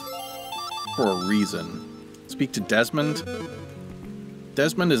put off for a reason. Speak to Desmond?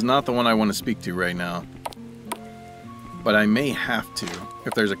 Desmond is not the one I want to speak to right now. But I may have to,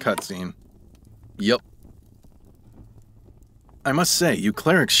 if there's a cutscene. Yup. I must say, you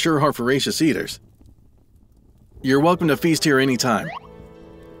clerics sure are voracious eaters. You're welcome to feast here anytime.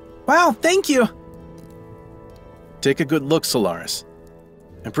 Wow, thank you! Take a good look, Solaris.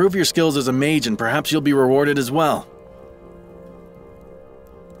 Improve your skills as a mage and perhaps you'll be rewarded as well.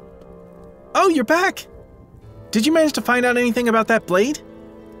 Oh, you're back! Did you manage to find out anything about that blade?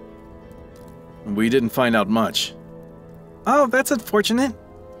 We didn't find out much. Oh, that's unfortunate.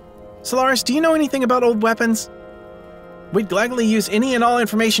 Solaris, do you know anything about old weapons? We'd gladly use any and all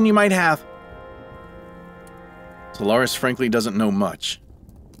information you might have. Solaris frankly doesn't know much.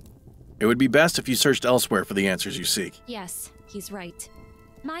 It would be best if you searched elsewhere for the answers you seek. Yes, he's right.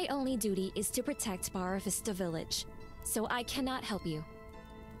 My only duty is to protect Barra Vista Village, so I cannot help you.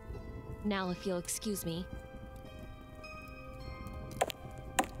 Now, if you'll excuse me.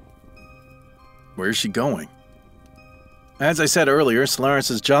 Where's she going? As I said earlier,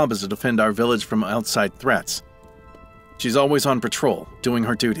 Solaris' job is to defend our village from outside threats. She's always on patrol, doing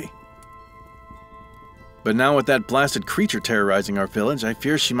her duty. But now with that blasted creature terrorizing our village, I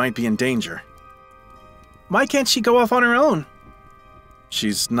fear she might be in danger. Why can't she go off on her own?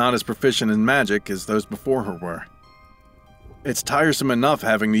 She's not as proficient in magic as those before her were. It's tiresome enough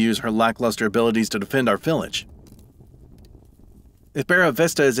having to use her lackluster abilities to defend our village. If Barra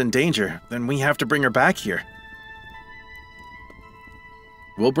Vista is in danger, then we have to bring her back here.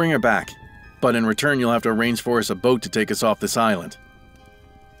 We'll bring her back, but in return you'll have to arrange for us a boat to take us off this island.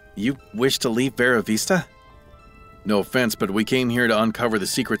 You wish to leave Barra Vista? No offense, but we came here to uncover the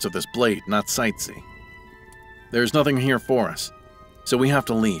secrets of this blade, not sightsee. There's nothing here for us, so we have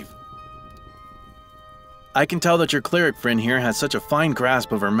to leave. I can tell that your cleric friend here has such a fine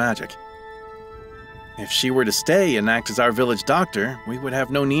grasp of her magic. If she were to stay and act as our village doctor, we would have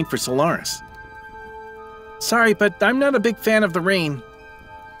no need for Solaris. Sorry, but I'm not a big fan of the rain.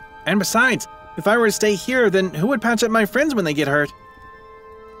 And besides, if I were to stay here, then who would patch up my friends when they get hurt?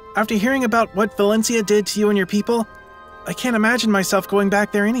 After hearing about what Valencia did to you and your people, I can't imagine myself going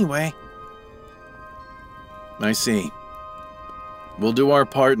back there anyway. I see. We'll do our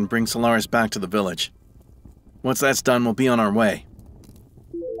part and bring Solaris back to the village. Once that's done, we'll be on our way.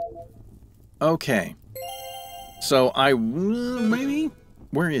 Okay. So maybe?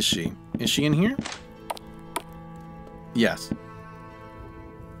 Where is she? Is she in here? Yes.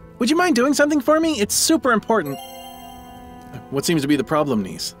 Would you mind doing something for me? It's super important. What seems to be the problem,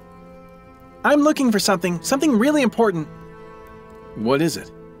 niece? I'm looking for something really important. What is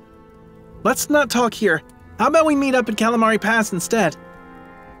it? Let's not talk here. How about we meet up at Calamari Pass instead?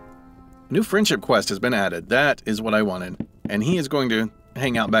 New friendship quest has been added. That is what I wanted. And he is going to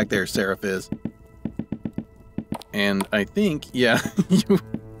hang out back there, Seraph is. And I think, yeah,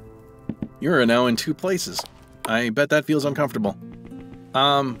 you're now in 2 places. I bet that feels uncomfortable.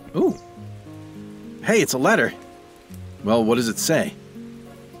 Ooh. Hey, it's a letter. Well, what does it say?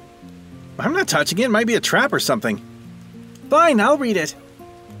 I'm not touching it. It might be a trap or something. Fine, I'll read it.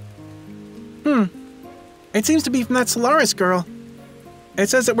 It seems to be from that Solaris girl. It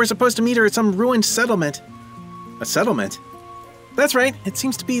says that we're supposed to meet her at some ruined settlement. A settlement? That's right. It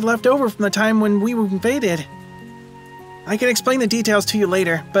seems to be left over from the time when we were invaded. I can explain the details to you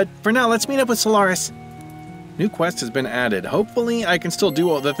later, but for now, let's meet up with Solaris. New quest has been added. Hopefully, I can still do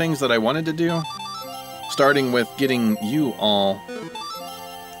all the things that I wanted to do. Starting with getting you all...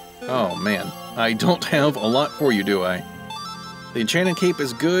 Oh, man. I don't have a lot for you, do I? The enchanted cape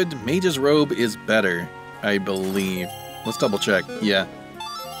is good. Mage's robe is better, I believe. Let's double check. Yeah.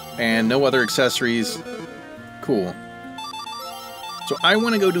 And no other accessories. Cool. So I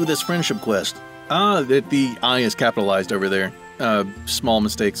want to go do this friendship quest. The I is capitalized over there. Small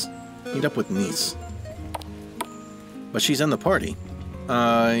mistakes. Meet up with niece. But she's in the party.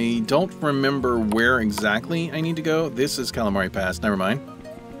 I don't remember where exactly I need to go. This is Calamari Pass. Never mind.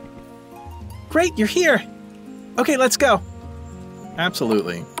 Great, you're here. Okay, let's go.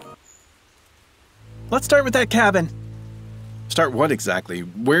 Absolutely. Let's start with that cabin. Start what exactly?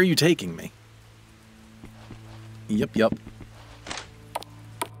 Where are you taking me? Yep.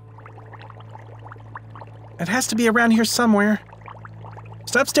 It has to be around here somewhere.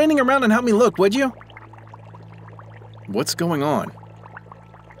 Stop standing around and help me look, would you? What's going on?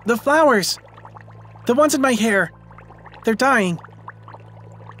 The flowers. The ones in my hair. They're dying.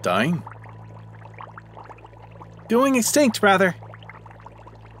 Dying? Going extinct, rather.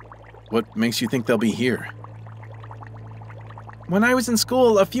 What makes you think they'll be here? When I was in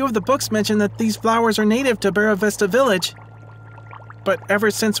school, a few of the books mentioned that these flowers are native to Barra Vista Village. But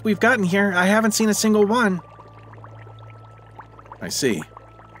ever since we've gotten here, I haven't seen a single one. I see.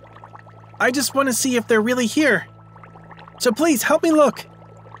 I just want to see if they're really here. So please, help me look.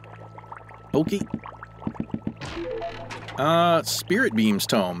 Okay. Spirit Beam's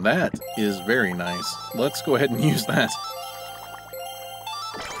tome. That is very nice. Let's go ahead and use that.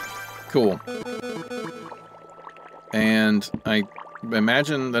 Cool. And I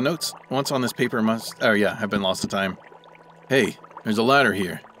imagine the notes once on this paper must... Oh yeah, have been lost to time. Hey, there's a ladder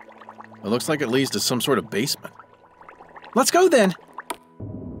here. It looks like it leads to some sort of basement. Let's go then.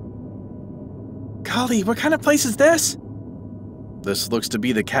 Golly, what kind of place is this? This looks to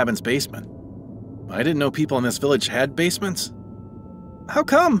be the cabin's basement. I didn't know people in this village had basements. How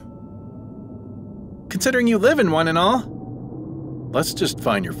come? Considering you live in one and all. Let's just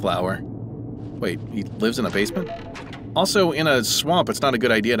find your flower. Wait, he lives in a basement? Also, in a swamp, it's not a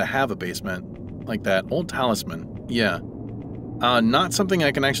good idea to have a basement. Like that. Old talisman. Yeah. Not something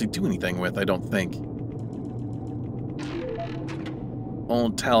I can actually do anything with, I don't think.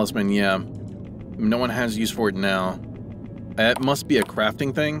 Old talisman, yeah. No one has use for it now. It must be a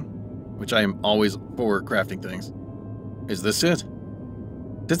crafting thing, which I am always for crafting things. Is this it?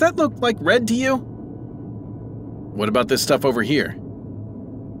 Does that look like red to you? What about this stuff over here?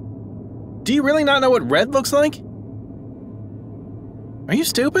 Do you really not know what red looks like? Are you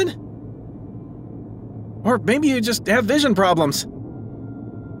stupid? Or maybe you just have vision problems.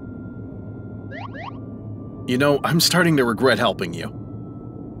 You know, I'm starting to regret helping you.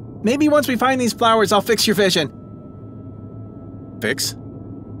 Maybe once we find these flowers, I'll fix your vision. Fix?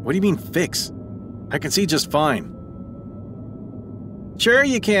 What do you mean, fix? I can see just fine. Sure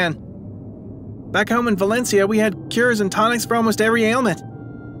you can. Back home in Valencia, we had cures and tonics for almost every ailment.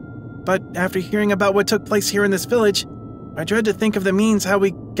 But after hearing about what took place here in this village, I dread to think of the means how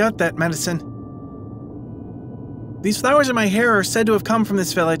we got that medicine. These flowers in my hair are said to have come from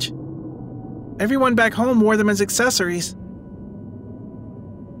this village. Everyone back home wore them as accessories.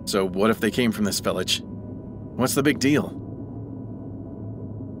 So what if they came from this village? What's the big deal?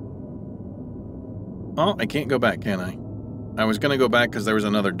 Oh, I can't go back, can I? I was gonna go back because there was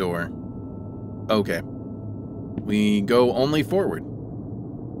another door. Okay. We go only forward.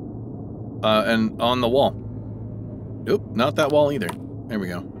 And on the wall. Nope, not that wall either. There we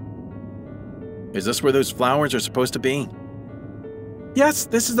go. Is this where those flowers are supposed to be? Yes,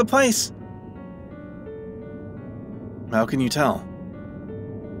 this is the place. How can you tell?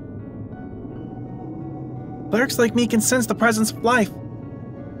 Clerics like me can sense the presence of life.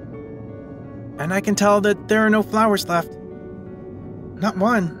 And I can tell that there are no flowers left. Not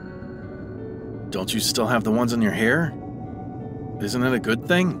one. Don't you still have the ones in your hair? Isn't it a good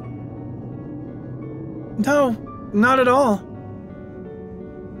thing? No, not at all.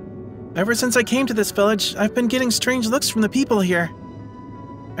 Ever since I came to this village, I've been getting strange looks from the people here.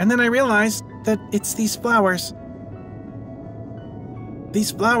 And then I realized that it's these flowers.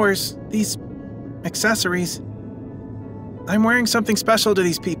 These flowers, these accessories. I'm wearing something special to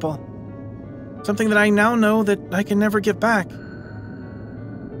these people. Something that I now know that I can never get back.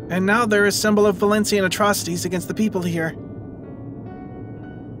 And now they're a symbol of Valencian atrocities against the people here.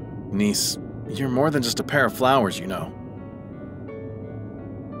 Niece, you're more than just a pair of flowers, you know.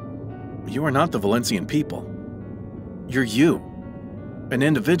 You are not the Valencian people. You're you, an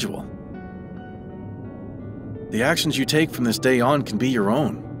individual. The actions you take from this day on can be your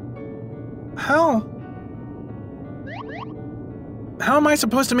own. How? How am I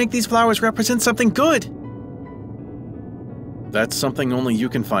supposed to make these flowers represent something good? That's something only you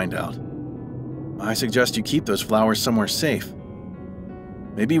can find out. I suggest you keep those flowers somewhere safe.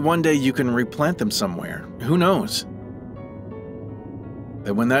 Maybe one day you can replant them somewhere. Who knows?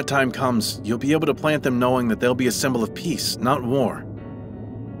 And when that time comes, you'll be able to plant them knowing that they'll be a symbol of peace, not war.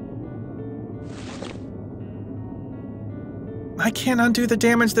 I can't undo the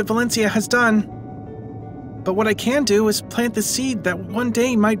damage that Valencia has done. But what I can do is plant the seed that one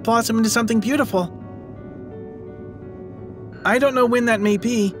day might blossom into something beautiful. I don't know when that may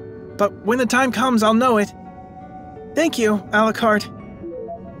be, but when the time comes, I'll know it. Thank you, Alucard.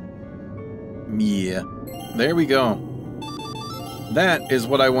 Yeah, there we go. That is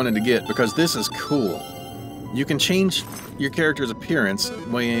what I wanted to get, because this is cool. You can change your character's appearance.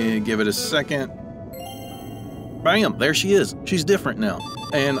 We give it a second. Bam, there she is. She's different now.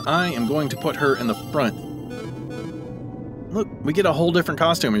 And I am going to put her in the front. Look, we get a whole different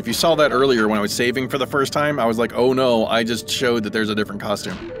costume. If you saw that earlier when I was saving for the first time, I was like, oh no, I just showed that there's a different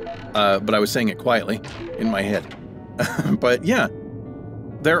costume. But I was saying it quietly in my head. But yeah,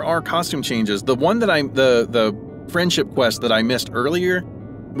 there are costume changes. The one that the friendship quest that I missed earlier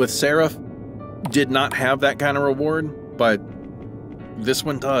with Seraph did not have that kind of reward, but this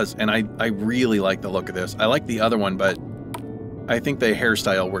one does, and I really like the look of this. I like the other one, but I think the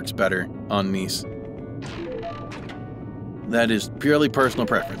hairstyle works better on Nice. That is purely personal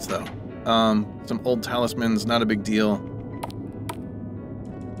preference, though. Some old talismans, not a big deal.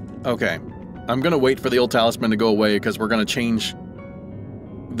 Okay, I'm gonna wait for the old talisman to go away because we're gonna change...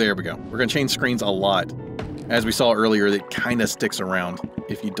 There we go. We're gonna change screens a lot. As we saw earlier, it kind of sticks around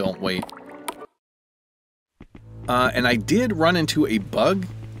if you don't wait. And I did run into a bug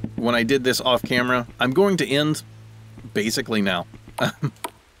when I did this off camera. I'm going to end basically now.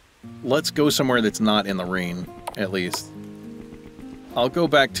 Let's go somewhere that's not in the rain, at least. I'll go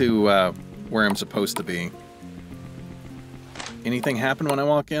back to where I'm supposed to be. Anything happen when I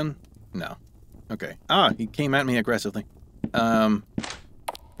walk in? No. Okay. Ah, he came at me aggressively. What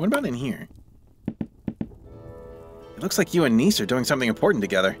about in here? It looks like you and Nice are doing something important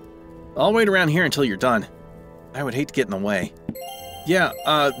together. I'll wait around here until you're done. I would hate to get in the way. Yeah,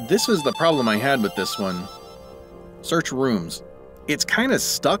 this is the problem I had with this one. Search rooms. It's kind of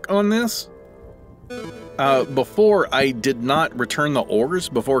stuck on this. Before, I did not return the ores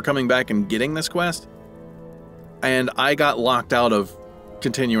before coming back and getting this quest. And I got locked out of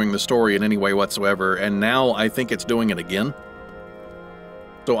continuing the story in any way whatsoever, and now I think it's doing it again.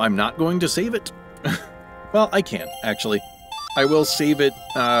 So I'm not going to save it. Well, I can, actually. I will save it,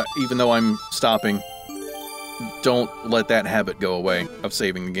 even though I'm stopping. Don't let that habit go away of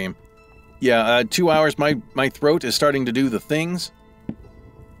saving the game. Yeah, 2 hours, my throat is starting to do the things.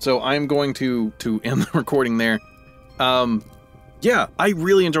 So I'm going to end the recording there. Yeah, I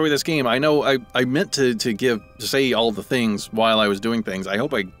really enjoy this game. I know I meant to say all the things while I was doing things. I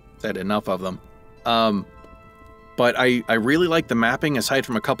hope I said enough of them. But I really like the mapping, aside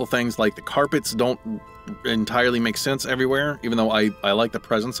from a couple things like the carpets don't entirely make sense everywhere, even though I like the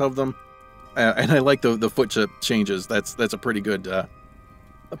presence of them. And I like the footstep changes. That's a pretty good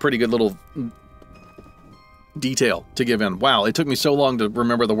little detail to give in. Wow, it took me so long to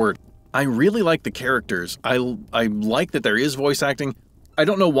remember the word. I really like the characters. I like that there is voice acting. I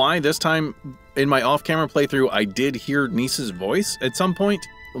don't know why this time in my off-camera playthrough I did hear Nice's voice at some point,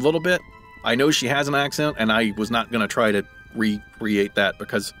 a little bit. I know she has an accent, and I was not going to try to recreate that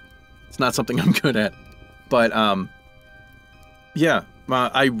because it's not something I'm good at. But, yeah,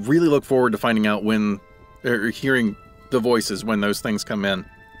 I really look forward to finding out when, or hearing the voices when those things come in,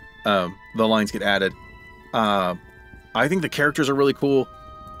 the lines get added. I think the characters are really cool.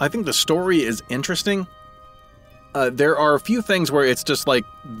 I think the story is interesting. There are a few things where it's just like,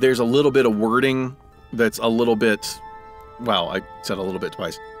 there's a little bit of wording that's a little bit, wow, I said a little bit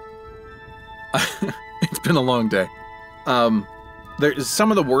twice. It's been a long day.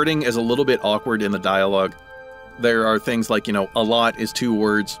 Some of the wording is a little bit awkward in the dialogue. There are things like, you know, a lot is 2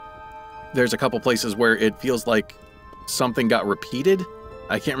 words. There's a couple places where it feels like something got repeated.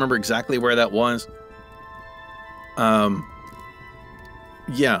 I can't remember exactly where that was.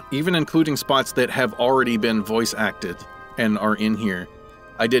 Yeah, even including spots that have already been voice acted and are in here.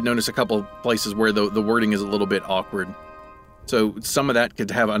 I did notice a couple places where the wording is a little bit awkward. So some of that could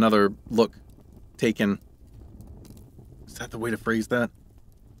have another look taken. Is that the way to phrase that?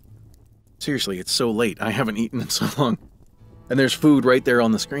 Seriously, it's so late. I haven't eaten in so long. And there's food right there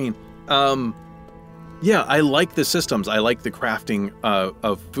on the screen. Yeah, I like the systems. I like the crafting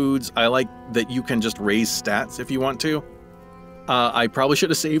of foods. I like that you can just raise stats if you want to. I probably should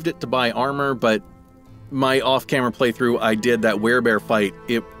have saved it to buy armor, but my off-camera playthrough, I did that werebear fight.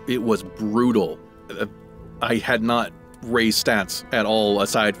 It was brutal. I had not raised stats at all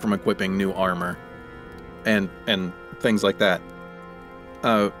aside from equipping new armor and things like that.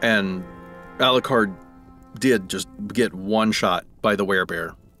 And Alucard did just get one shot by the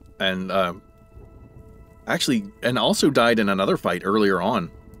werebear, and actually, and also died in another fight earlier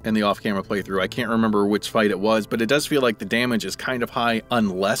on in the off-camera playthrough. I can't remember which fight it was, but it does feel like the damage is kind of high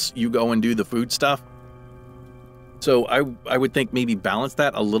unless you go and do the food stuff. So I would think maybe balance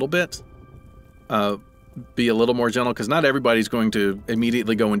that a little bit. Be a little more gentle, because not everybody's going to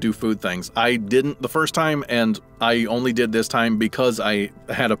immediately go and do food things. I didn't the first time, and I only did this time because I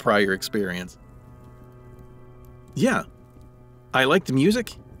had a prior experience. Yeah. I like the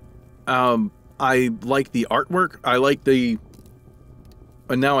music. I like the artwork. I like the...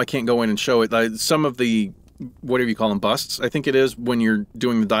 And now I can't go in and show it. Some of the, whatever you call them, busts, I think it is, when you're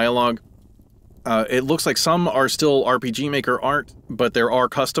doing the dialogue. It looks like some are still RPG Maker art, but there are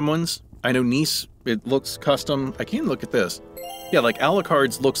custom ones. I know Nice, it looks custom. I can't look at this. Yeah, like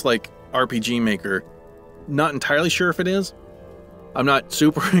Alucard's looks like RPG Maker. Not entirely sure if it is. I'm not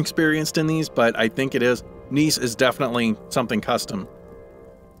super experienced in these, but I think it is. Nice is definitely something custom.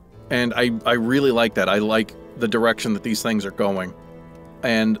 And I really like that. I like the direction that these things are going.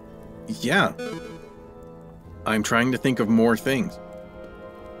 And yeah, I'm trying to think of more things.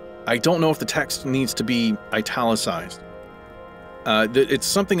 I don't know if the text needs to be italicized. It's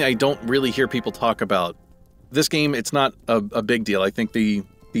something I don't really hear people talk about. This game, it's not a big deal. I think the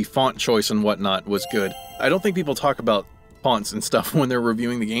font choice and whatnot was good. I don't think people talk about fonts and stuff when they're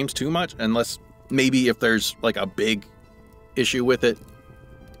reviewing the games too much, unless maybe if there's like a big issue with it.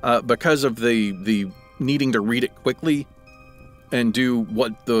 Because of the needing to read it quickly and do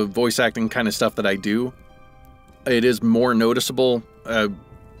what the voice acting kind of stuff that I do, it is more noticeable.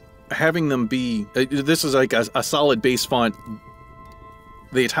 Having them be... this is like a solid base font.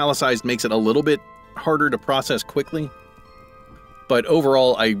 The italicized makes it a little bit harder to process quickly. But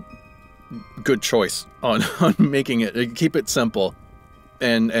overall, good choice on making it. Keep it simple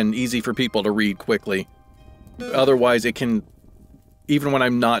and easy for people to read quickly. Otherwise, it can... Even when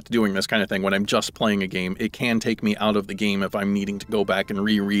I'm not doing this kind of thing, when I'm just playing a game, it can take me out of the game if I'm needing to go back and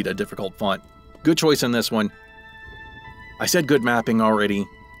reread a difficult font. Good choice in this one. I said good mapping already.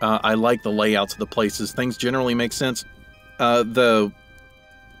 I like the layouts of the places. Things generally make sense. The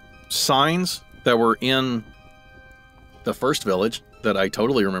signs that were in the first village that I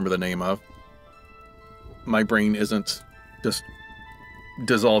totally remember the name of. My brain isn't just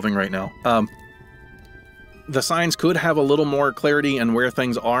dissolving right now. The signs could have a little more clarity in where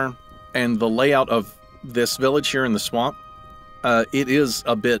things are, and the layout of this village here in the swamp, it is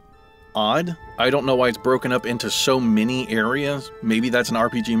a bit odd. I don't know why it's broken up into so many areas. Maybe that's an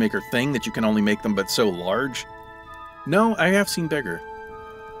RPG Maker thing, that you can only make them but so large. No, I have seen bigger.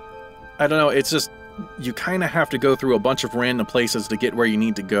 I don't know, it's just, you kind of have to go through a bunch of random places to get where you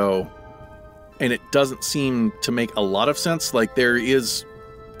need to go. And it doesn't seem to make a lot of sense. Like, there is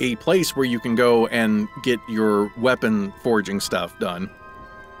a place where you can go and get your weapon forging stuff done.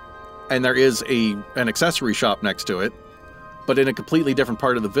 And there is an accessory shop next to it. But in a completely different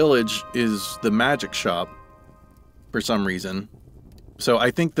part of the village is the magic shop for some reason. So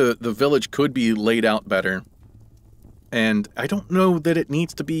I think the village could be laid out better. And I don't know that it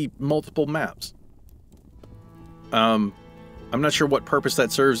needs to be multiple maps. I'm not sure what purpose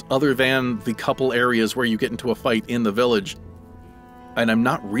that serves other than the couple areas where you get into a fight in the village. And I'm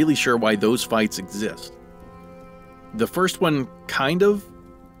not really sure why those fights exist. The first one, kind of,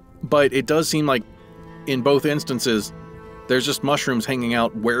 but it does seem like in both instances, there's just mushrooms hanging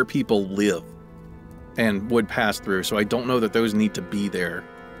out where people live and would pass through, so I don't know that those need to be there.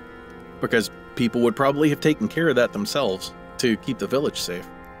 Because people would probably have taken care of that themselves to keep the village safe.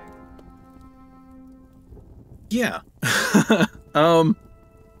 Yeah.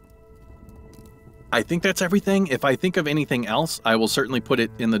 I think that's everything. If I think of anything else, I will certainly put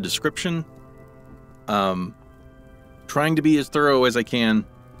it in the description. Trying to be as thorough as I can.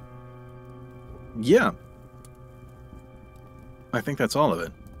 Yeah. I think that's all of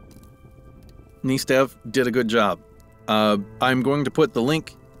it. Nistev did a good job. I'm going to put the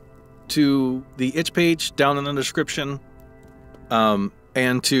link to the itch page down in the description.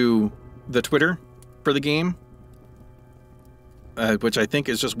 and to the Twitter for the game, which I think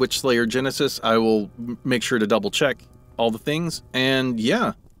is just Witchslayer Genesis. I will make sure to double check all the things. And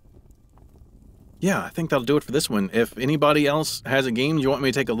yeah, I think that'll do it for this one. If anybody else has a game you want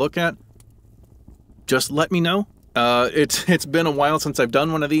me to take a look at, just let me know. It's been a while since I've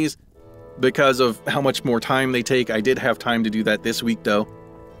done one of these because of how much more time they take. I did have time to do that this week, though.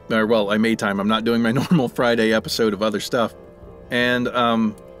 Well, I made time. I'm not doing my normal Friday episode of other stuff. And,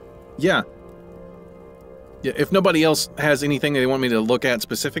 yeah. If nobody else has anything they want me to look at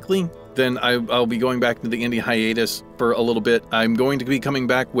specifically, then I'll be going back to the indie hiatus for a little bit. I'm going to be coming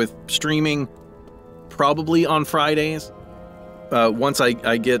back with streaming probably on Fridays. Once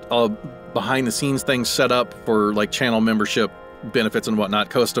I get behind-the-scenes things set up for, like, channel membership benefits and whatnot,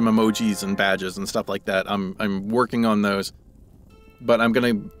 custom emojis and badges and stuff like that. I'm working on those. But I'm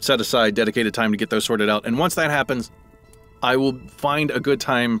going to set aside dedicated time to get those sorted out. And once that happens, I will find a good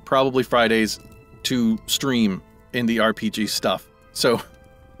time, probably Fridays, to stream indie RPG stuff. So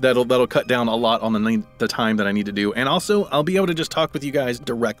that'll cut down a lot on the time that I need to do. And also, I'll be able to just talk with you guys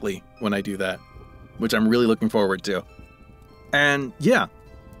directly when I do that, which I'm really looking forward to. And yeah,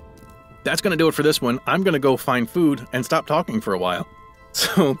 that's going to do it for this one. I'm going to go find food and stop talking for a while.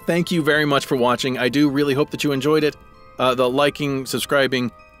 So thank you very much for watching. I do really hope that you enjoyed it. The liking,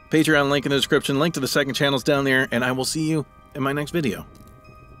 subscribing, Patreon link in the description, link to the second channel's down there, and I will see you in my next video.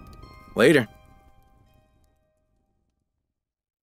 Later.